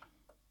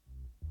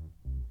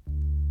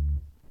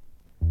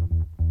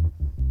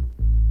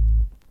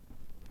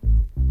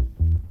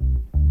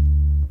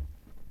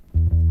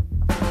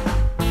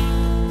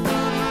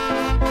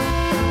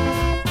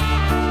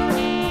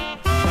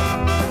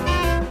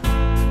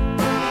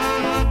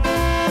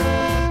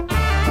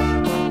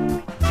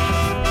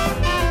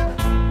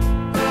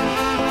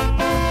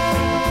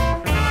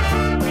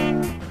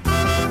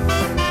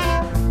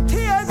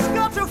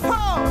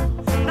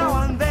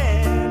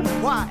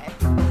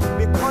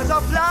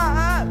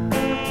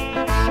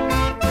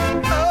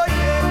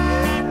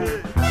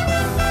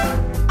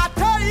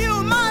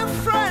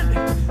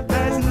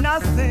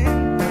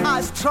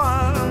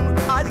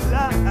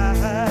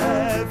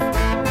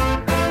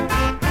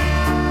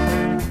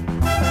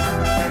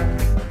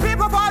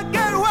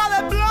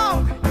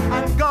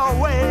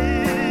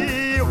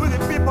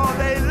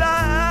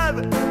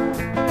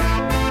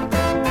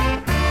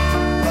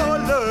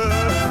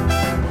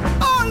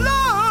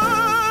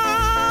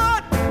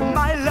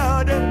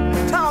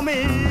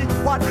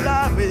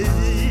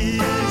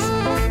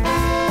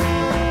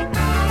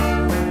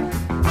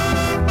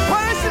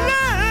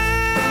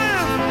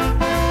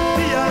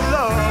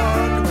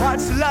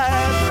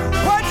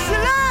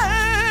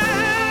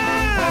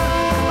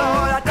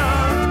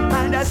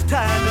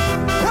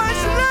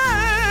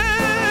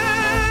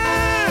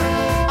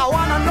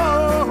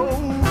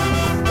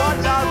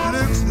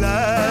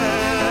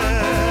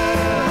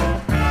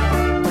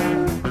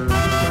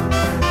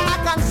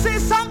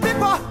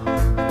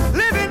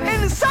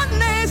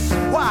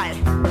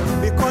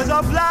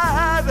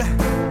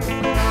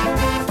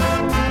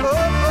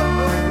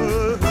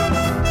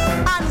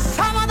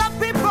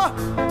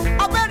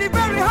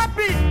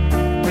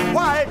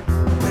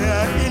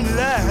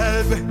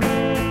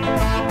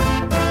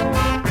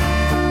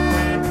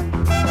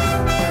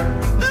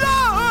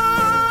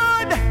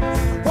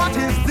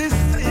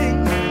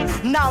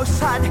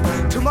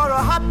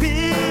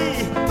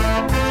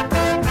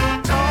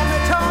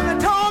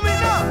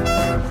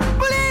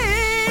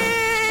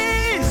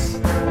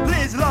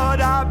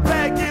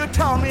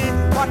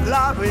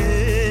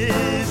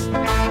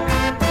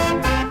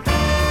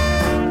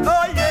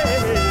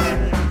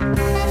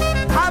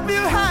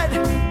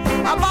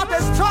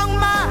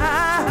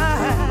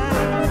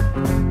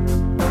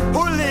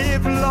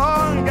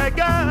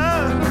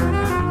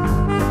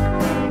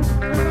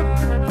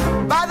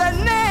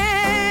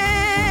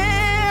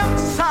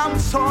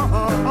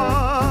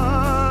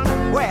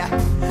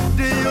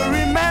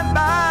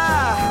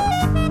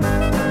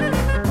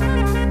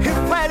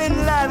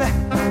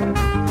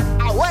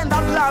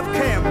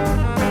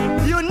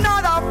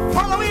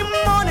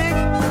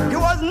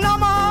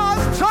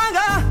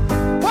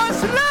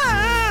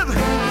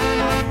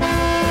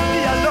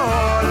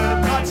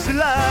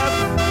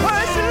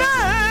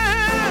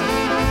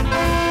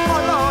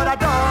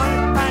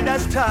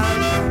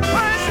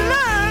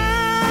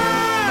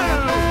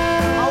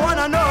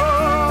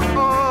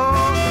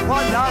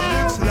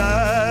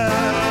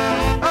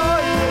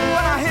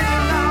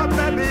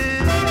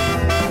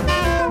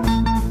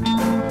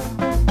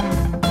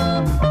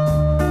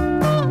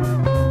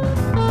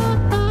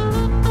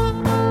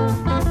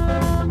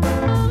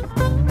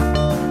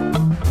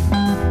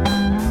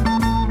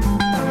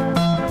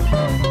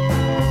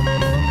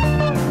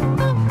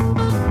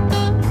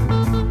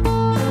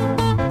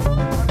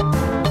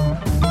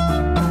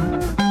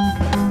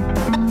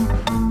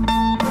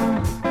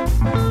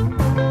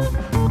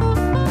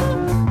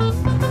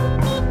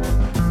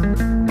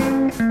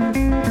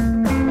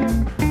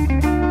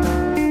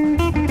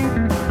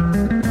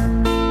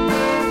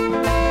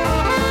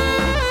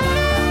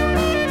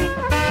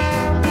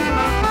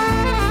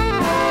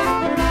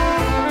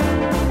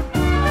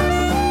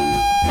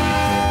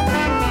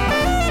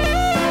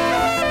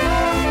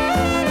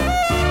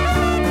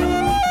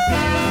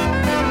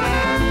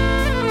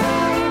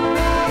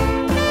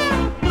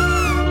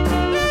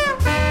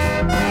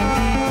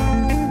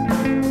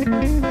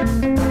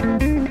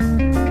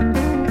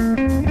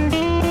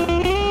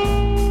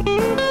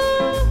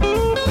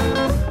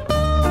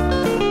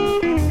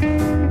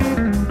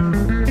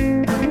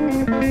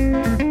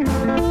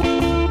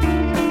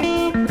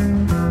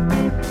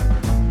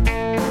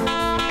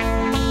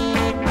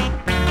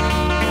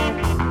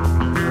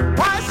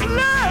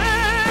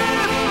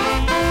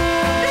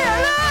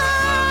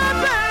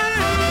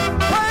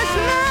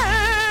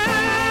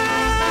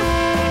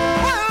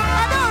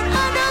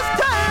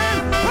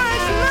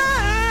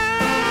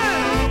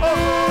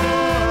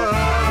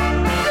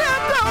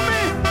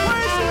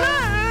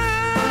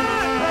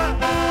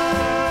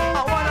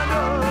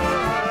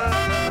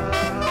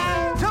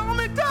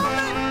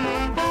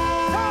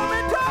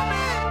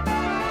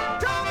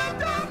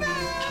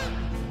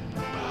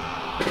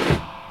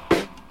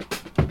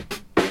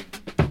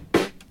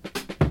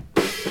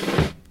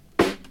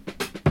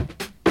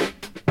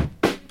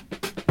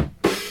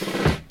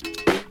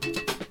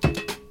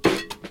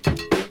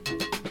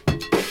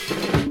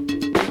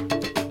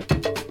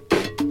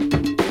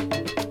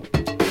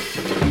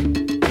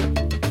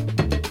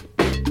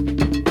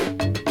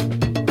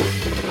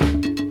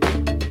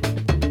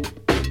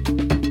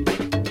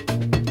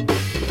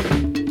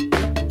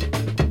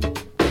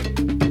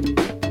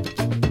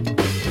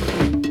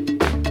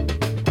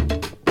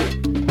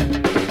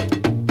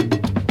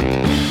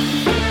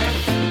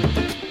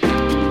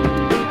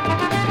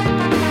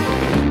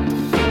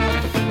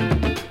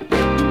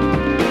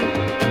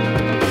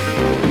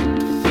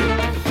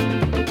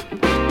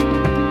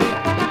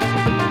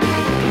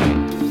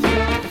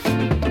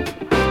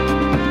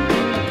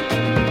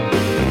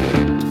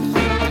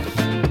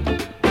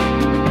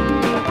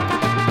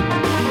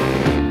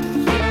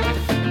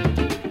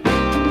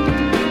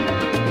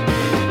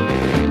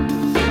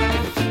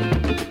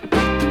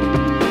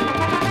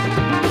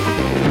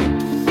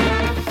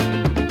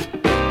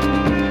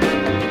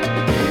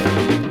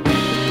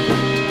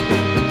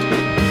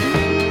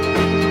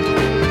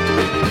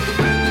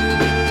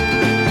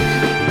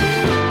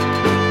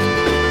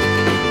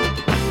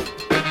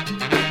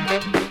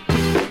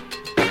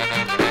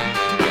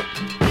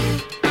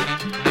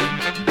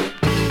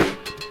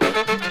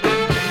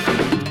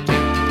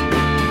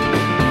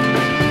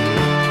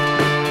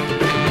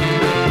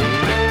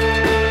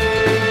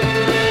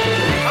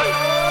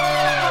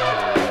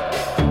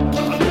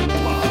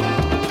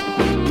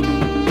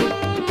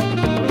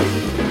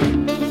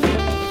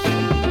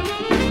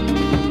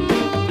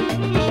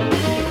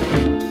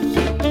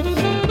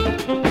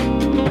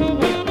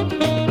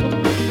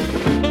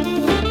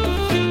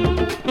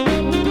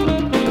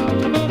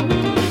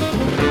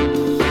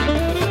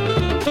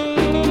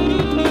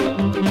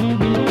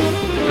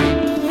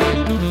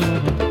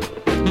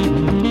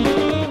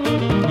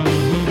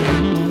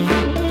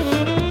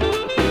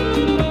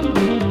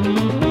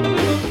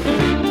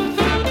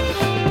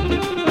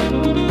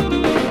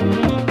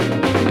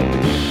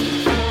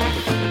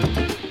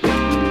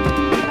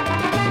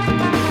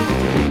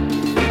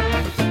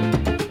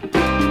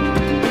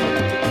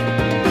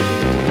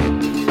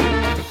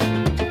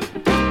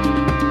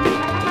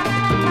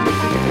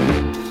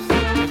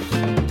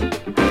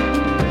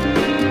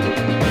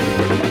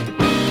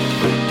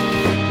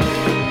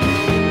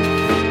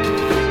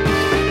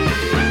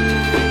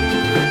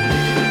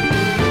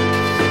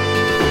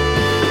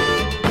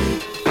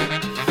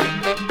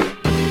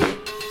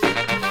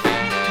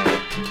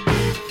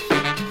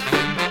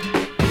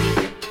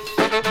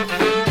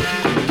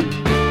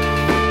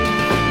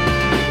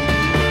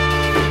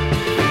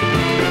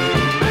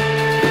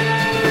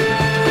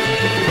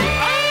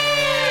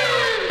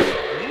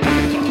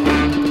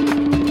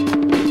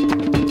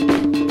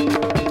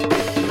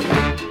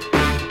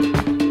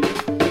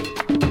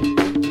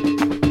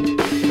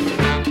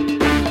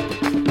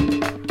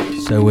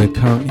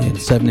 in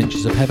 7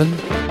 Inches of Heaven,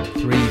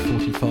 3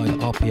 45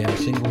 RPM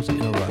singles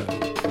in a row.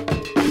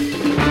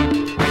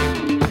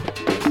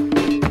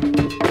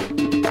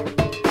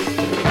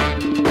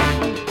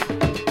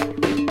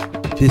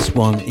 This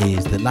one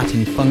is the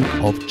Latin funk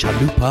of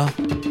Chalupa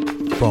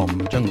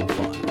from Jungle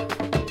Fire.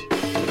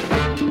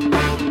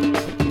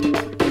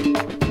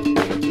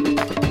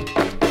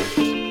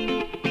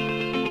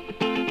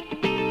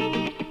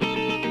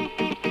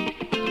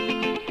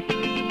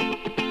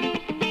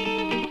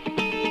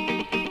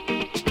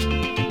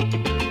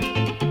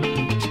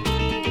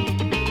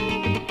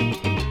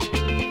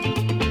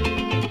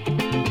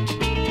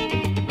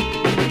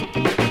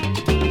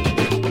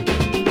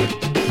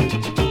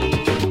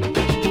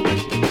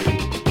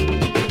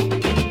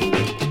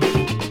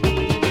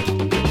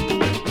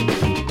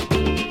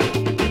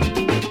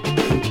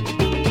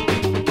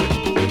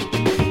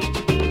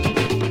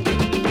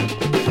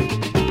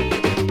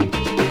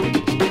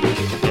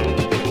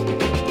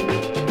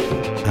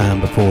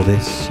 Before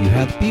this, you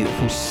had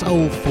beautiful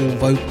soulful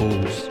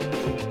vocals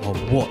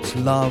of What's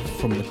Love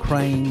from the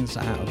Cranes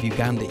out of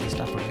Uganda, East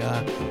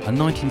Africa. A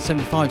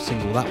 1975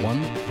 single, that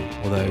one,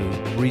 although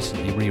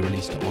recently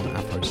re-released on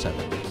Afro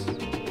 7s.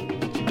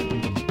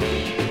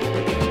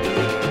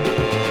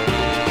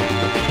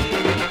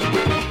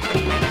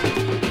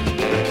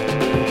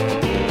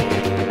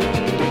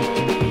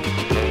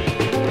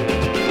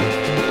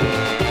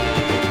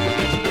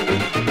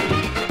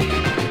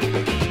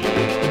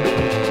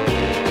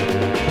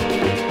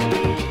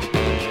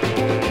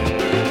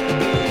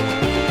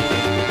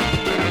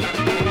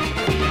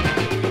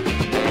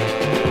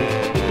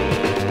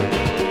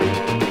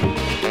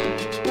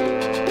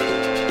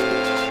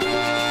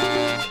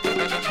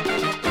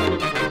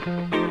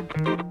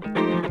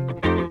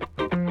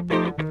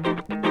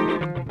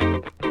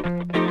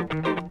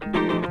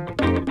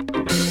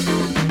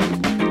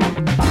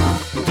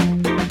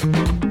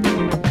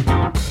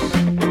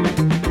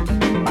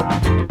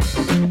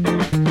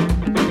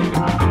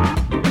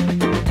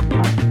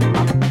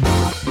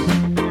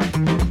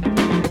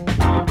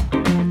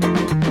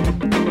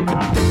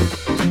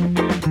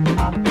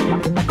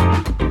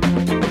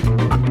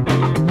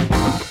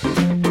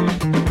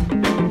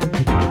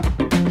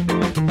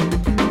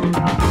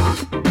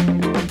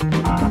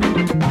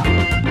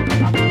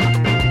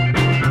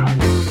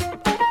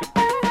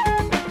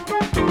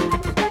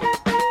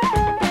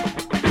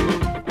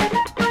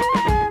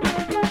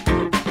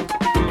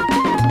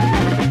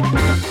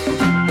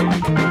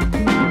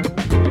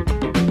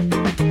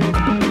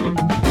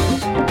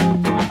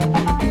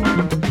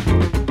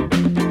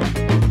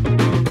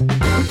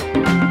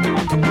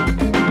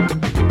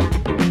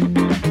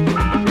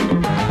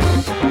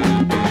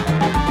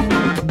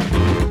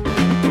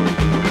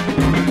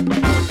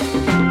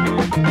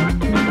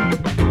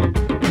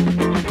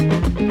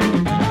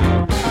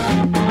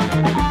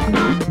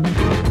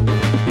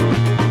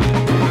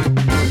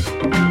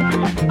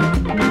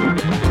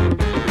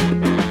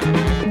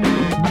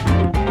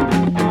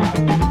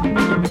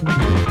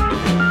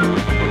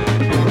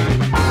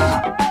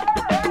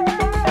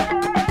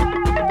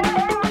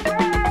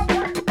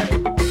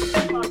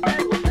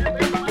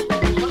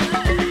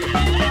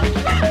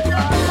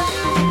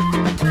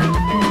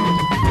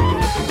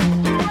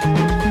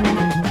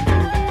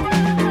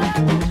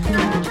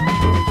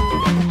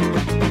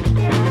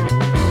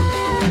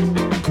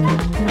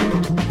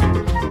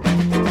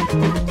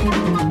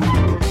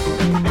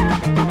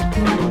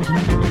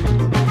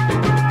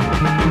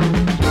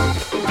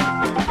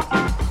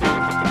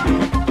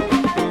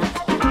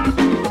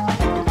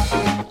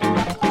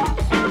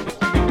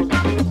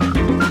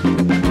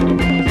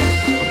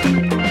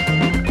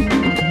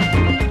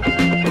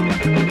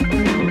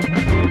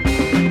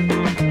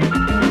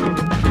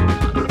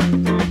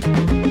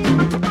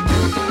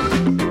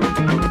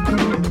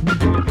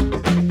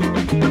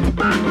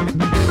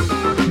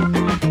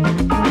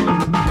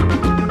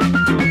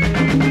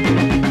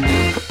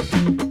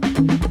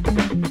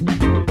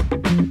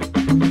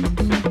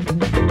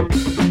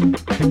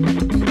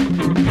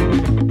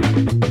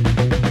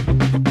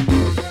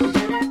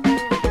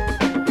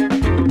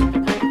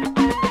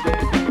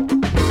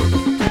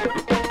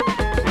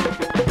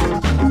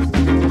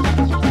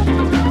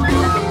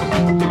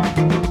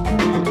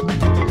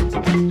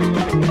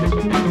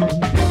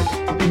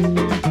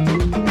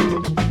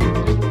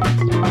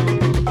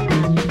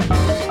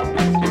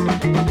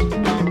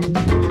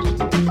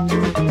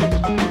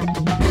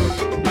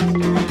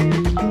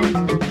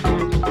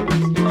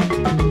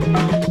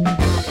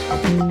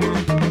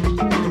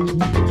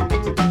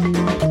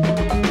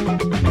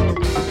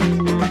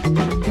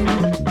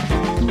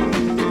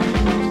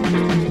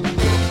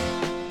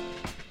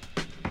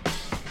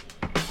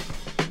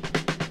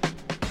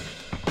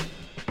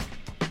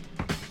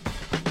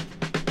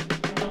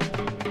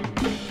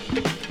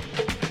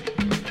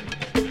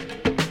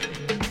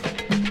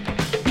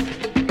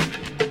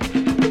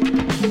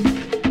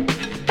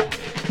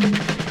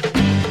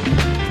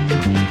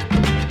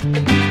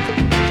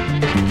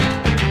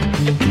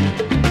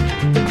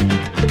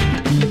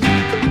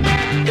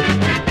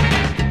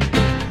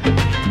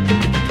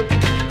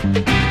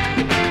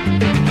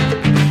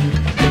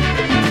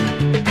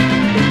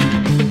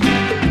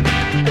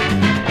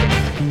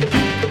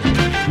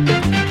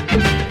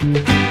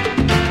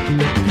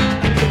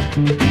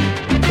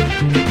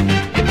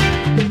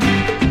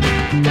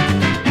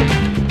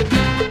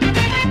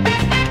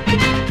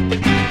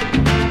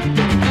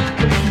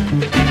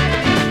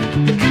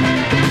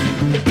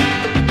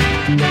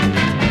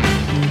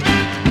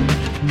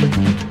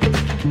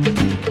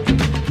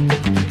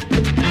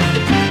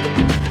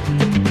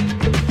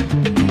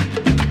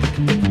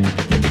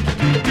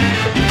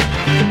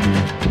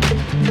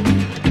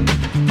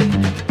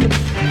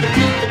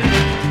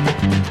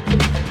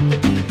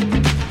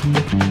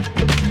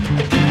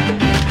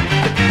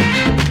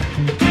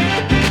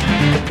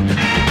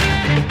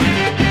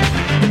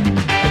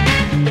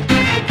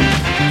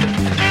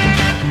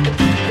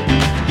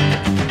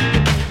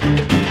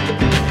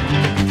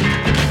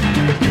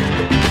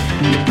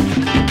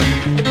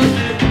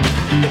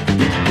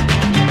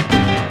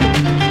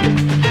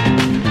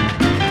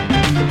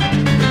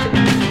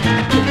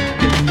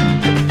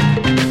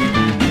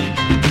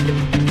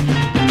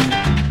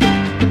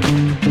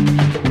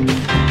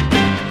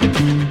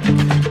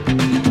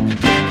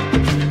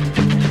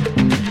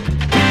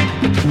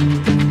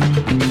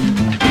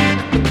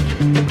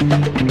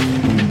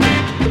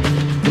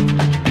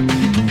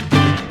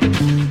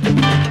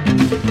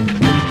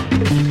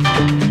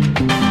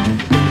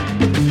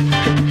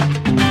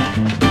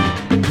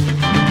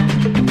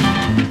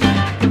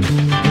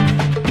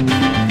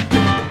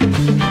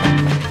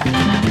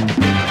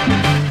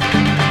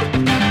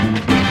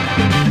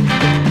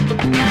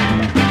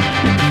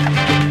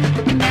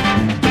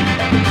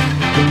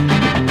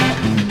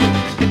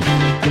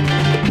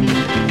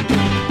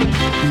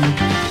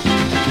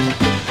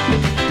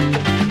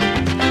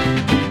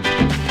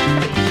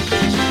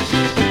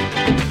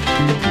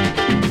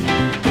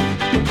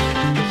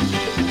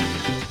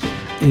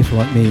 If,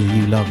 like me,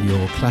 you love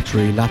your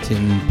clattery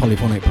Latin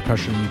polyphonic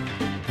percussion,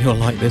 you'll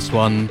like this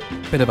one.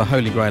 Bit of a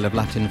holy grail of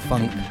Latin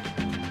funk,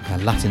 a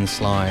Latin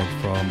slide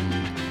from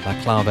La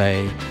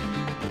Clave.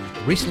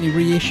 Recently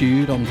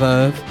reissued on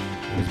Verve.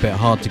 It was a bit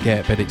hard to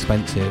get, a bit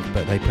expensive,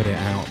 but they put it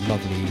out.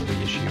 Lovely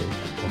reissue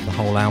of the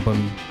whole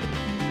album.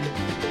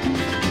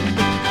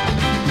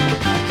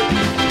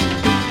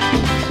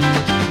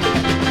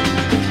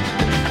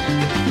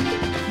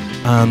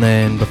 And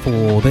then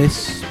before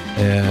this,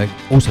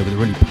 also with a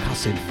really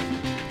percussive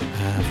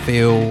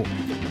feel,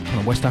 kind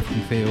of West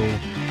African feel.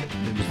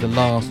 It was the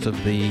last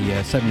of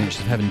the 7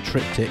 Inches of Heaven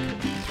triptych,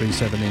 3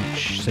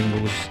 7-inch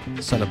singles,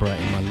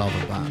 celebrating my love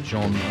of that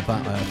genre, of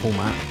that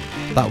format.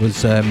 That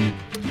was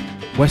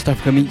West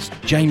Africa meets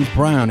James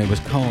Brown. It was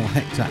Carl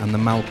Hector and the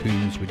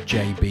Malcolms with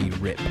J.B.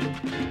 Rip.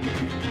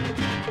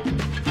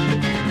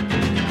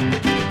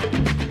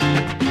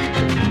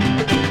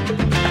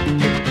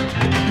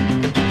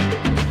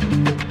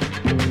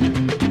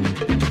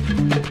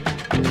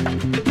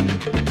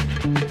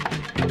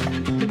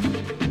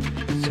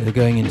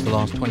 Going into the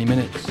last 20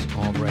 minutes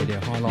of Radio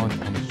High Life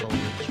on Soul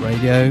Roots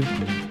Radio.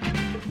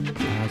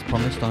 As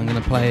promised, I'm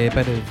going to play a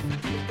bit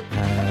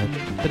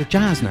of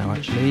jazz now,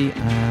 actually,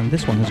 and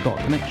this one has got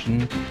a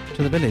connection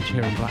to the village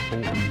here in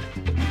Blackthorn,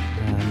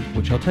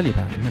 which I'll tell you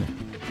about in a minute.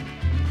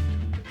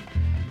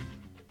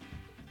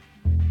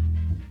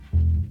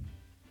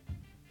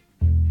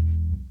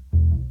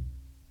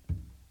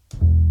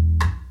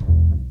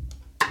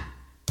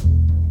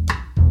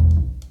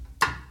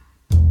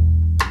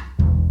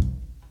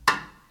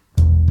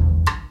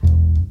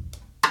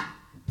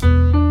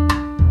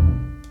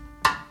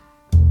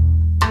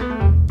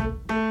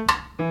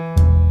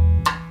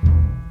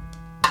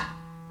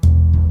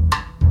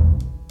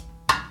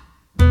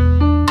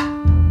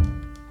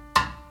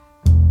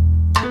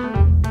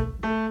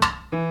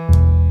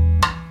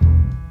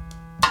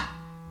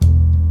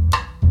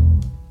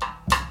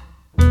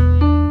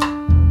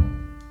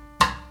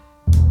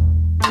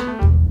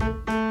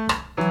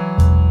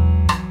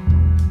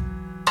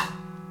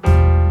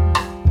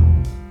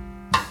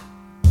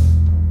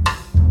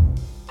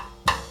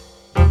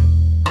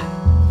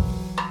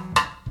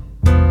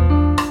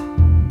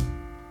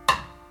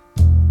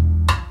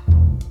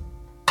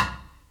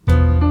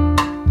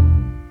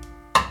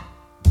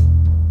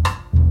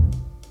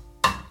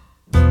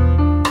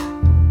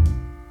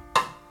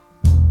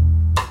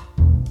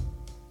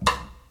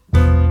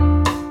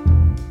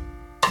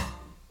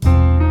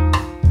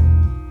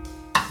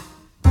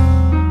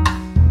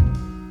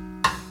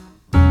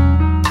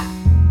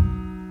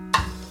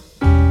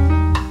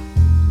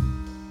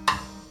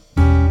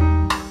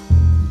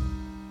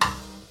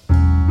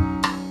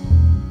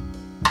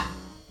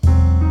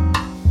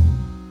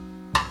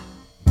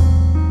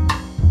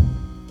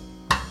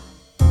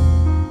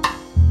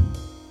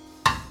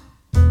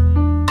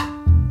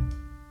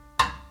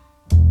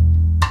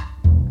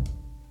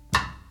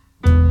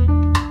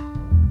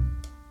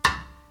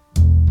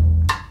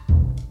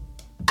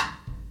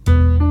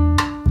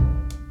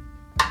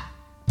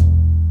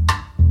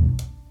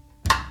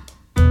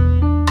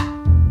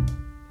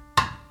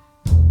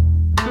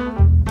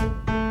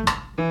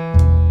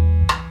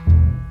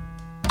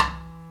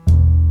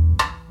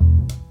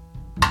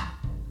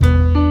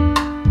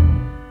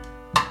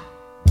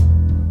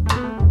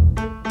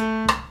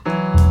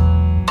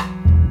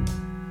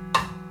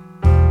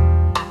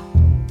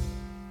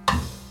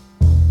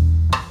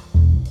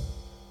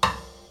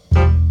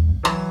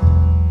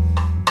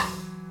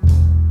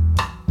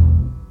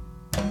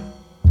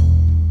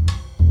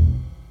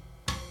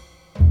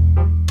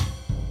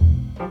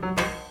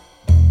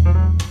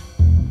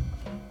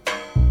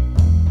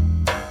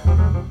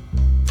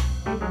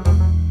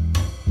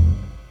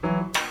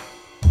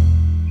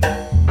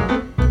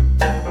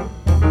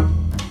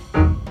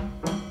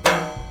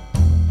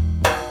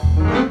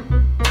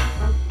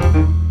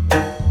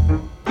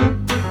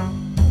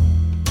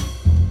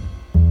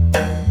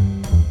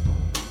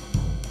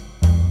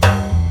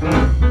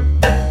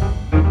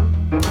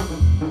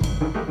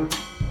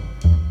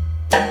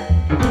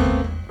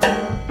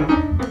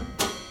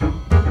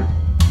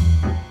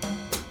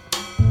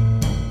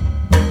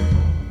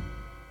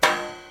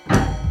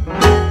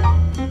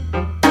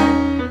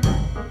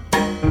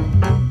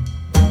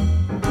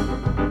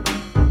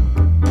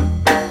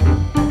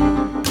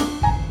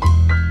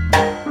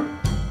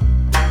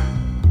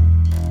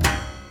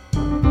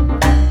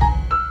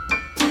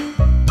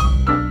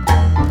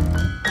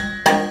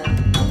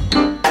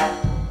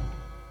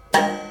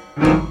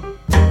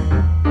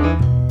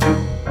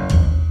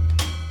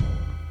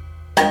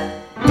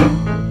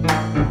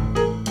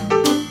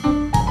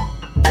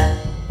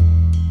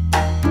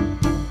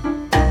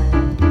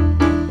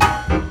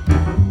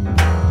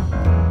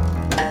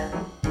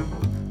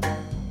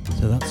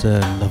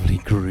 Lovely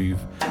groove.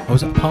 I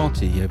was at a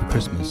party over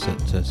Christmas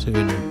at Sue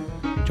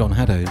and John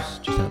Haddow's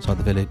just outside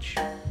the village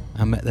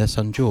and met their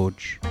son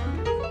George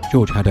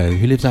Haddow,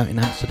 who lives out in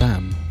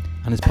Amsterdam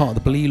and is part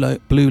of the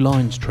Blue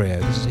Lines trio.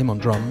 This is him on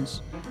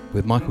drums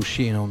with Michael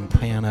Sheehan on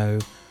piano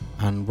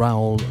and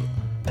Raoul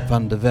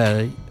van der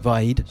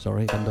Weide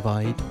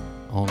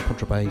on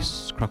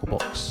contrabass,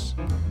 cracklebox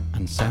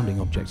and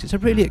sounding objects. It's a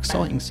really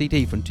exciting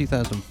CD from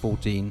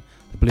 2014,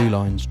 the Blue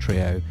Lines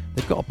trio.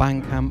 They've got a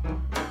Bandcamp,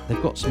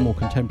 they've got some more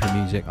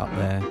contemporary music up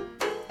there,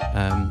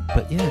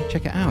 but yeah,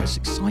 check it out, it's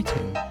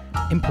exciting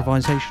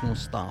improvisational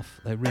stuff.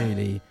 They're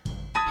really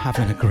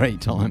having a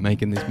great time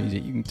making this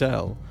music, you can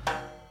tell.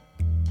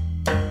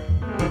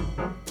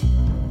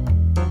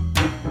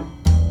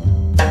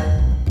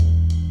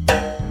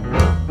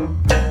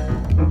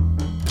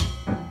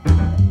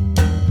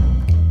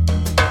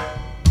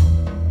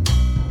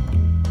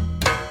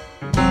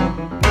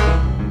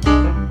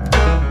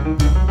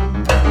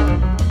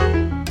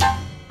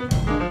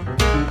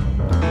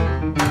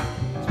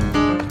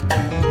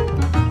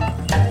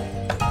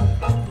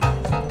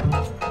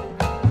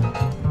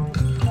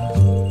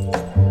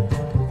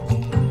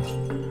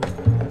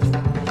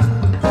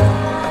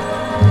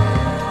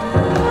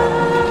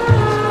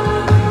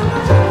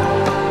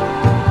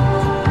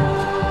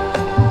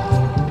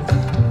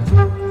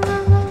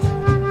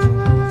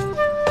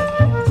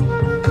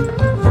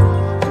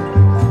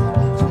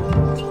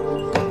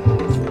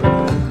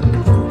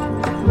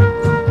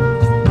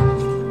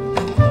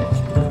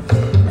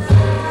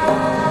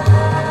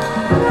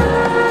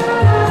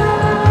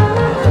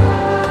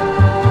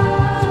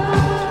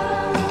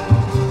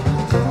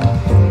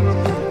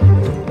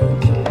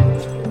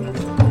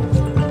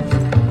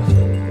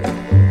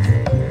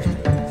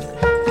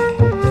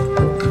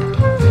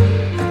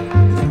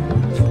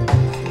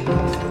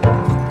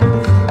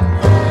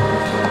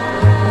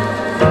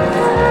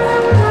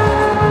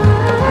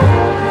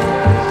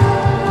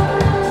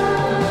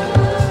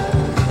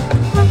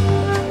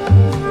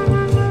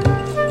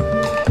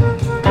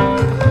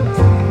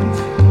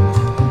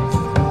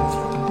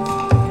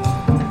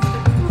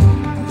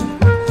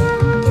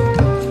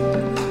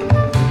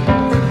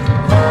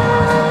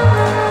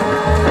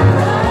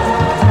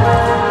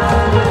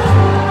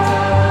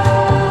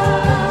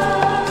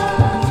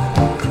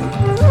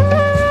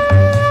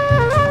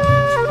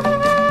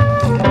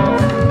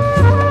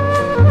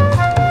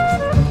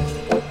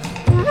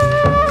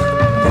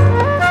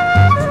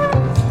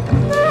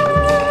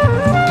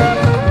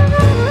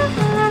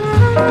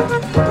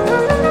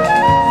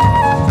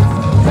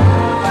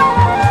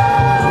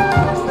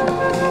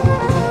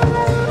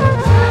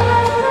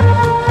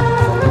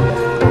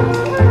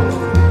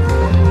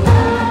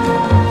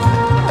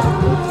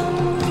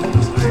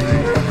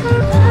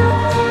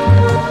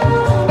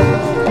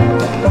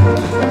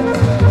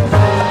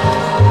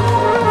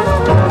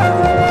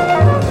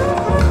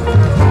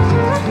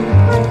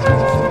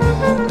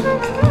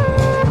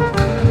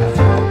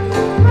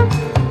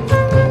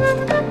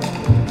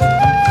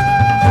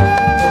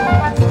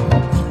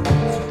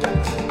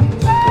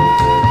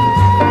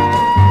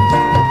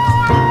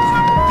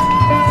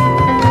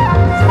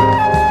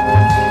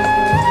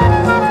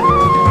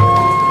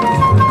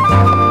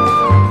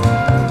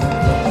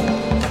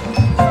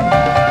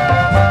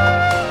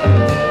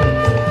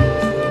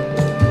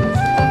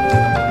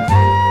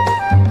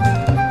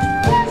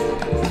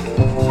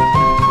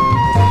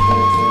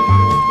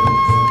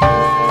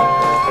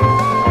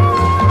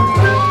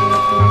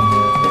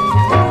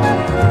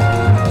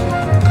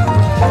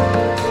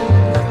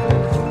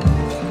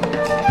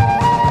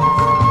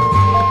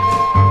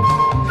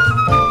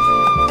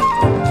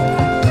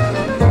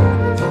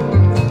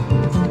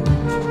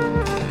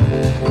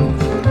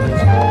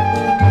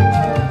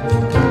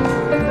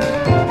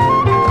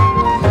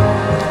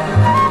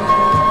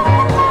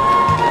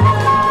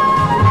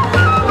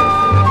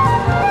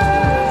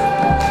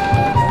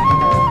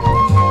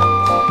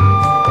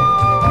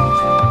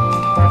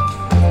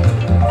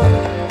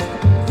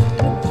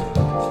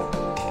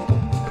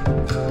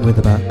 With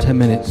about 10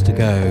 minutes to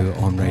go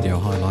on Radio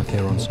High Life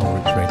here on Soul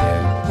Roots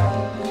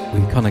Radio,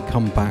 we've kind of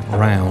come back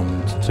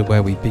round to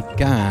where we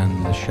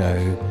began the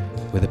show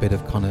with a bit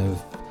of kind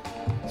of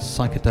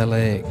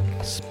psychedelic,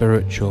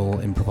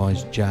 spiritual,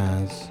 improvised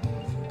jazz.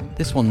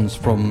 This one's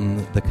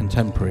from the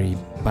contemporary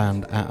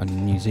band out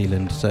in New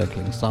Zealand,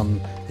 Circling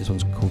Sun. This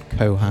one's called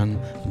Kohan.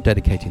 I'm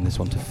dedicating this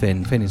one to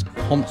Finn. Finn is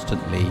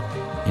constantly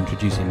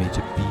introducing me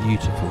to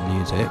beautiful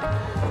music.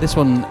 This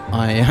one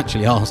I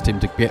actually asked him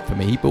to get for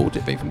me. He bought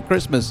it for me from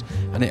Christmas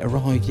and it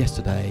arrived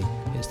yesterday.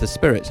 It's the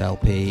Spirits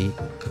LP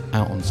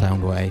out on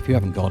Soundway. If you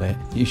haven't got it,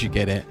 you should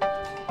get it.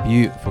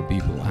 Beautiful,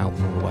 beautiful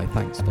album all the way.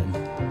 Thanks, Finn.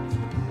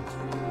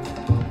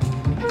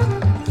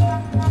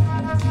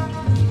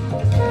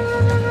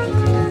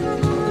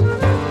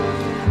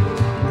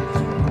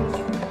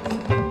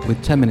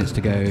 With 10 minutes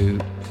to go,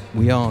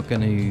 we are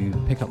going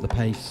to pick up the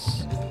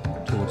pace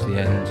towards the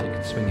end. So you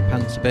can swing your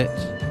pants a bit.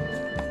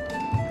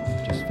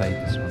 Just fade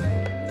this one.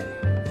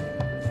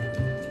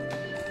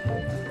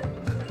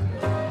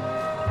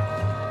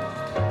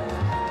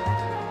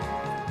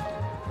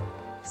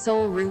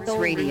 Soul Roots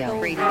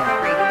Radio.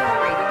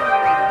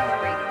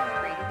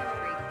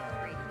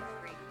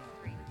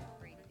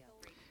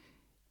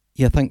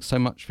 Yeah, thanks so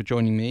much for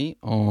joining me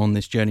on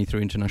this journey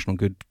through international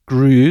good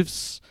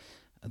grooves.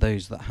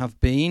 Those that have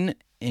been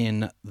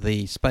in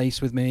the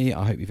space with me,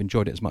 I hope you've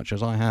enjoyed it as much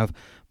as I have.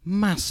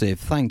 Massive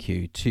thank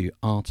you to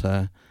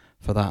Artur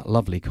for that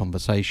lovely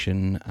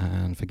conversation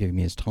and for giving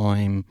me his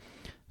time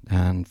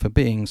and for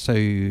being so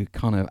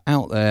kind of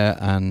out there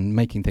and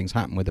making things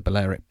happen with the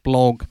Balearic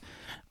blog.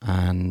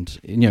 And,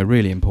 you know,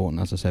 really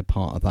important, as I said,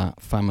 part of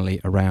that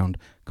family around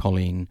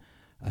Colleen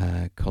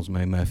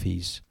Cosmo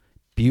Murphy's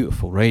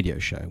beautiful radio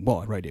show.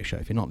 What a radio show.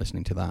 If you're not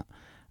listening to that,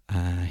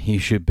 you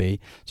should be.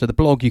 So the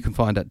blog you can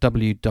find at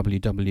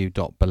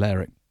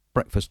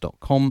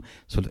www.balericbreakfast.com.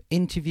 Sort of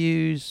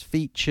interviews,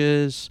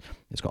 features.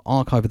 It's got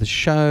archive of the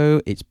show.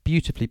 It's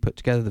beautifully put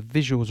together. The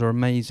visuals are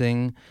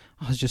amazing.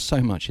 Oh, there's just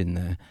so much in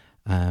there.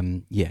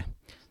 Yeah.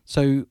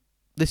 So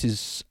this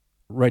is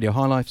Radio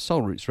High Life,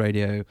 Soul Roots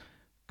Radio.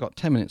 Got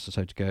 10 minutes or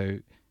so to go.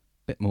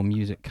 Bit more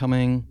music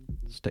coming.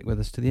 Stick with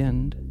us to the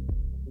end.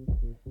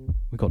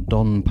 We've got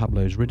Don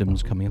Pablo's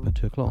Rhythms coming up at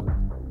 2 o'clock.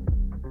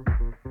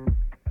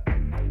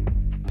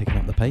 Picking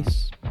up the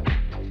pace.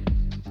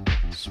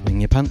 Swing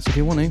your pants if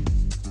you want to.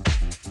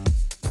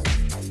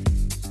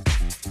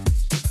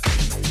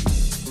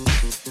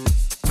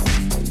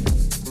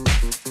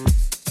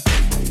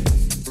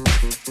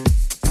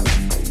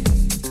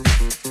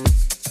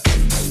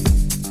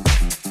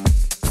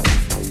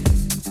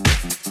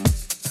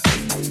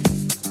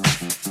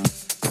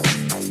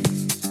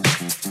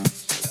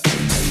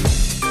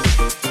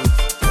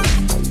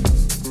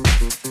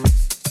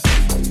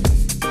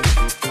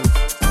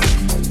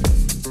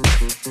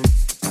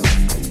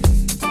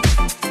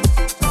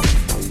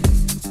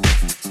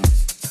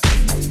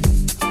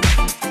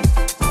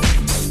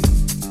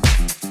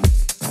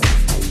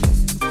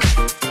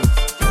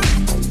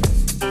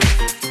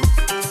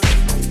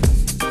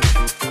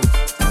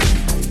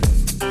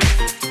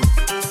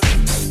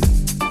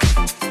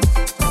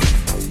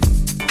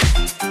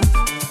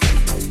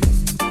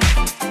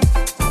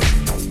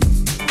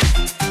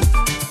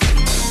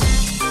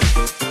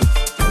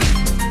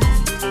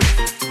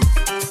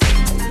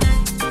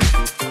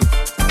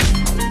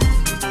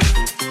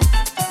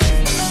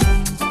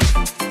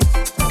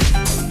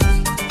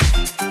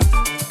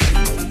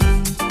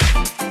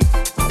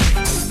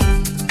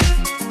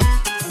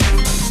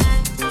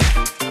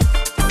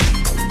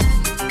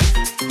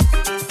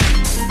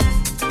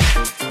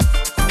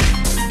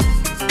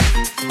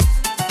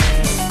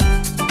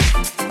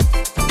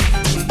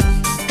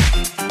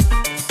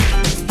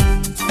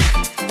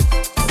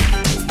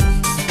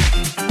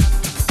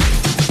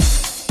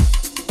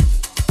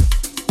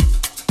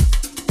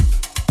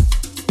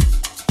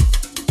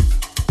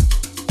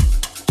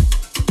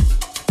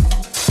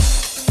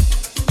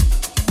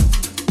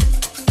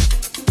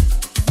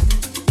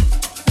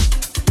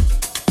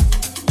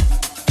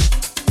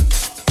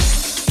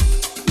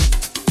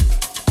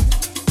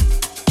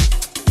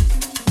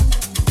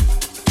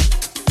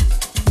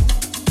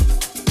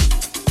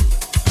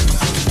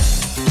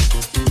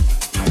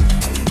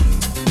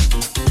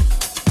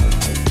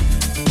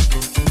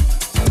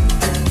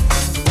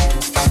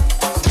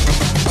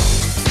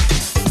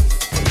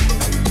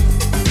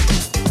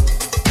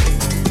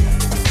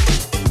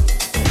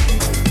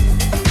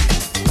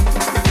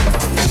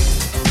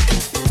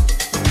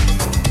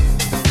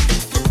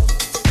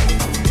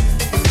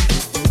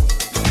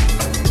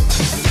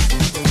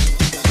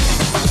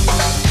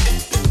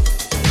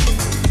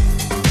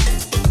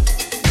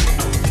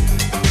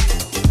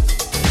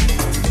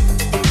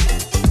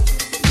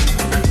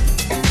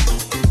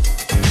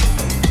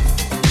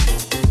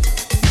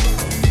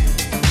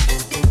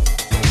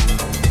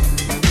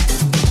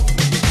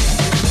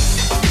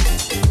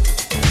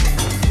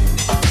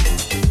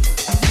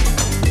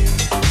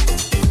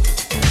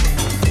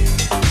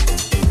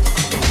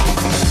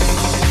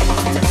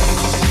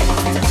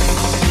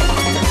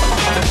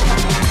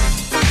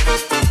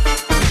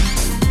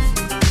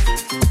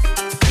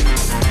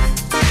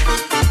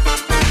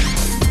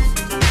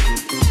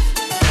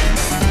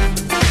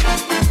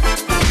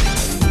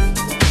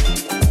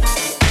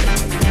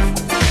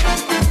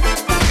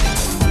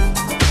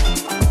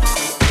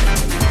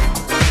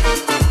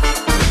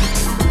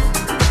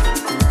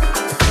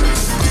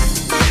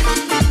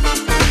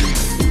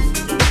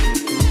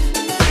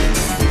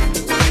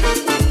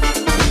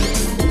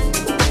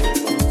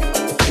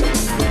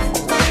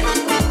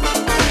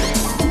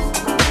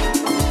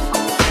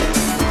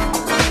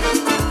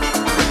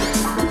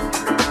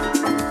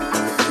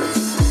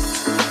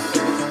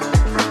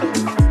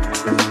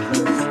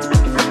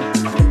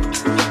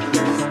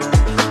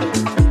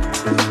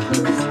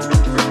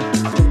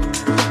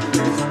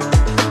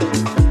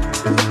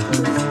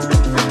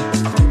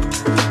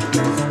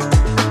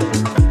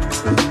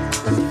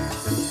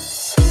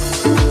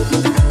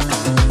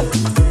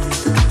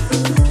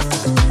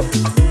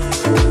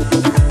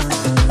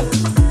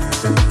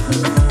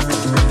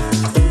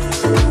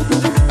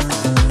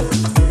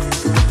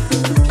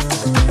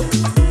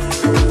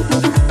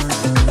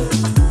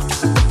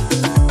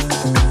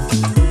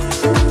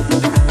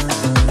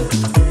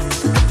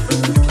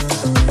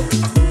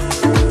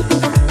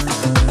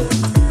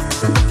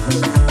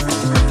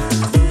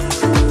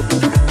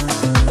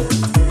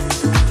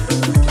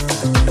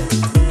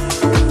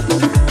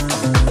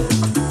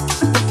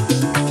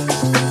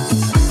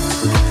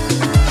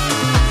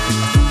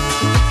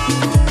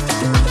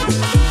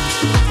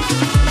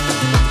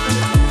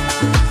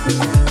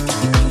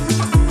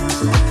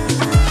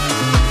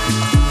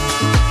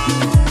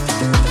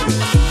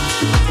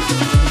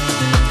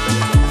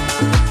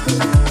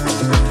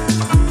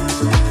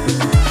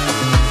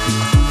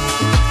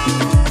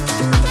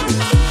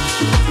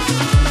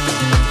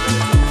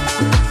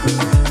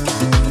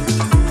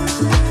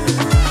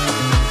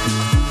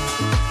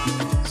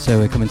 So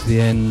we're coming to the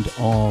end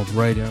of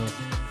Radio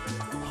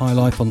High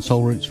Life on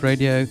Soul Roots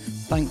Radio.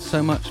 Thanks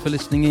so much for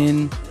listening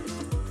in.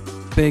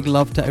 Big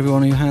love to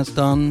everyone who has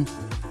done.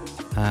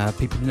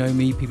 People who know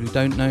me, people who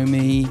don't know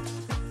me,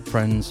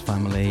 friends,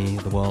 family,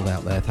 the world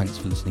out there, thanks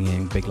for listening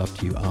in. Big love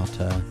to you,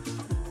 Artur.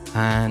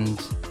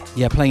 And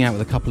yeah, playing out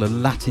with a couple of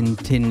Latin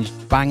tinged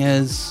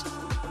bangers.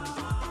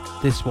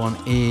 This one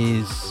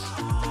is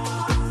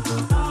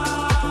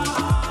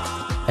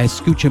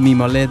Escucha mi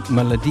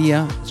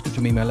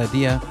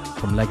Melodia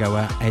from Lego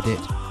Edit.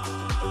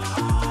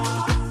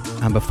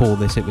 And before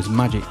this it was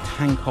Magic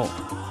Hancock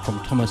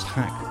from Thomas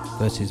Hack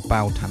versus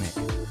Baltanic.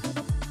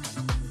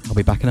 I'll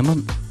be back in a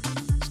month.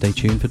 Stay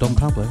tuned for Don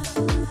Pablo.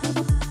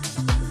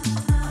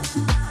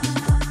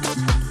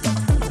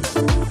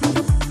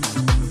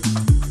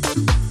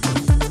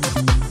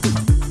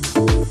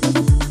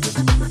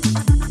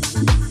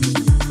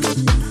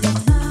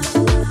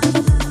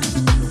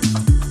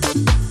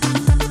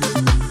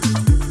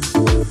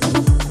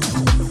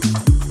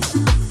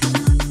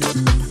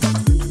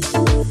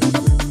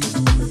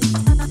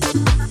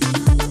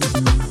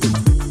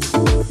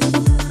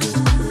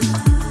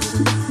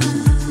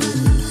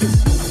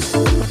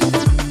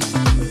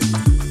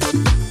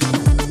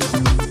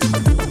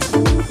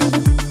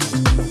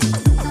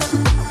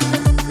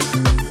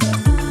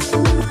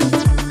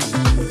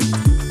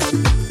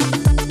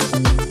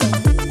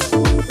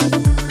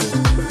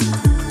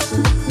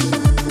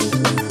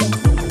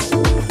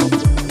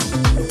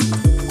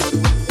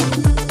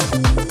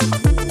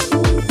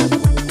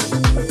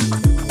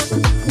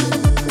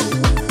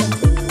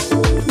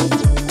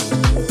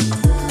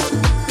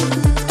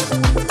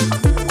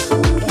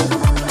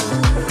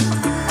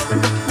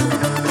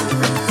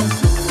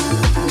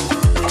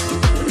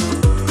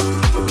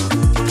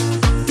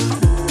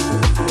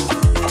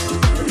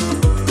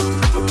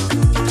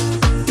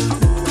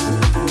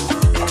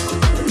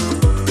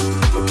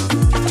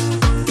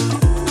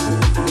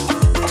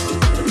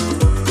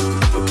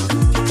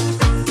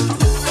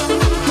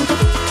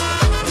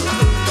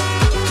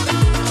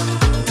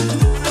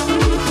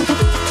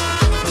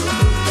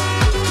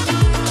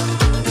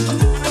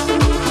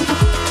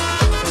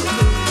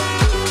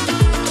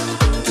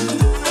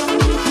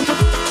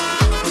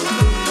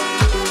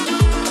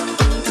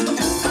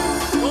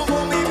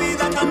 Como mi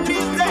vida tan triste.